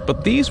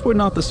 But these were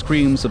not the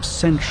screams of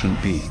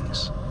sentient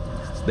beings.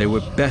 They were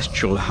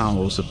bestial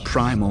howls of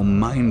primal,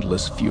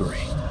 mindless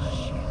fury.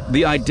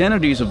 The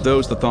identities of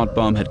those the thought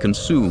bomb had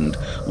consumed,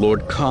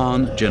 Lord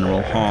Khan,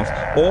 General Hoth,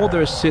 all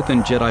their Sith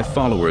and Jedi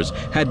followers,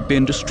 had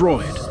been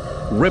destroyed,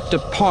 ripped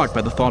apart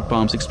by the thought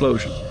bomb's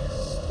explosion.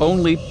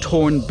 Only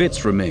torn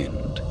bits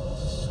remained,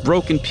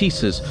 broken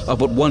pieces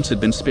of what once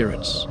had been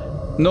spirits,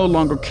 no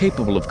longer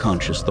capable of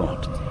conscious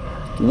thought,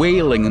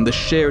 wailing in the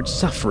shared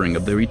suffering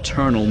of their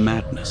eternal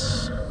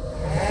madness.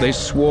 They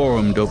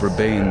swarmed over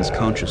Bane's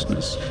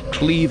consciousness,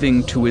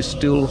 cleaving to his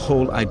still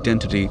whole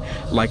identity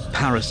like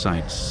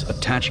parasites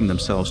attaching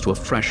themselves to a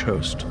fresh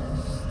host.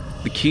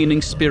 The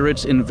keening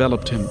spirits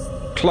enveloped him,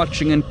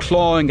 clutching and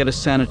clawing at his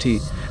sanity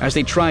as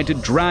they tried to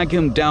drag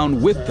him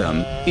down with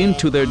them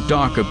into their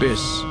dark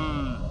abyss.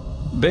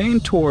 Bane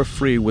tore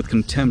free with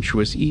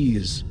contemptuous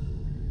ease,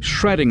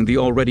 shredding the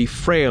already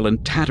frail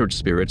and tattered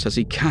spirits as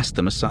he cast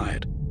them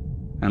aside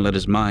and let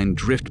his mind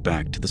drift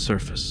back to the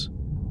surface.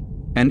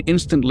 An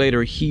instant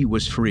later, he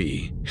was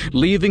free,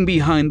 leaving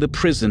behind the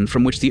prison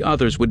from which the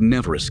others would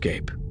never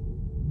escape.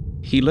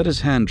 He let his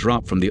hand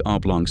drop from the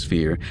oblong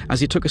sphere as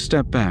he took a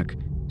step back,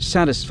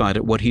 satisfied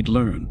at what he'd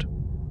learned.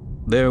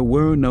 There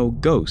were no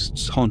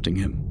ghosts haunting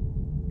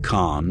him.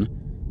 Khan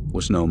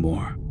was no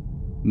more.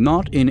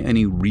 Not in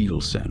any real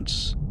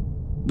sense.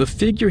 The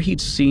figure he'd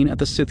seen at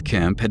the Sith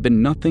camp had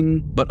been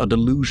nothing but a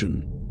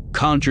delusion,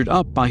 conjured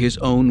up by his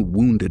own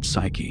wounded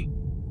psyche.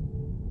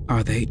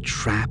 "Are they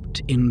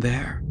trapped in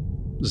there?"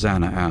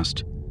 Xana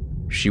asked.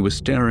 She was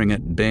staring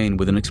at Bane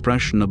with an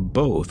expression of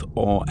both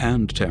awe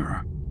and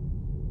terror.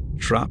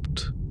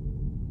 "Trapped?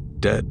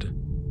 Dead?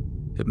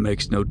 It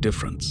makes no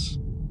difference,"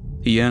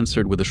 he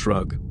answered with a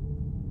shrug.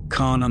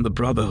 "Khan and the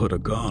Brotherhood are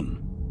gone.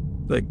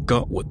 They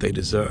got what they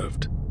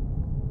deserved."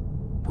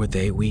 Were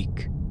they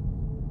weak?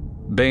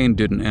 Bane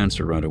didn't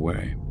answer right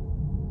away.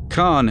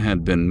 Khan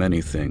had been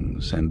many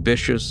things,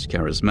 ambitious,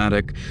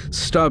 charismatic,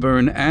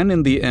 stubborn, and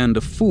in the end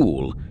a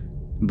fool,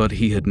 but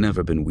he had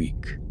never been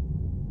weak.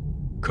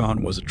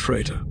 Khan was a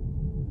traitor,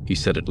 he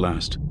said at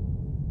last.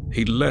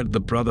 He led the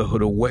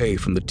Brotherhood away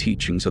from the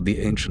teachings of the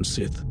ancient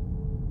Sith.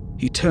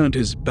 He turned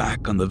his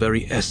back on the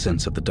very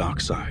essence of the dark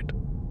side.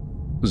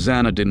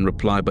 Xana didn't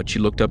reply, but she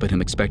looked up at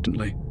him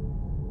expectantly.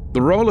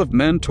 The role of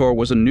mentor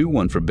was a new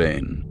one for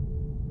Bane.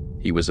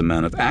 He was a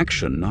man of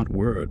action, not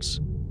words.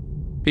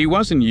 He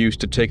wasn't used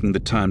to taking the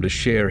time to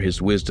share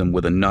his wisdom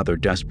with another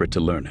desperate to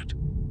learn it.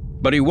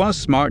 But he was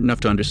smart enough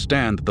to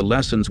understand that the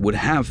lessons would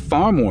have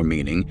far more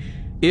meaning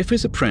if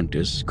his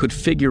apprentice could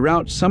figure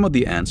out some of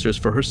the answers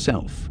for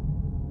herself.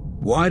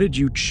 "Why did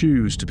you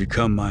choose to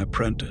become my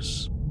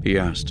apprentice?" he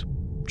asked,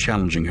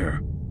 challenging her.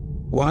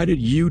 "Why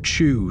did you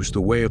choose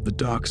the way of the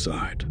dark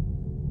side?"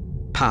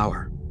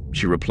 "Power,"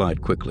 she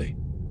replied quickly.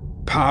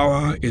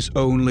 "Power is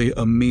only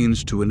a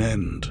means to an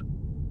end,"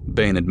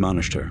 Bane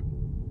admonished her.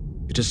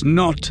 "It is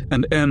not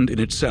an end in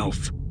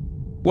itself.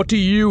 What do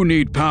you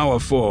need power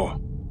for?"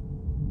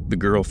 The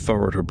girl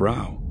furrowed her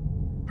brow.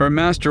 Her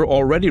master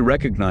already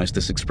recognized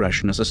this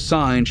expression as a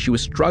sign she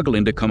was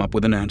struggling to come up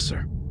with an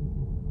answer.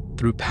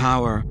 "Through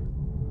power,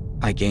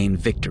 I gain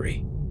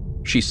victory,"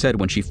 she said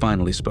when she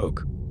finally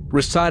spoke,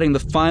 reciting the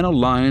final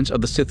lines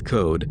of the Sith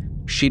Code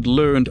she'd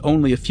learned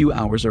only a few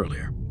hours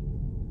earlier.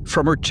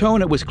 From her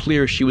tone, it was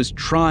clear she was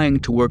trying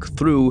to work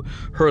through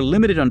her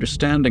limited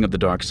understanding of the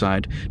dark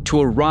side to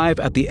arrive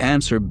at the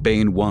answer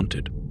Bane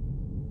wanted.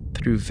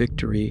 "Through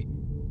victory,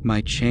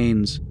 my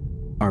chains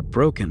are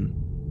broken,"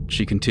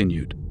 she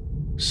continued,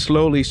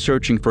 slowly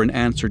searching for an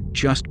answer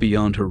just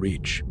beyond her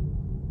reach.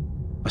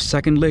 A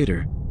second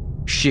later,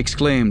 she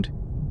exclaimed,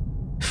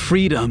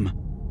 "Freedom!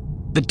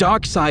 The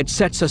dark side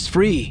sets us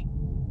free!"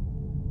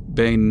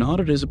 Bane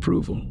nodded his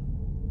approval.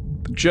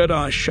 "The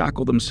Jedi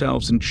shackle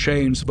themselves in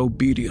chains of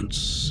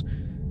obedience.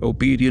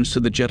 Obedience to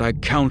the Jedi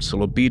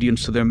Council,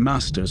 obedience to their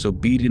masters,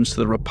 obedience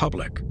to the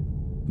Republic.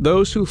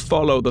 Those who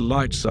follow the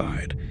light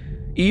side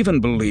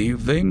even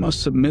believe they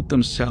must submit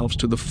themselves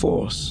to the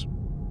Force.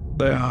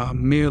 They are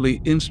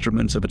merely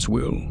instruments of its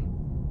will,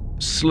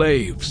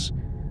 slaves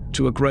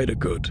to a greater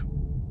good.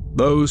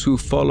 Those who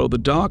follow the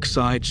dark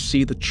side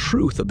see the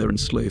truth of their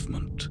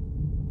enslavement.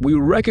 We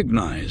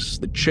recognize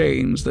the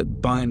chains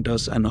that bind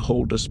us and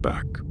hold us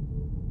back.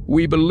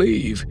 We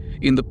believe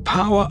in the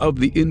power of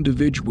the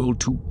individual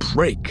to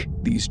break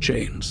these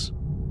chains.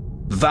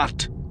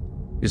 That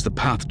is the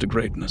path to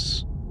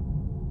greatness.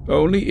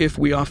 Only if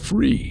we are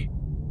free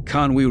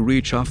can we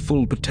reach our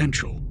full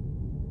potential.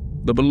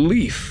 The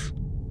belief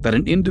that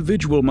an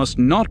individual must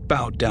not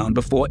bow down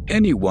before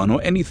anyone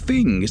or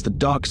anything is the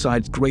dark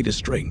side's greatest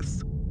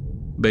strength,"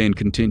 Bane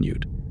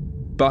continued.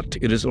 "But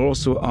it is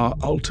also our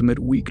ultimate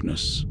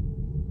weakness.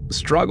 The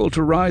struggle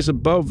to rise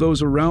above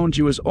those around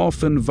you is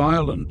often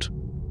violent,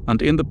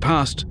 and in the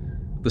past,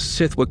 the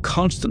Sith were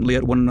constantly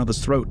at one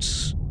another's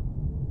throats."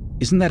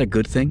 "Isn't that a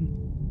good thing?"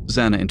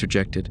 Xana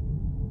interjected.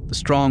 "The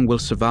strong will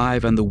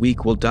survive and the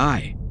weak will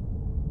die."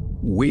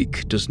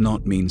 "Weak does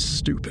not mean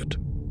stupid,"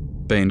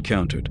 Bane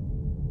countered.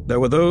 "There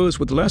were those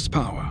with less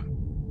power,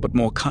 but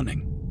more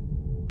cunning.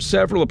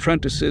 Several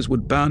apprentices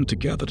would band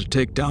together to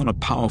take down a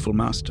powerful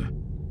master,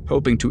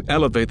 hoping to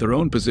elevate their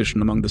own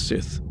position among the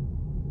Sith.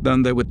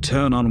 Then they would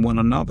turn on one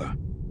another,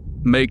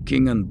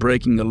 making and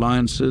breaking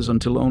alliances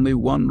until only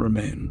one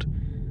remained,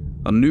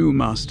 a new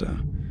master,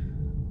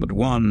 but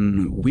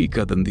one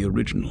weaker than the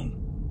original.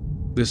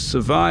 This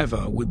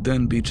survivor would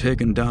then be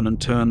taken down in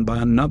turn by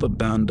another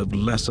band of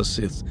lesser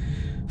Sith,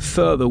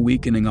 further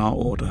weakening our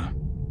order.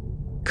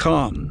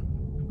 Khan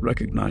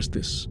recognized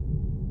this,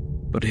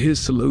 but his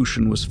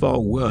solution was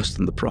far worse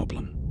than the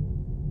problem.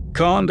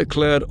 Khan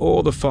declared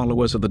all the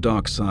followers of the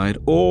dark side,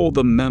 all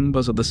the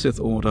members of the Sith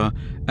Order,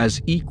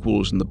 as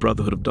equals in the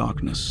Brotherhood of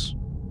Darkness.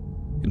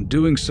 In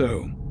doing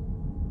so,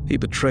 he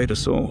betrayed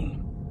us all."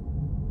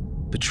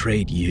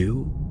 "Betrayed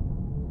you?"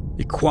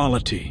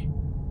 "Equality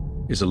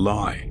is a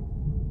lie,"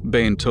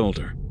 Bane told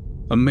her,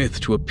 "a myth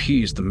to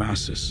appease the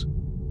masses.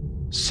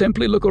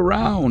 Simply look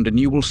around and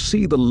you will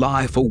see the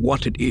lie for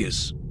what it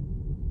is.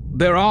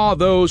 There are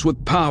those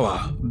with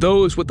power,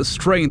 those with the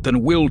strength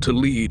and will to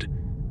lead,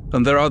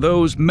 and there are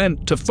those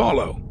meant to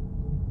follow,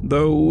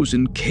 those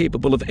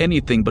incapable of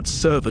anything but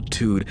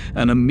servitude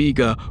and a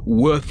meager,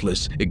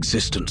 worthless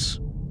existence.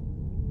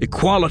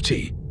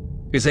 Equality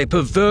is a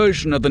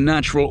perversion of the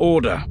natural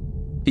order,"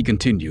 he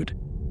continued,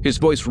 his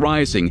voice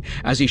rising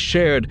as he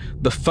shared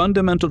the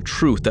fundamental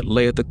truth that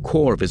lay at the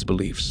core of his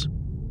beliefs.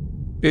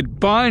 "It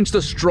binds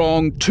the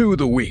strong to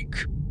the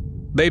weak.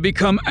 They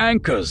become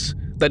anchors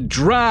that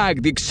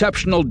drag the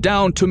exceptional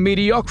down to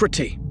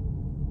mediocrity.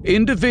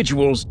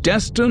 Individuals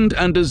destined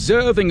and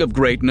deserving of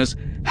greatness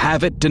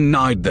have it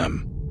denied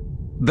them.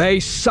 They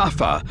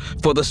suffer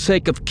for the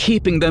sake of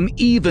keeping them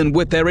even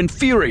with their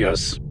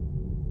inferiors.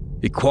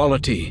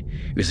 Equality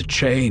is a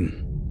chain,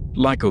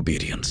 like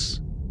obedience,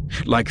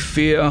 like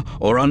fear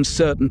or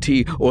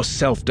uncertainty or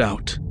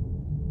self-doubt.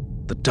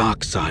 The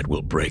dark side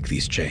will break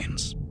these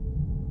chains.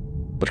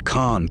 But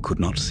Khan could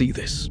not see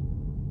this.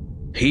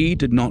 He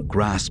did not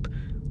grasp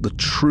the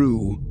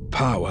true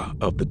power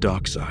of the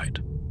dark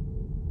side.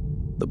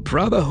 The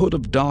Brotherhood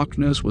of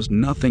Darkness was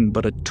nothing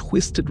but a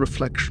twisted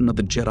reflection of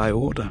the Jedi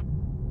Order,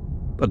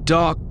 a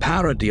dark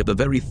parody of the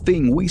very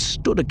thing we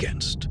stood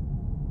against.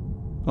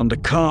 Under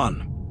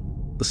Khan,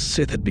 the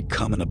Sith had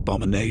become an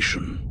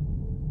abomination.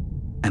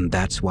 And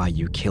that's why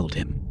you killed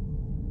him,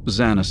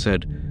 Zannah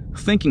said,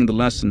 thinking the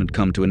lesson had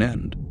come to an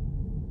end.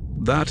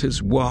 That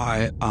is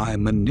why I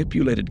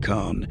manipulated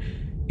Khan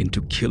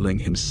into killing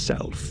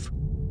himself,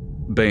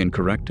 Bane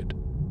corrected.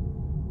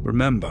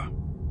 Remember,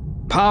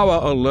 power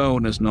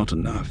alone is not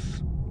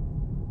enough.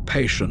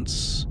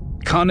 Patience,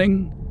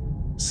 cunning,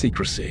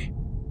 secrecy.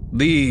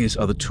 These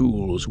are the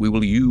tools we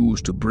will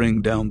use to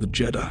bring down the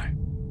Jedi.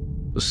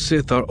 The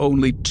Sith are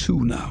only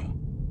two now.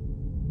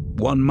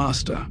 One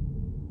master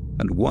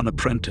and one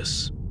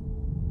apprentice.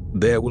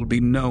 There will be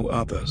no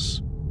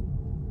others.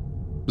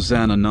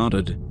 Zannah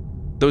nodded,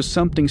 though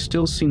something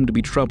still seemed to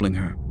be troubling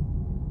her.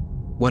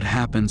 What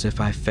happens if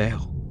I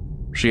fail?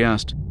 She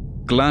asked,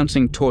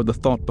 glancing toward the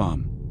thought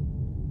bomb.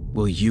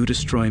 Will you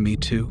destroy me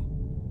too?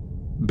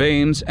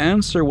 Bane's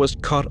answer was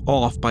cut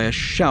off by a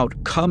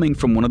shout coming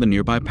from one of the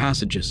nearby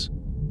passages.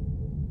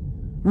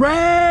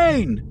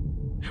 Rain!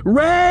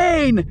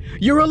 Rain!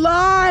 You're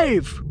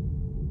alive!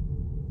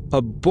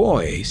 A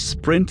boy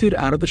sprinted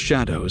out of the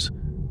shadows,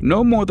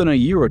 no more than a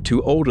year or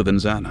two older than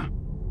Zannah.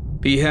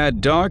 He had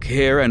dark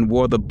hair and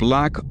wore the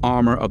black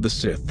armor of the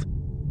Sith.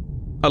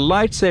 A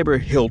lightsaber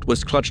hilt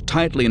was clutched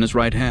tightly in his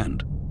right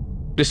hand.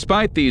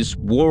 Despite these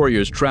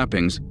warriors'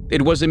 trappings,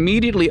 it was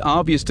immediately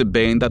obvious to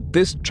Bane that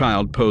this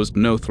child posed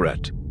no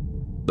threat.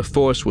 The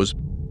Force was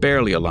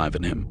barely alive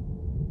in him.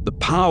 The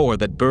power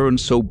that burned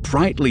so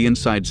brightly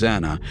inside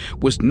Zannah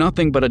was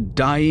nothing but a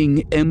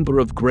dying ember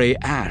of gray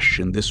ash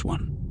in this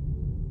one.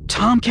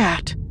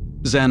 "Tomcat!"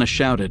 Zannah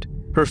shouted,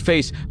 her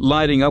face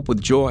lighting up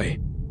with joy.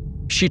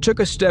 She took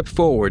a step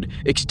forward,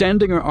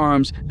 extending her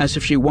arms as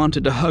if she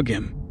wanted to hug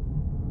him.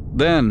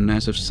 Then,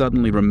 as if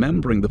suddenly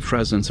remembering the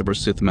presence of her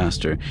Sith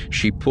master,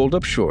 she pulled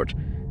up short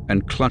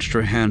and clutched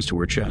her hands to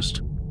her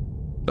chest.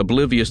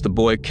 Oblivious, the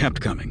boy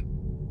kept coming.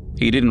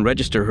 He didn't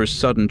register her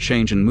sudden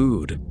change in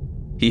mood.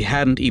 He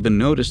hadn't even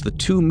noticed the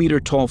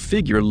 2-meter-tall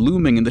figure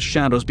looming in the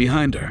shadows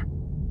behind her.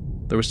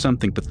 There was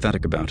something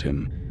pathetic about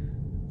him,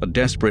 a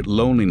desperate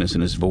loneliness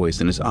in his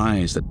voice and his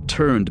eyes that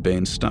turned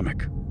Bane's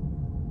stomach.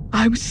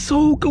 "I'm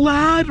so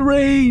glad,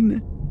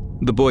 Rain!"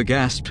 the boy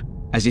gasped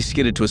as he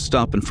skidded to a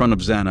stop in front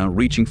of Zannah,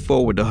 reaching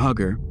forward to hug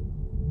her.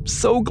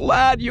 "So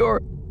glad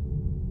you're—"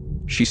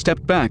 She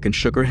stepped back and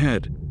shook her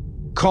head,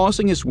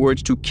 causing his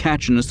words to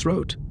catch in his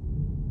throat.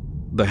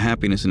 The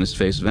happiness in his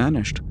face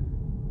vanished,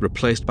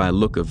 replaced by a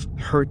look of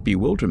hurt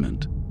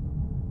bewilderment.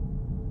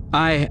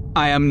 I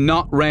am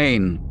not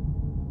Rain,"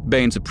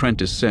 Bane's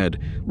apprentice said,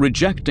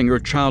 rejecting her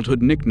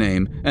childhood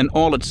nickname and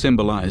all it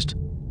symbolized.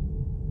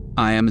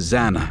 "I am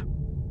Zannah."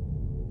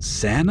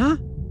 "Zannah?"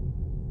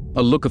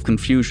 A look of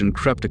confusion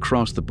crept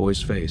across the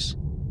boy's face.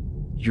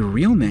 "Your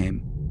real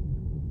name?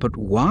 But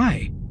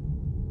why?"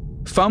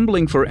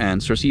 Fumbling for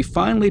answers, he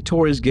finally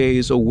tore his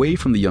gaze away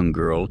from the young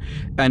girl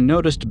and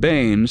noticed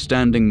Bane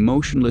standing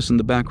motionless in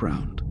the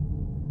background.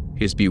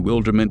 His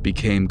bewilderment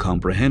became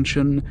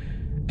comprehension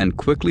and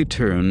quickly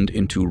turned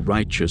into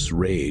righteous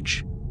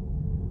rage.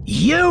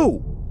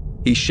 "You!"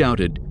 he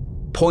shouted,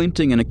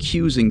 pointing an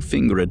accusing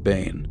finger at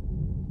Bane.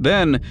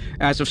 Then,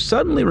 as if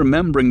suddenly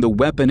remembering the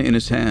weapon in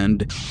his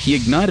hand, he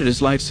ignited his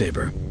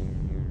lightsaber.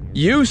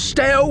 "You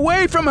stay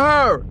away from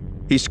her!"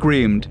 he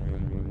screamed.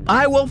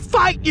 "I will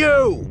fight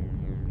you!"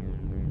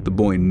 The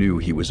boy knew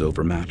he was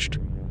overmatched.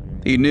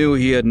 He knew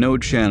he had no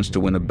chance to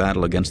win a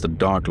battle against the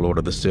Dark Lord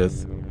of the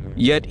Sith,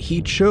 yet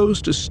he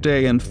chose to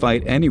stay and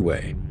fight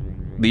anyway,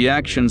 the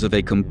actions of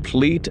a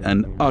complete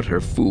and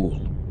utter fool.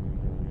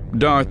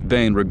 Darth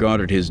Bane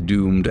regarded his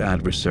doomed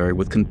adversary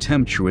with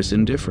contemptuous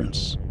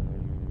indifference.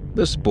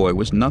 This boy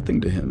was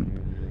nothing to him,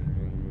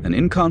 an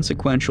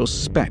inconsequential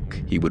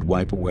speck he would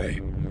wipe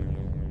away.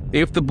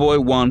 If the boy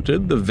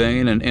wanted the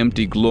vain and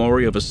empty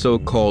glory of a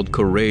so-called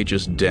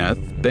courageous death,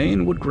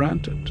 Bane would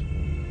grant it.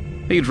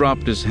 He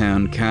dropped his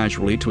hand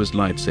casually to his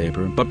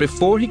lightsaber, but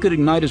before he could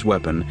ignite his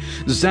weapon,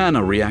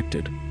 Zannah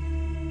reacted.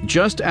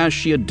 Just as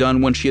she had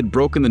done when she had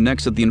broken the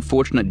necks of the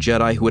unfortunate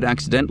Jedi who had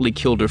accidentally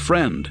killed her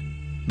friend,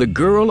 the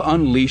girl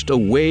unleashed a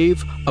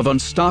wave of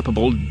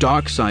unstoppable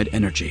dark side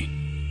energy.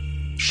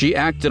 She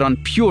acted on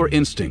pure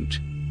instinct,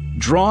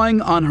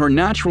 drawing on her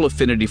natural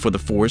affinity for the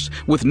Force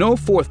with no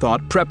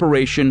forethought,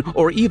 preparation,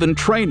 or even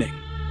training.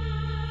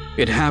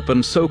 It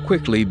happened so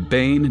quickly,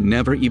 Bane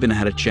never even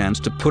had a chance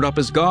to put up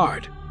his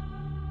guard.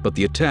 But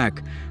the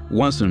attack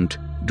wasn't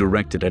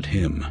directed at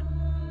him.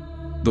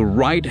 The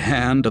right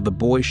hand of the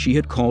boy she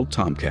had called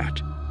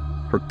Tomcat,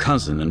 her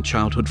cousin and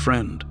childhood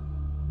friend,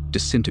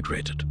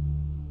 disintegrated.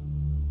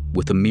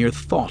 With a mere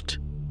thought,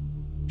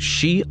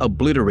 she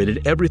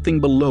obliterated everything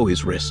below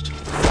his wrist.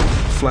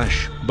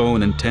 Flesh,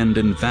 bone, and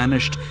tendon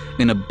vanished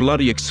in a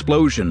bloody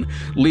explosion,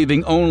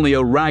 leaving only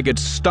a ragged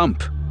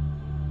stump.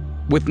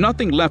 With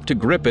nothing left to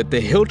grip it, the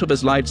hilt of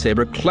his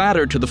lightsaber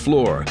clattered to the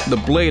floor,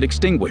 the blade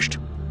extinguished.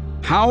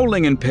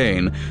 Howling in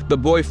pain, the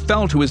boy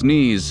fell to his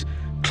knees,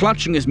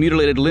 clutching his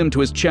mutilated limb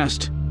to his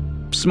chest.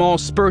 Small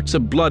spurts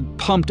of blood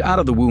pumped out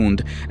of the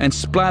wound and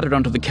splattered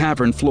onto the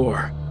cavern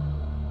floor.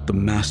 The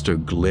master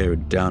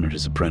glared down at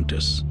his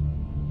apprentice.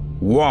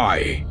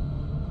 "Why?"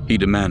 he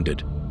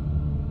demanded.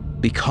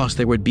 "Because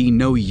there would be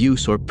no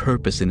use or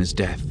purpose in his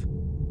death,"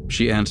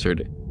 she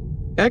answered,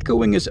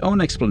 echoing his own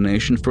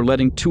explanation for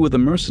letting 2 of the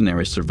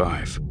mercenaries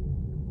survive.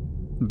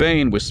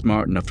 Bane was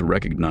smart enough to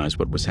recognize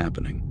what was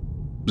happening.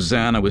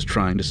 Zannah was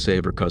trying to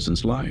save her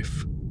cousin's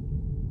life.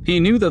 He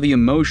knew that the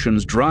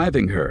emotions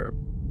driving her,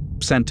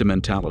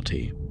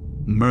 sentimentality,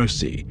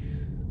 mercy,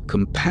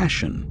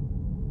 compassion,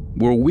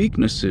 were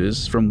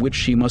weaknesses from which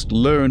she must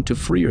learn to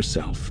free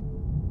herself.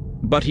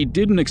 But he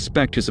didn't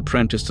expect his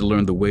apprentice to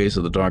learn the ways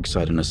of the dark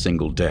side in a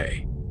single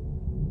day.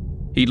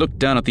 He looked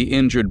down at the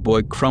injured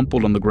boy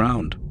crumpled on the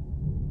ground.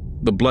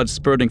 The blood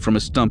spurting from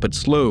his stump had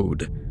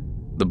slowed.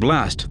 The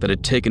blast that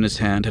had taken his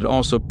hand had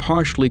also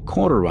partially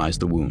cauterized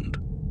the wound.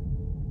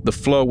 The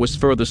flow was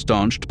further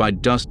staunched by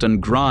dust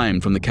and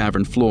grime from the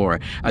cavern floor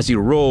as he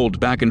rolled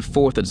back and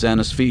forth at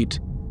Zannah's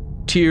feet.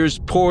 Tears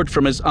poured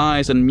from his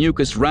eyes and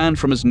mucus ran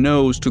from his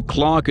nose to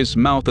clog his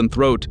mouth and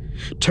throat,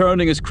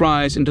 turning his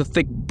cries into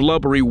thick,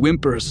 blubbery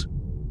whimpers.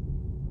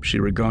 She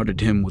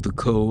regarded him with a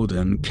cold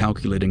and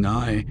calculating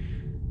eye,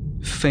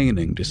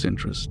 feigning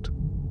disinterest.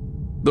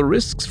 The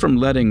risks from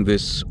letting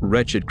this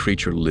wretched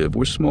creature live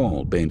were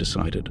small, Bane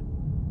decided.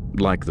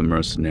 Like the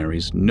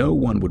mercenaries, no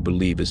one would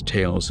believe his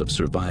tales of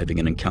surviving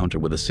an encounter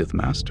with a Sith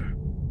Master.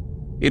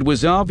 It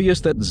was obvious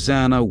that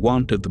Zannah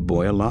wanted the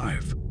boy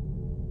alive.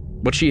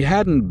 But she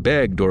hadn't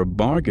begged or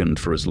bargained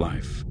for his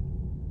life.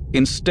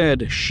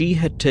 Instead, she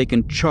had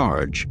taken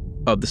charge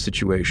of the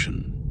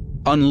situation,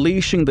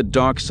 unleashing the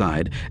dark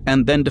side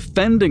and then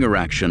defending her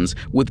actions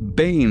with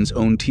Bane's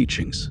own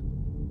teachings.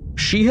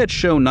 She had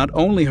shown not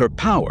only her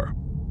power,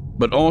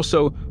 but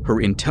also her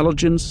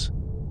intelligence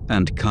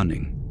and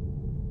cunning.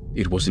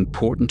 It was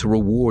important to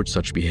reward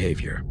such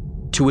behavior,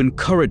 to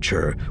encourage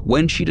her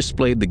when she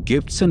displayed the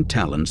gifts and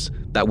talents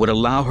that would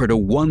allow her to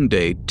one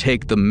day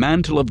take the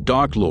mantle of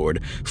Dark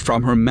Lord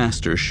from her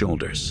master's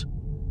shoulders.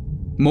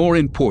 More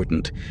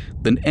important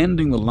than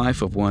ending the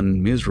life of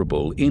one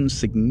miserable,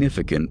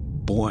 insignificant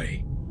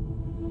boy.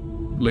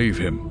 "Leave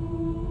him,"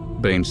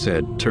 Bane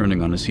said,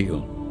 turning on his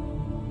heel.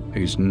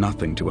 "He's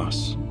nothing to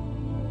us."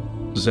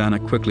 Zannah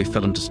quickly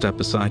fell into step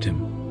beside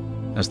him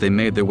as they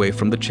made their way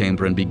from the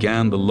chamber and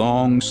began the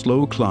long,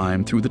 slow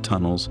climb through the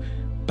tunnels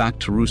back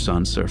to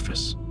Ruusan's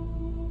surface.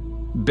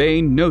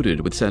 Bane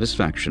noted with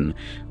satisfaction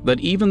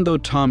that even though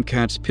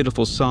Tomcat's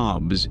pitiful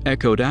sobs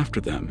echoed after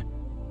them,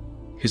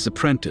 his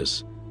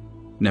apprentice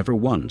never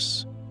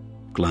once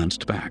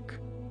glanced back.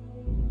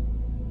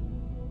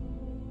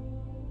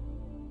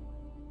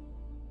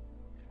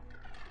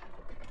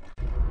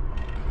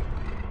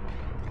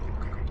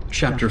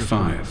 Chapter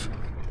 5.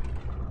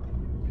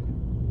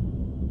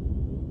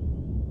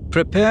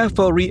 "Prepare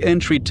for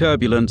re-entry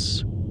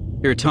turbulence,"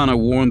 Irtana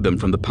warned them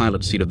from the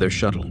pilot seat of their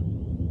shuttle.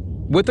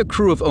 With a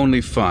crew of only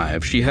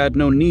 5, she had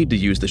no need to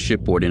use the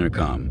shipboard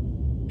intercom.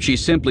 She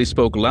simply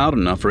spoke loud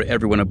enough for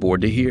everyone aboard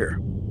to hear.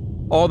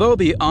 Although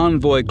the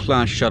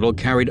Envoy-class shuttle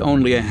carried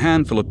only a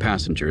handful of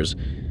passengers,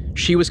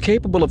 she was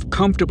capable of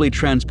comfortably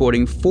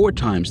transporting 4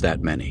 times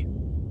that many.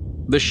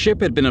 The ship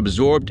had been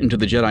absorbed into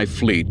the Jedi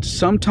fleet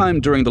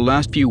sometime during the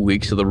last few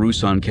weeks of the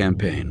Ruusan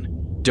campaign,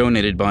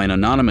 donated by an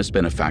anonymous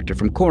benefactor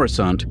from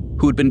Coruscant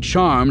who'd been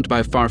charmed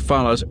by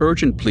Farfalla's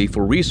urgent plea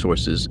for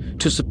resources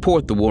to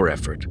support the war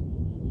effort.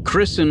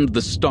 Christened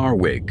the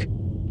Starwig,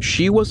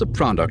 she was a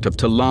product of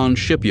Talon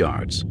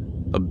shipyards,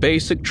 a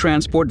basic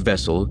transport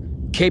vessel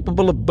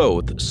capable of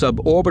both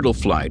suborbital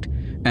flight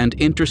and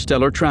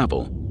interstellar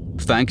travel,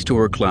 thanks to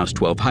her Class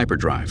 12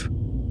 hyperdrive.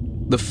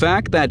 The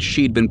fact that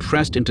she'd been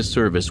pressed into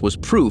service was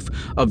proof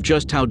of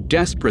just how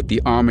desperate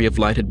the Army of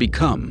Light had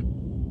become.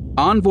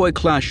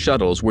 Envoy-class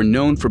shuttles were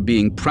known for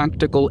being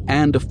practical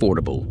and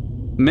affordable,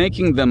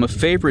 making them a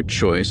favorite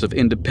choice of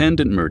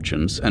independent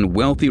merchants and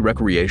wealthy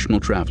recreational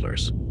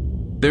travelers.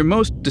 Their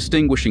most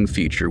distinguishing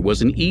feature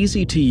was an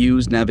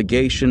easy-to-use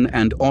navigation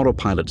and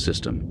autopilot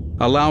system,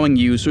 allowing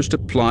users to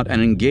plot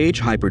and engage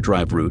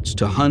hyperdrive routes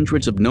to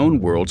hundreds of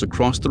known worlds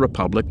across the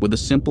Republic with a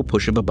simple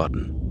push of a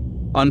button.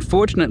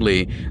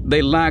 Unfortunately,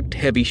 they lacked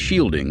heavy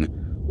shielding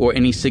or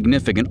any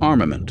significant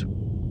armament,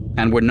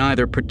 and were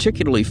neither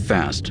particularly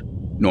fast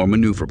nor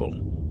maneuverable.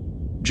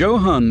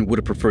 Johann would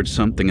have preferred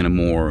something in a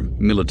more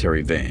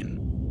military vein.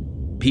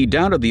 He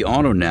doubted the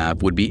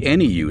autonav would be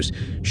any use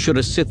should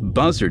a Sith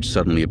buzzard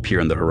suddenly appear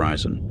on the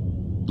horizon.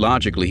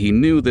 Logically, he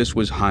knew this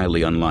was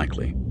highly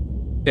unlikely.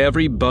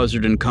 Every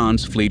buzzard in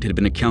Khan's fleet had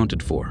been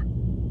accounted for,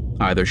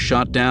 either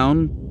shot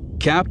down,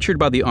 captured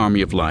by the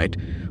Army of Light,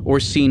 or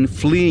seen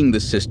fleeing the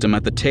system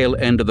at the tail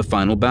end of the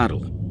final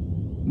battle.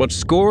 But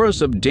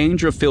scores of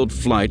danger-filled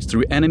flights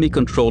through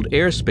enemy-controlled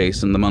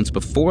airspace in the months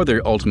before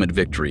their ultimate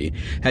victory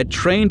had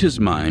trained his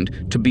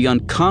mind to be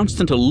on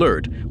constant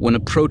alert when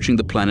approaching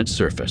the planet's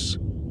surface.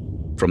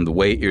 From the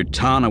way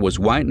Irtana was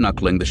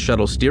white-knuckling the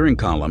shuttle steering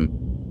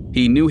column,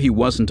 he knew he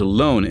wasn't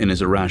alone in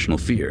his irrational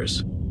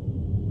fears.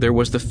 There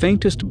was the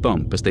faintest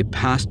bump as they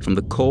passed from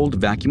the cold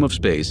vacuum of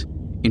space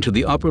into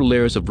the upper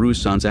layers of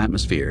Ruusan's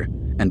atmosphere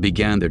and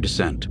began their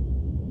descent.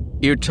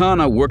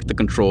 Irtana worked the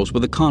controls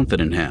with a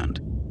confident hand,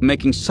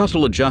 making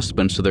subtle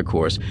adjustments to their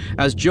course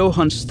as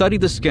Johann studied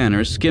the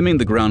scanners skimming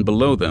the ground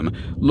below them,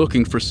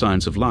 looking for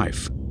signs of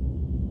life.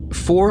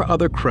 4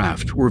 other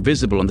craft were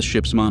visible on the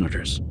ship's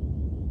monitors.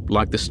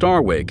 Like the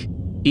Starwake,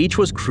 each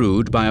was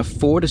crewed by a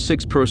 4 to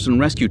 6 person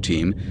rescue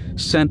team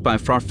sent by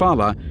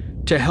Farfalla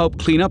to help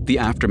clean up the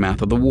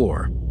aftermath of the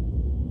war.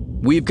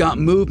 "We've got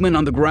movement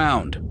on the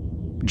ground,"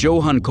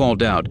 Johann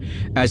called out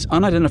as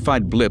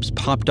unidentified blips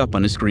popped up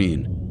on his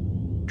screen.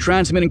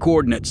 "Transmitting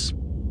coordinates."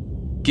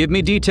 "Give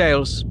me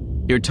details,"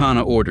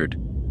 Irtana ordered,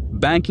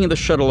 banking the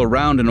shuttle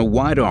around in a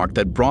wide arc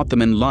that brought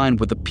them in line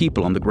with the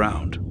people on the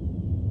ground.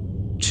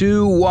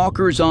 2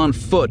 walkers on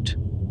foot,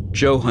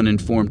 Johann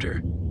informed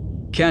her.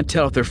 "Can't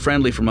tell if they're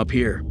friendly from up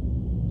here."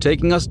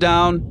 "Taking us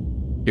down,"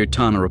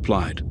 Irtana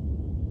replied.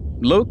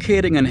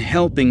 Locating and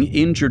helping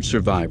injured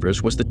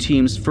survivors was the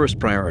team's first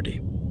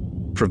priority.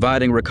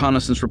 Providing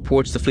reconnaissance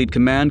reports to Fleet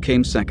Command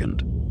came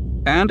second,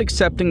 and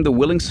accepting the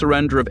willing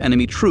surrender of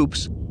enemy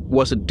troops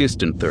was a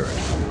distant third.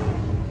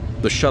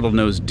 The shuttle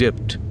nose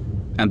dipped,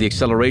 and the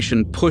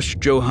acceleration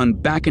pushed Johann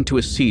back into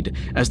his seat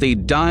as they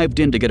dived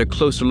in to get a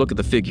closer look at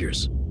the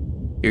figures.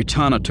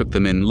 Irtana took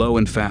them in low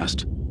and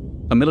fast,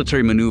 a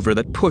military maneuver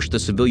that pushed the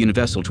civilian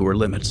vessel to her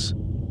limits.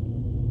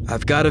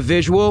 "I've got a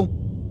visual,"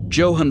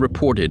 Johann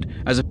reported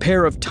as a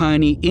pair of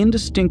tiny,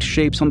 indistinct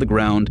shapes on the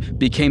ground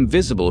became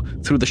visible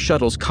through the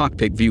shuttle's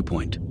cockpit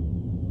viewpoint.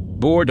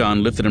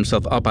 Bordon lifted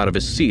himself up out of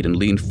his seat and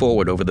leaned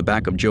forward over the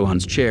back of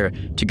Johann's chair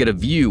to get a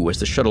view as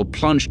the shuttle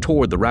plunged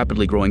toward the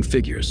rapidly growing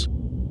figures.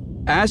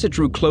 As it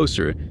drew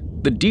closer,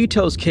 the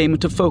details came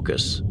into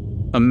focus: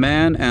 a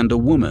man and a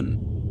woman,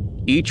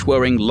 each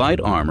wearing light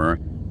armor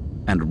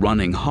and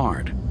running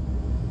hard.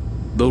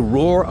 The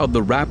roar of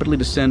the rapidly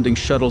descending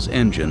shuttle's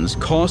engines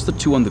caused the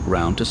 2 on the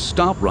ground to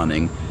stop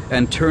running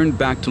and turn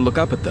back to look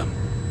up at them.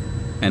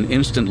 An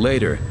instant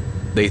later,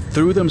 they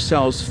threw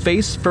themselves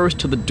face first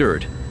to the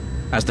dirt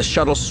as the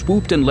shuttle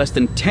swooped in less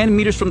than 10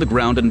 meters from the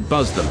ground and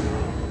buzzed them.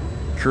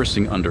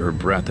 Cursing under her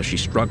breath as she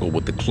struggled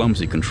with the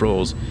clumsy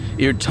controls,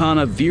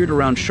 Irtana veered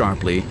around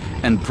sharply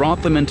and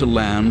brought them into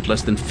land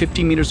less than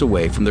 50 meters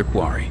away from their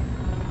quarry.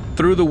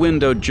 Through the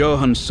window,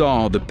 Johann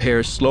saw the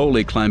pair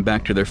slowly climb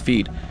back to their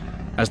feet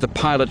as the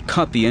pilot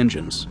cut the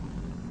engines.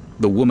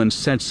 The woman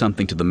said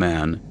something to the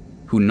man,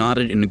 who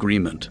nodded in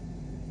agreement.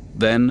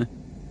 Then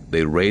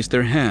they raised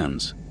their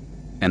hands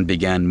and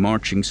began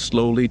marching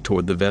slowly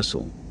toward the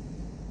vessel.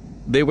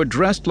 They were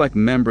dressed like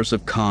members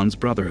of Khan's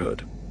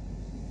Brotherhood,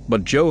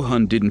 but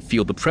Johann didn't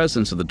feel the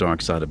presence of the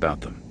dark side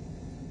about them.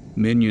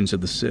 "Minions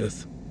of the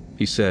Sith,"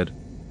 he said.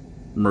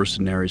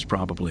 "Mercenaries,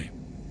 probably."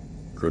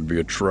 "Could be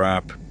a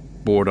trap,"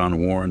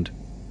 Bordon warned.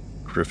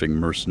 "Criffing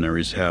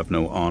mercenaries have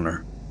no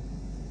honor."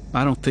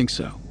 "I don't think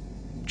so,"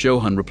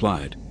 Johann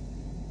replied.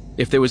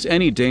 "If there was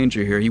any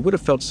danger here, he would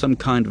have felt some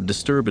kind of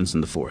disturbance in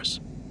the Force.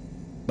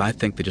 I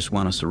think they just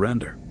want to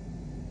surrender."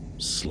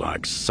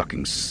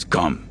 "Slag-sucking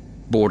scum,"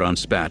 Bordon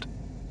spat.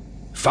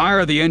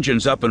 "Fire the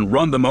engines up and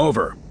run them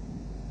over."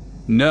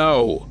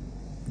 "No,"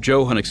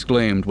 Johann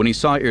exclaimed when he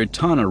saw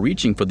Irtana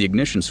reaching for the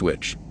ignition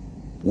switch.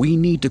 "We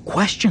need to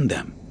question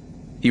them,"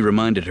 he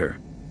reminded her.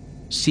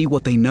 "See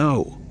what they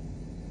know."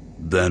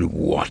 "Then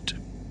what?"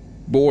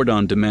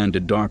 Bordon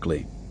demanded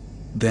darkly.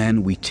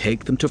 "Then we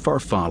take them to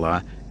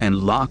Farfalla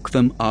and lock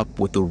them up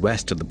with the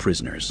rest of the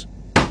prisoners."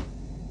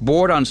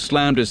 Bordon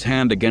slammed his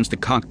hand against the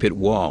cockpit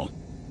wall.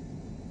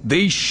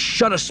 "These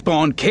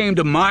Shutterspawn came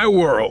to my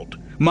world,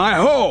 my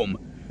home,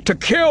 to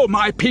kill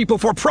my people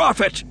for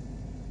profit."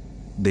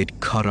 "They'd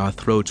cut our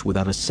throats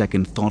without a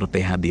second thought if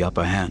they had the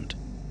upper hand,"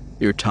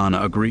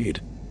 Irtana agreed.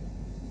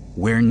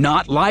 "We're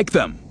not like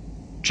them,"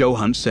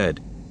 Johann said.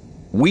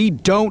 "We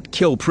don't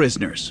kill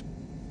prisoners."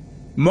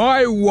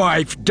 "My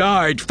wife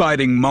died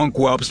fighting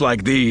monkwhelps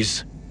like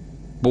these,"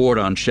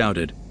 Bordon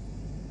shouted.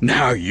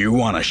 "Now you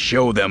want to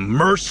show them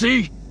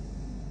mercy?"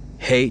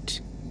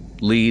 "Hate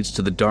leads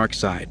to the dark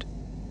side,"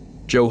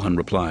 Johann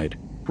replied,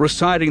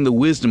 reciting the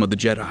wisdom of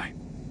the Jedi.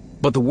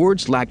 But the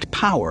words lacked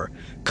power,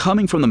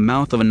 coming from the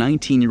mouth of a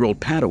 19-year-old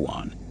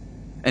Padawan,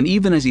 and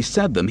even as he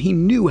said them, he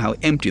knew how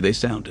empty they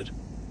sounded.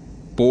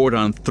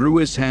 Bordon threw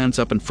his hands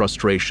up in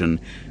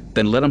frustration,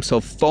 then let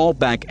himself fall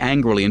back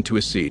angrily into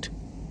his seat.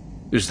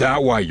 "Is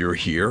that why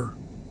you're here?"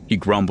 he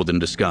grumbled in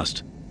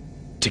disgust.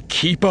 "To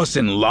keep us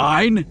in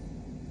line?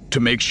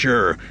 To make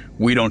sure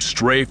we don't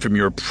stray from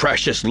your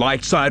precious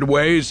light side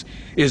ways?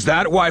 Is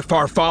that why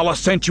Farfalla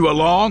sent you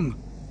along?"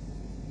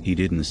 "He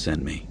didn't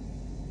send me.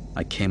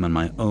 I came on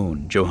my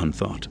own," Johann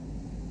thought.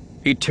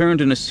 He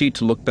turned in his seat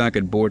to look back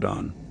at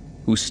Bordon,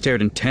 who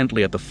stared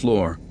intently at the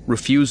floor,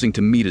 refusing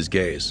to meet his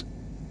gaze.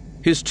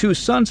 His 2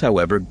 sons,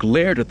 however,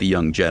 glared at the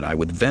young Jedi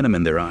with venom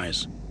in their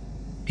eyes.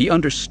 He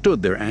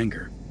understood their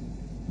anger.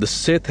 The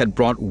Sith had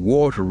brought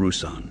war to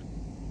Ruusan,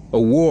 a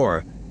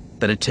war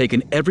that had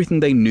taken everything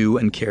they knew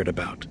and cared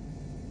about: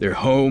 their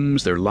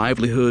homes, their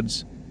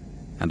livelihoods,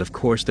 and of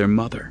course their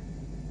mother.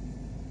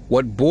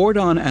 What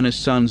Bordon and his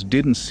sons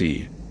didn't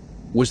see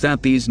was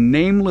that these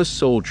nameless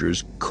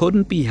soldiers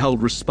couldn't be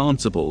held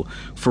responsible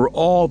for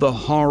all the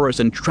horrors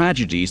and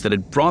tragedies that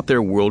had brought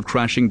their world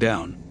crashing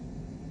down.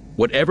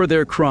 Whatever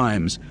their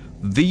crimes,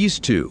 these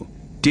two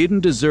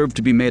didn't deserve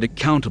to be made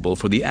accountable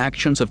for the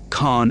actions of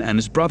Khan and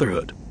his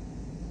Brotherhood.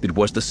 It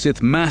was the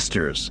Sith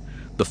Masters,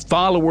 the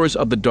followers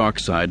of the dark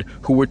side,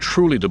 who were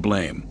truly to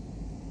blame.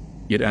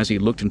 Yet as he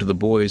looked into the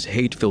boys'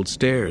 hate-filled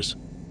stares,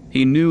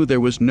 he knew there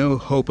was no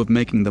hope of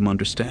making them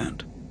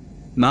understand,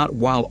 not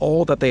while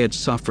all that they had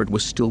suffered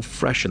was still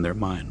fresh in their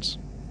minds.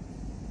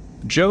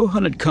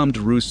 Johann had come to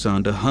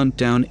Ruusan to hunt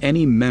down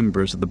any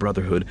members of the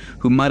Brotherhood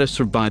who might have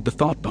survived the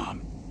thought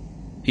bomb.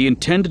 He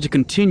intended to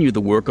continue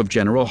the work of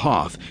General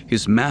Hoth,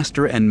 his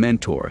master and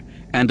mentor,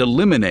 and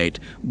eliminate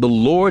the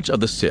Lords of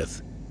the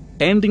Sith,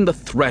 ending the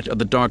threat of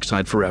the dark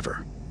side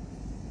forever.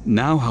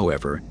 Now,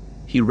 however,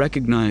 he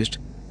recognized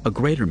a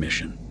greater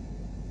mission.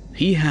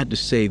 He had to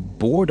save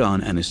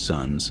Bordon and his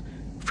sons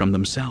from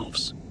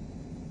themselves.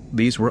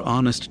 These were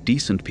honest,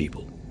 decent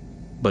people,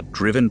 but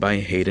driven by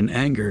hate and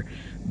anger,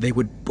 they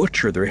would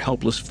butcher their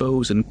helpless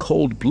foes in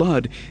cold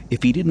blood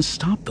if he didn't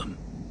stop them.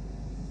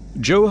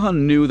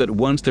 Johann knew that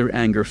once their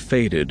anger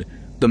faded,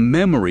 the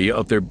memory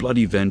of their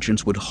bloody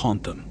vengeance would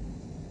haunt them.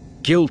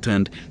 Guilt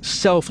and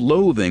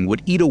self-loathing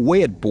would eat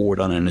away at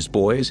Bordon and his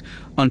boys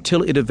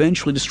until it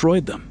eventually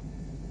destroyed them.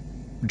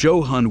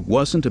 Johann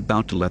wasn't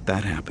about to let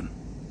that happen.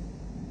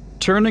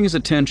 Turning his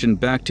attention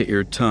back to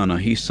Irtana,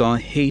 he saw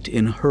hate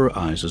in her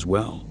eyes as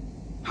well.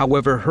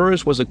 However,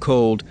 hers was a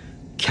cold,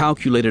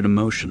 calculated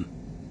emotion,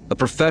 a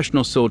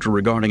professional soldier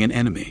regarding an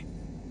enemy.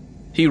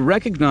 He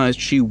recognized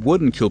she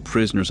wouldn't kill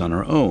prisoners on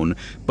her own,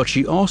 but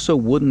she also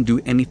wouldn't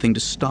do anything to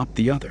stop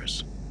the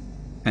others.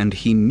 And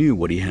he knew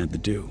what he had to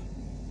do.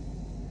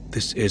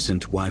 "This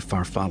isn't why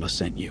Farfalla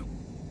sent you,"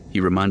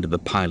 he reminded the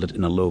pilot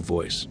in a low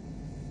voice.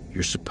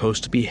 "You're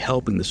supposed to be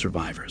helping the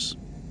survivors."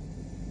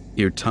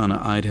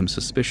 Irtana eyed him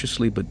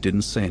suspiciously but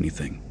didn't say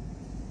anything.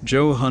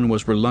 Johann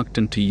was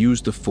reluctant to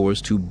use the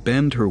Force to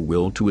bend her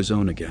will to his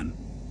own again.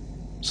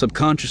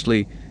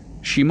 Subconsciously,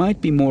 she might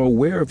be more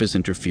aware of his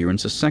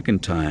interference a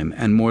second time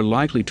and more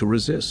likely to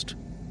resist.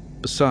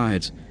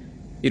 Besides,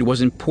 it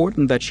was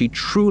important that she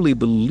truly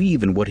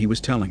believe in what he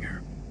was telling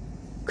her.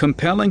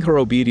 Compelling her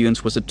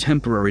obedience was a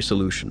temporary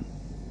solution,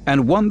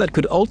 and one that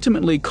could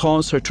ultimately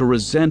cause her to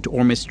resent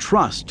or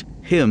mistrust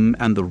him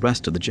and the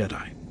rest of the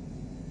Jedi.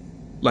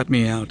 "Let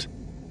me out,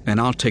 and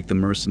I'll take the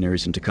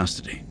mercenaries into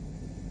custody,"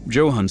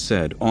 Johann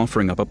said,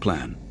 offering up a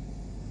plan.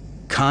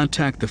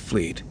 "Contact the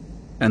fleet,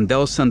 and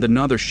they'll send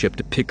another ship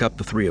to pick up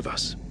the three of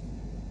us."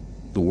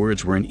 The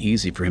words weren't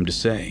easy for him to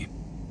say.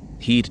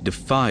 He'd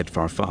defied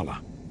Farfalla,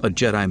 a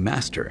Jedi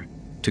Master,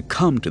 to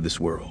come to this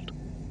world.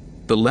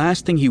 The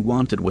last thing he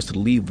wanted was to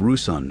leave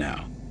Ruusan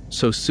now,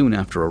 so soon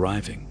after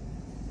arriving.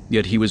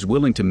 Yet he was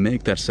willing to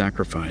make that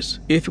sacrifice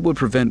if it would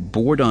prevent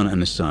Bordon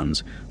and his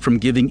sons from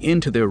giving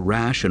in to their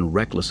rash and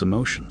reckless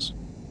emotions.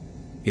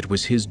 It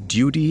was his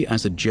duty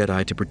as a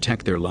Jedi to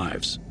protect their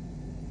lives,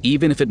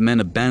 even if it meant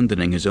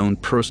abandoning his own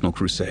personal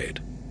crusade.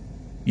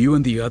 "You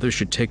and the others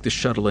should take the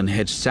shuttle and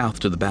head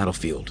south to the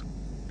battlefield,"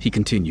 he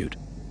continued.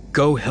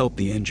 "Go help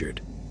the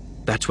injured.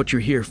 That's what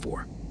you're here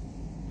for."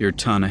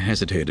 Irtana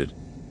hesitated,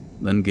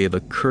 then gave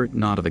a curt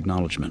nod of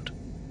acknowledgement.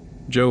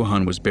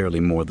 Johann was barely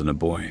more than a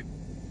boy.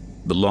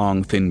 The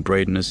long, thin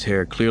braid in his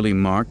hair clearly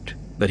marked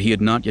that he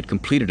had not yet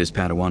completed his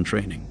Padawan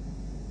training.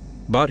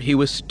 But he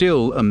was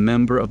still a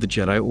member of the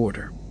Jedi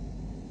Order.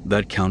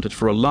 That counted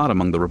for a lot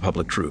among the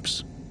Republic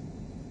troops.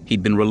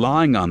 He'd been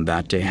relying on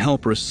that to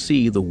help her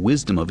see the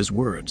wisdom of his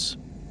words.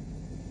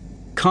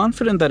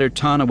 Confident that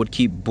Irtana would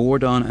keep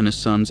Bordon and his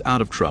sons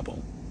out of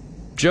trouble,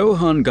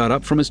 Johann got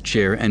up from his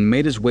chair and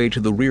made his way to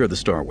the rear of the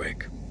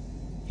Starwake.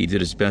 He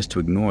did his best to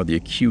ignore the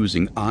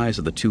accusing eyes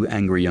of the two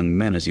angry young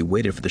men as he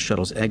waited for the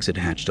shuttle's exit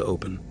hatch to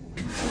open.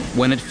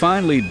 When it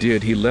finally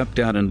did, he leapt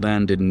out and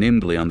landed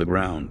nimbly on the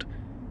ground,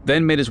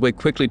 then made his way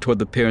quickly toward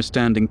the pair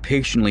standing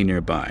patiently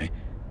nearby,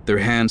 their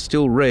hands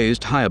still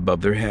raised high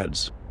above their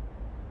heads.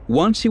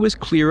 Once he was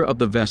clear of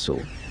the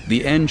vessel,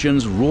 the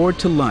engines roared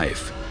to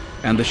life,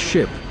 and the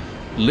ship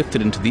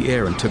lifted into the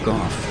air and took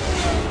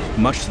off,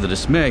 much to the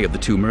dismay of the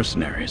two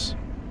mercenaries.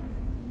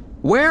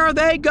 "Where are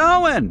they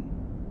going?"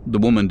 the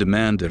woman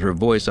demanded, her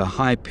voice a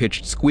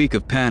high-pitched squeak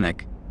of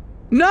panic.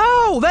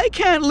 "No, they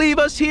can't leave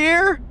us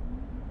here!"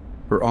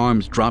 Her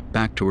arms dropped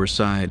back to her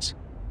sides,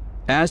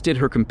 as did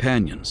her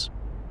companions.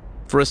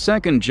 For a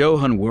second,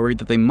 Johann worried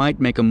that they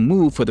might make a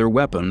move for their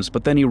weapons,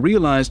 but then he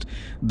realized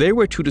they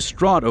were too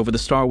distraught over the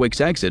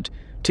Starwake's exit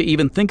to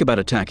even think about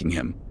attacking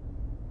him.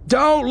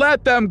 "Don't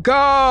let them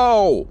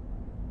go!"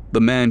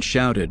 the man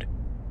shouted,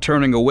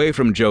 turning away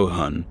from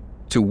Johann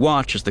to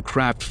watch as the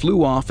craft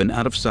flew off and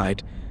out of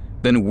sight,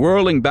 then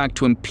whirling back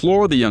to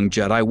implore the young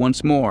Jedi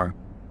once more.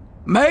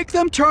 "Make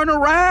them turn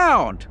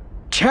around!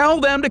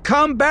 Tell them to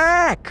come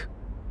back!"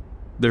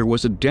 There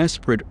was a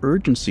desperate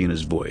urgency in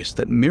his voice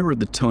that mirrored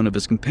the tone of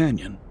his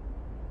companion.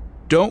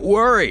 Don't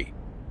worry,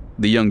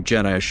 the young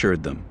Jedi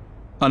assured them.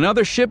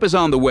 Another ship is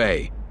on the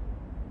way.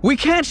 We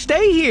can't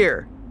stay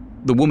here,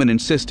 the woman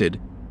insisted.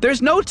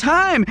 There's no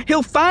time.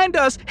 He'll find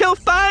us. He'll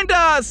find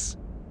us.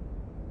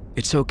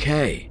 It's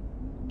okay,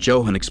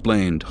 Johan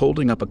explained,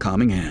 holding up a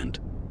calming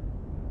hand.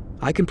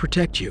 I can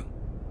protect you.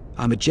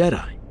 I'm a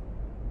Jedi.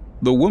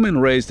 The woman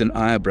raised an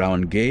eyebrow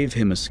and gave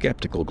him a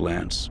skeptical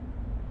glance.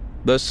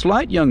 The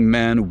slight young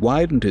man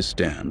widened his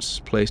stance,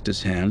 placed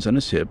his hands on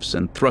his hips,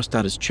 and thrust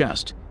out his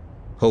chest,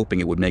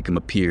 hoping it would make him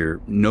appear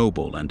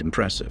noble and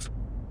impressive.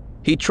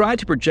 He tried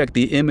to project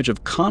the image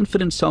of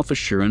confident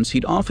self-assurance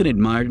he'd often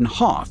admired in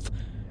Hoth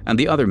and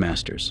the other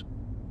masters.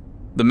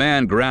 The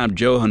man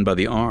grabbed Johan by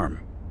the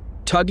arm,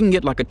 tugging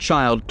it like a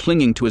child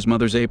clinging to his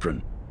mother's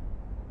apron.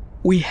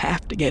 We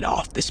have to get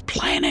off this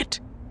planet,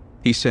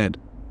 he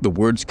said, the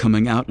words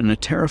coming out in a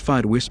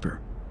terrified whisper.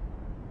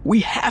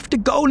 We have to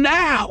go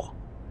now.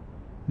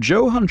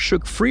 Johan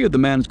shook free of the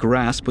man's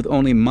grasp with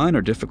only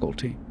minor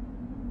difficulty.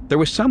 There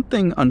was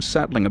something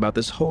unsettling about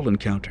this whole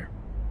encounter.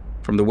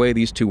 From the way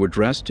these two were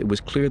dressed, it was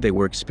clear they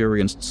were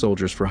experienced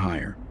soldiers for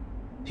hire.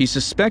 He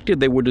suspected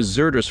they were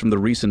deserters from the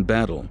recent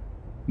battle,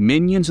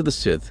 minions of the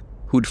Sith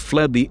who'd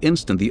fled the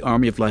instant the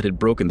Army of Light had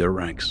broken their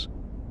ranks.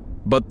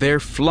 But their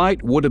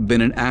flight would have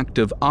been an act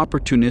of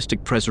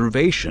opportunistic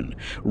preservation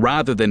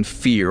rather than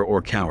fear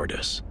or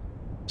cowardice.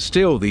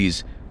 Still,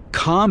 these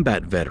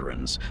combat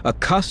veterans,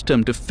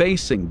 accustomed to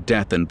facing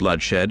death and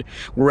bloodshed,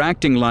 were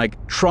acting like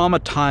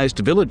traumatized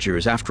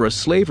villagers after a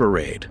slaver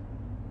raid.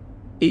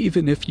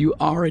 Even if you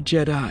are a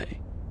Jedi,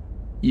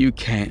 you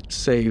can't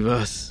save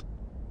us,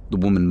 the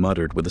woman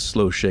muttered with a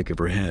slow shake of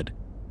her head.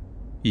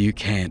 You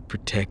can't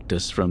protect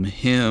us from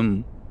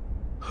him.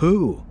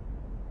 Who?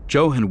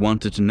 Johan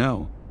wanted to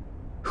know.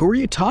 Who are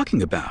you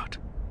talking about?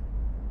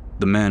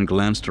 The man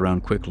glanced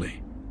around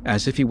quickly,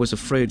 as if he was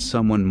afraid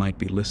someone might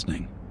be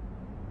listening.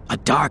 A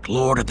Dark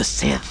Lord of the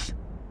Sith,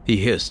 he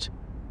hissed.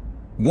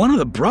 One of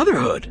the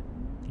Brotherhood?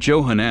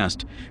 Johan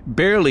asked,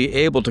 barely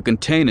able to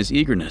contain his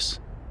eagerness.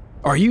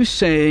 Are you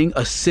saying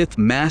a Sith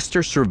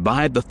master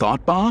survived the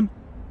thought bomb?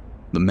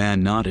 The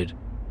man nodded.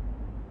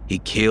 He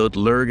killed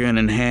Lurgan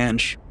and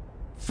Hansch,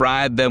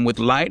 fried them with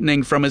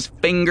lightning from his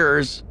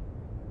fingers.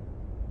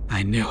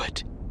 I knew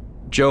it,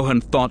 Johan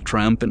thought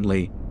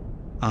triumphantly.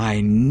 I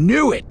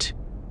knew it.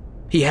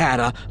 He had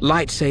a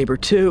lightsaber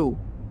too,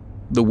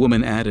 the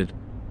woman added.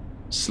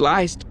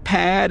 Sliced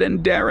Pad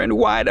and Darren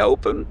wide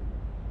open.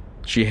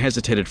 She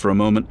hesitated for a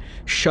moment,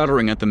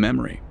 shuddering at the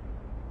memory.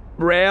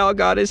 Rael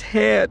got his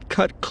head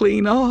cut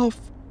clean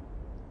off.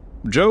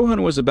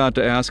 Johan was about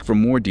to ask for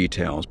more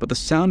details, but the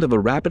sound of a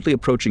rapidly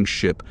approaching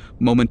ship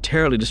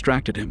momentarily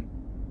distracted him.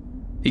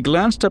 He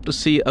glanced up to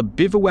see a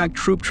bivouac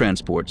troop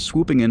transport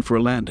swooping in for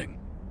a landing.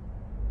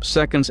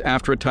 Seconds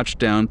after a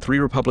touchdown, 3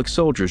 Republic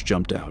soldiers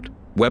jumped out,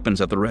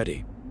 weapons at the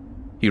ready.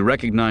 He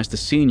recognized the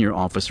senior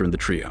officer in the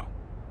trio.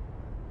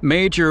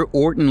 Major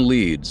Orton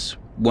Leeds,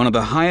 one of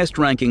the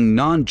highest-ranking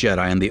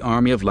non-Jedi in the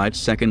Army of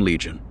Light's 2nd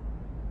Legion.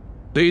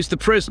 These the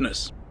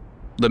prisoners?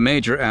 The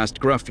major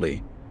asked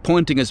gruffly,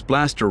 pointing his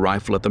blaster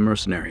rifle at the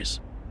mercenaries.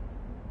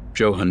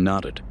 Johan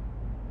nodded.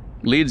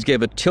 Leeds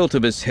gave a tilt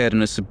of his head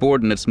and his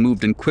subordinates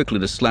moved in quickly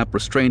to slap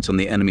restraints on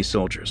the enemy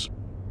soldiers.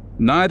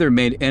 Neither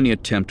made any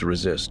attempt to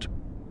resist.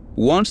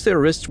 Once their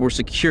wrists were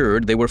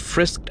secured, they were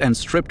frisked and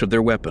stripped of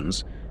their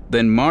weapons,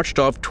 then marched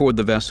off toward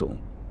the vessel.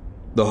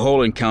 The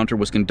whole encounter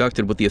was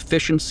conducted with the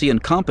efficiency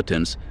and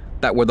competence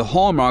that were the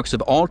hallmarks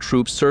of all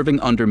troops serving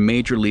under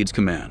Major Leeds'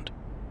 command.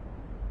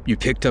 You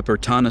picked up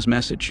Ertana's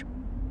message?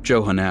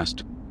 Johan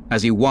asked,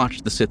 as he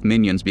watched the Sith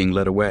minions being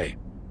led away.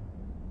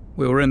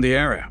 We were in the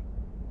area,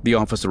 the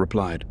officer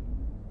replied.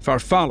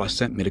 Farfalla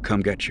sent me to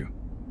come get you.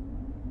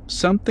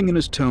 Something in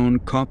his tone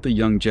caught the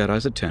young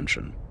Jedi's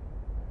attention.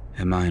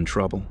 Am I in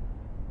trouble?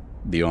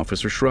 The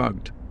officer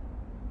shrugged.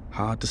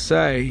 Hard to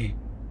say.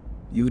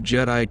 You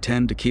Jedi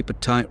tend to keep a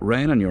tight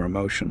rein on your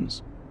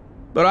emotions.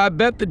 But I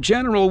bet the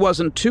general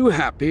wasn't too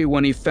happy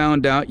when he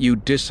found out you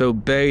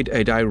disobeyed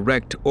a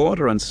direct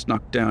order and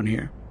snuck down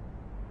here.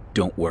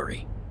 Don't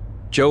worry,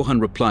 Johan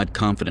replied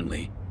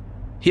confidently.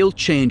 He'll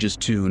change his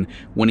tune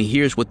when he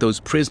hears what those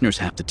prisoners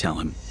have to tell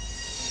him.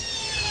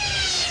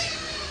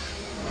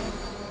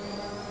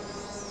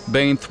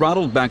 Bane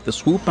throttled back the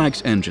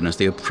swoopback's engine as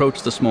they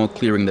approached the small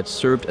clearing that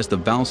served as the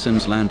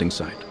Valsen's landing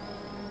site.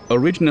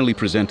 Originally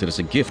presented as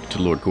a gift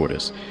to Lord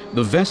Cordis,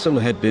 the vessel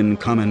had been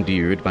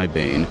commandeered by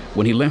Bane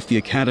when he left the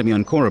Academy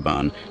on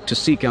Korriban to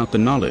seek out the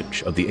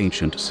knowledge of the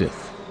ancient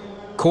Sith.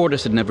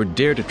 Cordis had never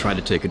dared to try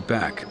to take it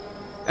back,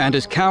 and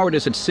his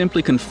cowardice had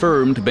simply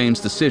confirmed Bane's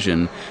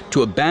decision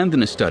to abandon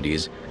his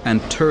studies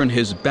and turn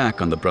his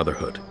back on the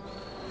Brotherhood.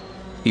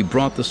 He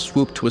brought the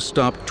swoop to a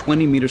stop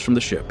 20 meters from the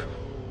ship.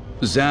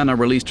 Zannah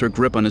released her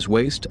grip on his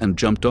waist and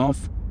jumped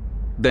off,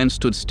 then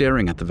stood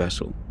staring at the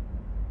vessel.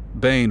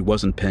 Bane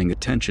wasn't paying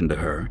attention to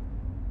her.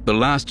 The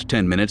last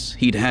 10 minutes,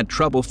 he'd had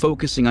trouble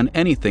focusing on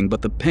anything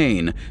but the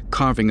pain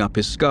carving up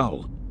his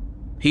skull.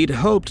 He'd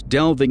hoped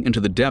delving into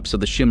the depths of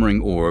the shimmering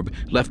orb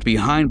left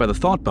behind by the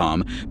thought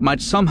bomb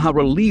might somehow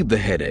relieve the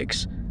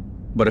headaches.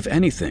 But if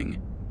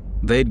anything,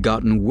 They'd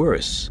gotten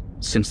worse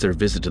since their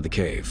visit to the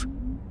cave.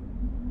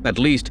 At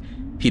least,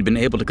 he'd been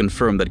able to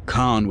confirm that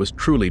Khan was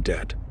truly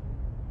dead.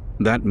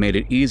 That made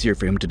it easier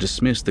for him to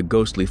dismiss the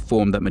ghostly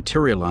form that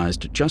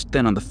materialized just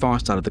then on the far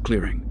side of the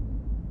clearing.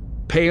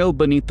 Pale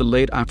beneath the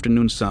late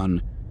afternoon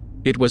sun,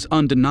 it was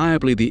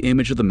undeniably the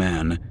image of the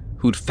man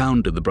who'd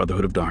founded the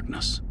Brotherhood of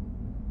Darkness.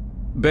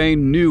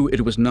 Bane knew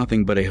it was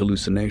nothing but a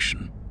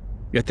hallucination,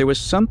 yet there was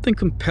something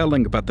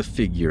compelling about the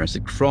figure as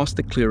it crossed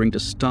the clearing to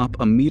stop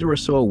a meter or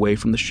so away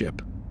from the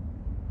ship.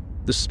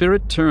 The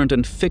spirit turned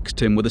and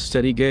fixed him with a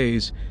steady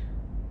gaze,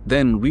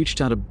 then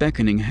reached out a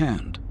beckoning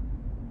hand.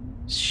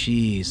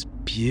 "She's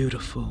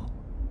beautiful,"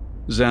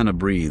 Xana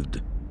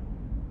breathed.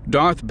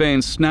 Darth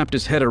Bane snapped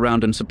his head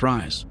around in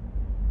surprise,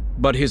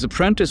 but his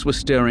apprentice was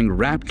staring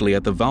raptly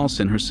at the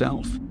Valsin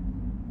herself.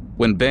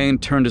 When Bane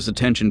turned his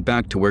attention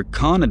back to where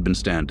Khan had been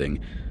standing,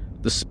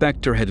 the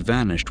specter had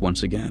vanished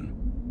once again.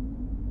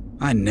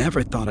 "I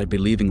never thought I'd be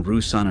leaving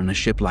Ruusan on a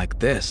ship like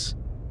this,"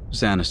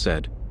 Xana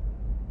said.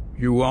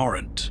 "You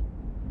aren't,"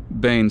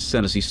 Bane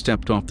said as he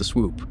stepped off the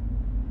swoop.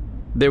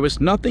 There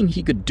was nothing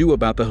he could do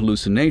about the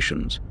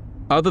hallucinations,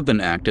 other than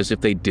act as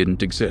if they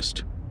didn't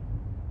exist.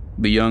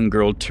 The young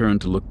girl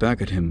turned to look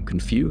back at him,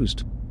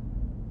 confused.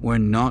 "We're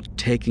not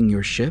taking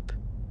your ship?"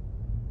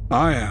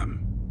 "I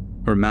am,"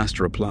 her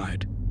master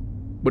replied.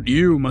 "But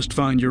you must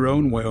find your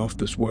own way off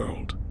this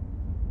world."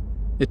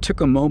 It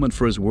took a moment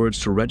for his words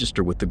to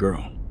register with the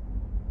girl.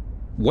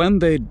 When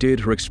they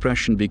did, her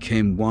expression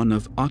became one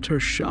of utter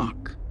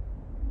shock.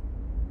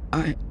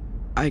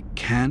 I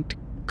can't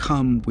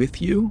come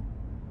with you?"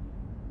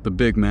 The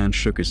big man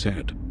shook his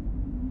head.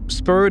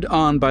 Spurred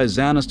on by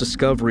Xana's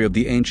discovery of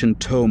the ancient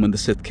tome in the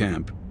Sith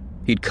camp,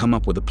 he'd come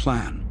up with a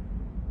plan.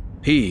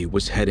 He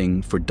was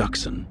heading for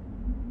Duxon,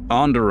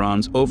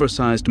 Onderon's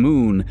oversized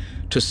moon,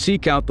 to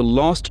seek out the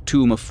lost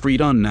tomb of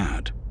Freedon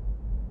Nad.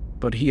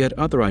 But he had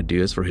other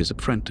ideas for his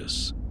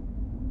apprentice.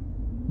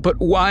 "But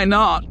why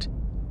not?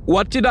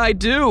 What did I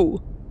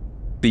do?"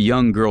 The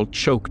young girl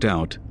choked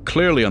out,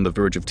 clearly on the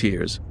verge of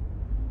tears.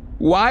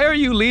 "Why are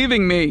you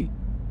leaving me?"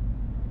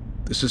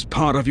 "This is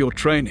part of your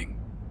training,"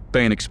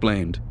 Bane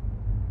explained.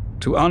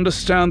 "To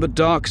understand the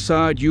dark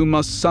side, you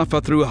must suffer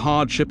through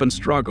hardship and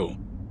struggle."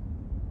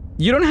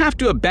 "You don't have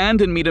to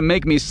abandon me to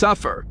make me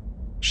suffer,"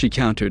 she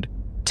countered.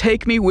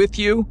 "Take me with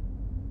you."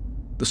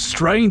 "The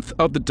strength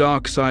of the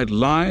dark side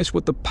lies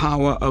with the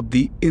power of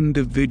the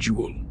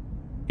individual,"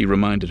 he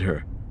reminded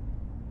her.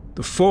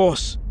 "The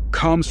force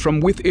comes from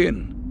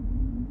within.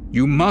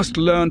 You must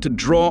learn to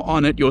draw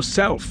on it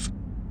yourself.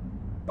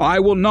 I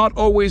will not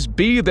always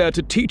be there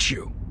to teach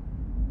you."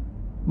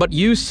 "But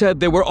you said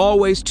there were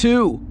always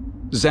two,"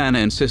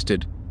 Xana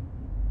insisted.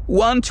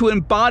 "One to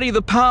embody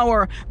the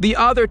power, the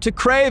other to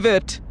crave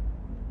it."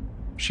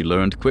 She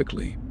learned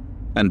quickly,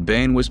 and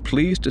Bane was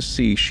pleased to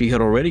see she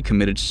had already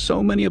committed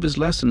so many of his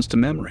lessons to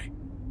memory.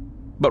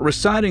 But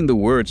reciting the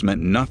words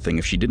meant nothing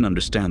if she didn't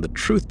understand the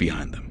truth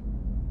behind them.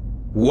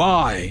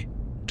 "Why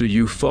do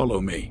you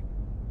follow me?"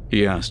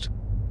 he asked,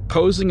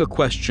 posing a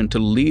question to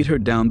lead her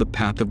down the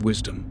path of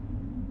wisdom.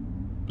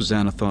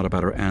 Xana thought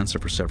about her answer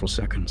for several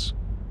seconds,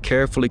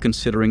 carefully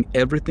considering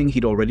everything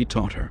he'd already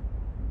taught her.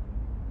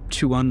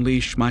 "To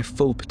unleash my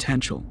full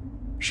potential,"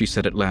 she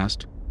said at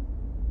last.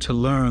 "To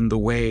learn the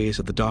ways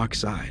of the dark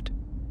side."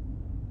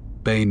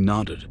 Bane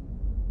nodded.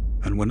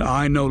 "And when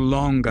I no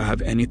longer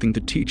have anything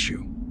to teach you,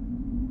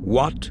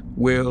 what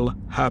will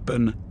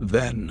happen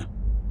then?"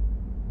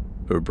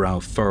 Her brow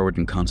furrowed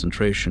in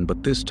concentration,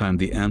 but this time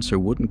the answer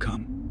wouldn't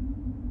come.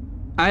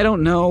 "I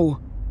don't know,"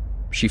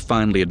 she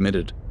finally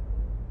admitted.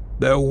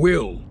 "There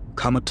will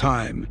come a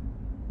time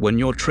when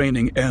your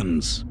training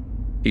ends,"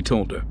 he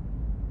told her.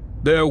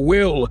 "There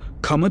will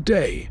come a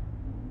day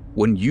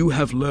when you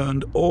have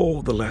learned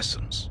all the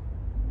lessons,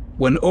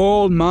 when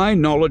all my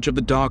knowledge of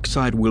the dark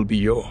side will be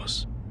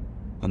yours.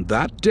 On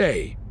that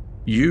day,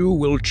 you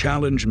will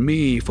challenge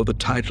me for the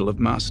title of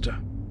master,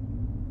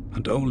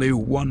 and only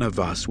one of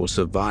us will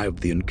survive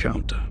the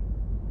encounter."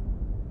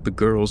 The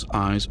girl's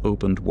eyes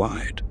opened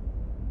wide.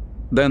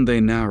 Then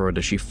they narrowed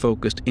as she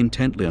focused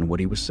intently on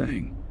what he was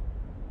saying.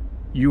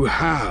 "You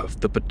have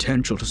the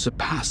potential to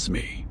surpass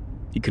me,"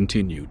 he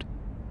continued.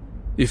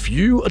 "If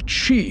you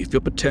achieve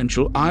your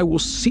potential, I will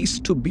cease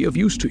to be of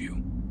use to you.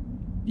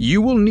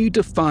 You will need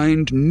to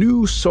find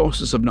new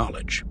sources of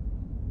knowledge.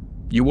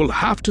 You will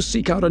have to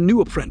seek out a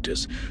new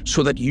apprentice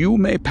so that you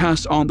may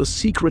pass on the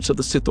secrets of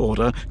the Sith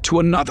Order to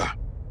another.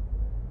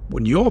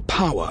 When your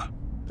power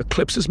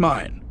eclipses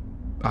mine,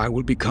 I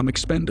will become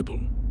expendable.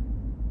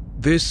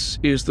 This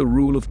is the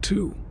rule of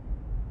two.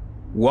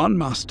 One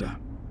master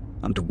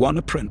and one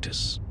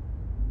apprentice.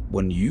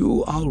 When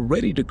you are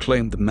ready to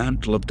claim the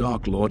mantle of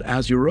Dark Lord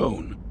as your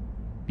own,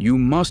 you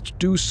must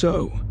do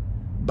so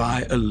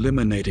by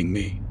eliminating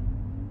me.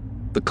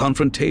 The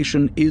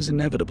confrontation is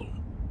inevitable,"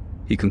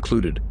 he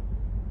concluded.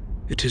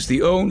 "It is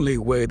the only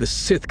way the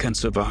Sith can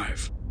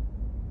survive.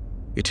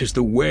 It is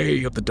the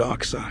way of the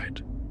dark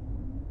side."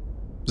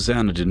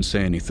 Xana didn't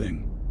say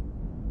anything.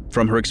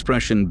 From her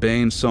expression,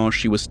 Bane saw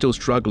she was still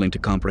struggling to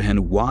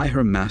comprehend why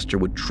her master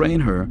would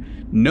train her,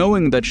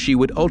 knowing that she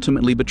would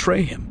ultimately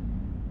betray him.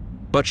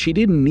 But she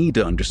didn't need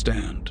to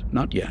understand,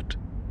 not yet.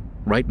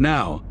 Right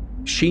now,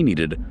 she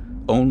needed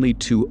only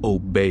to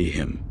obey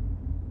him.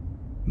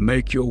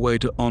 "Make your way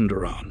to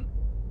Onderon,"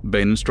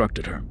 Bane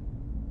instructed her.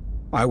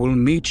 "I will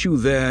meet you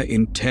there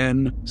in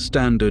 10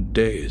 standard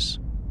days."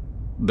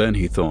 Then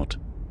he thought,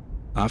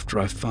 "After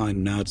I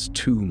find Nad's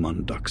tomb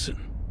on Duxon."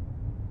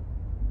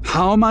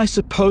 "How am I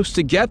supposed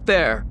to get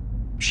there?"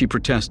 she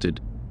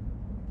protested.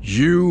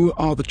 "You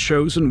are the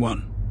chosen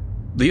one,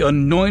 the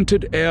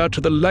anointed heir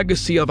to the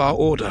legacy of our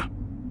order.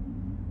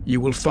 You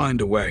will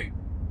find a way."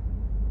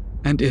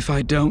 "And if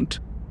I don't?"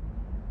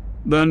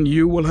 "Then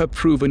you will have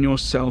proven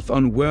yourself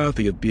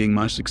unworthy of being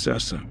my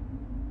successor,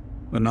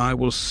 and I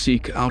will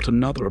seek out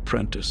another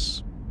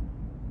apprentice."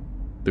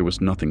 There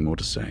was nothing more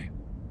to say.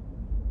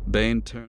 Bane turned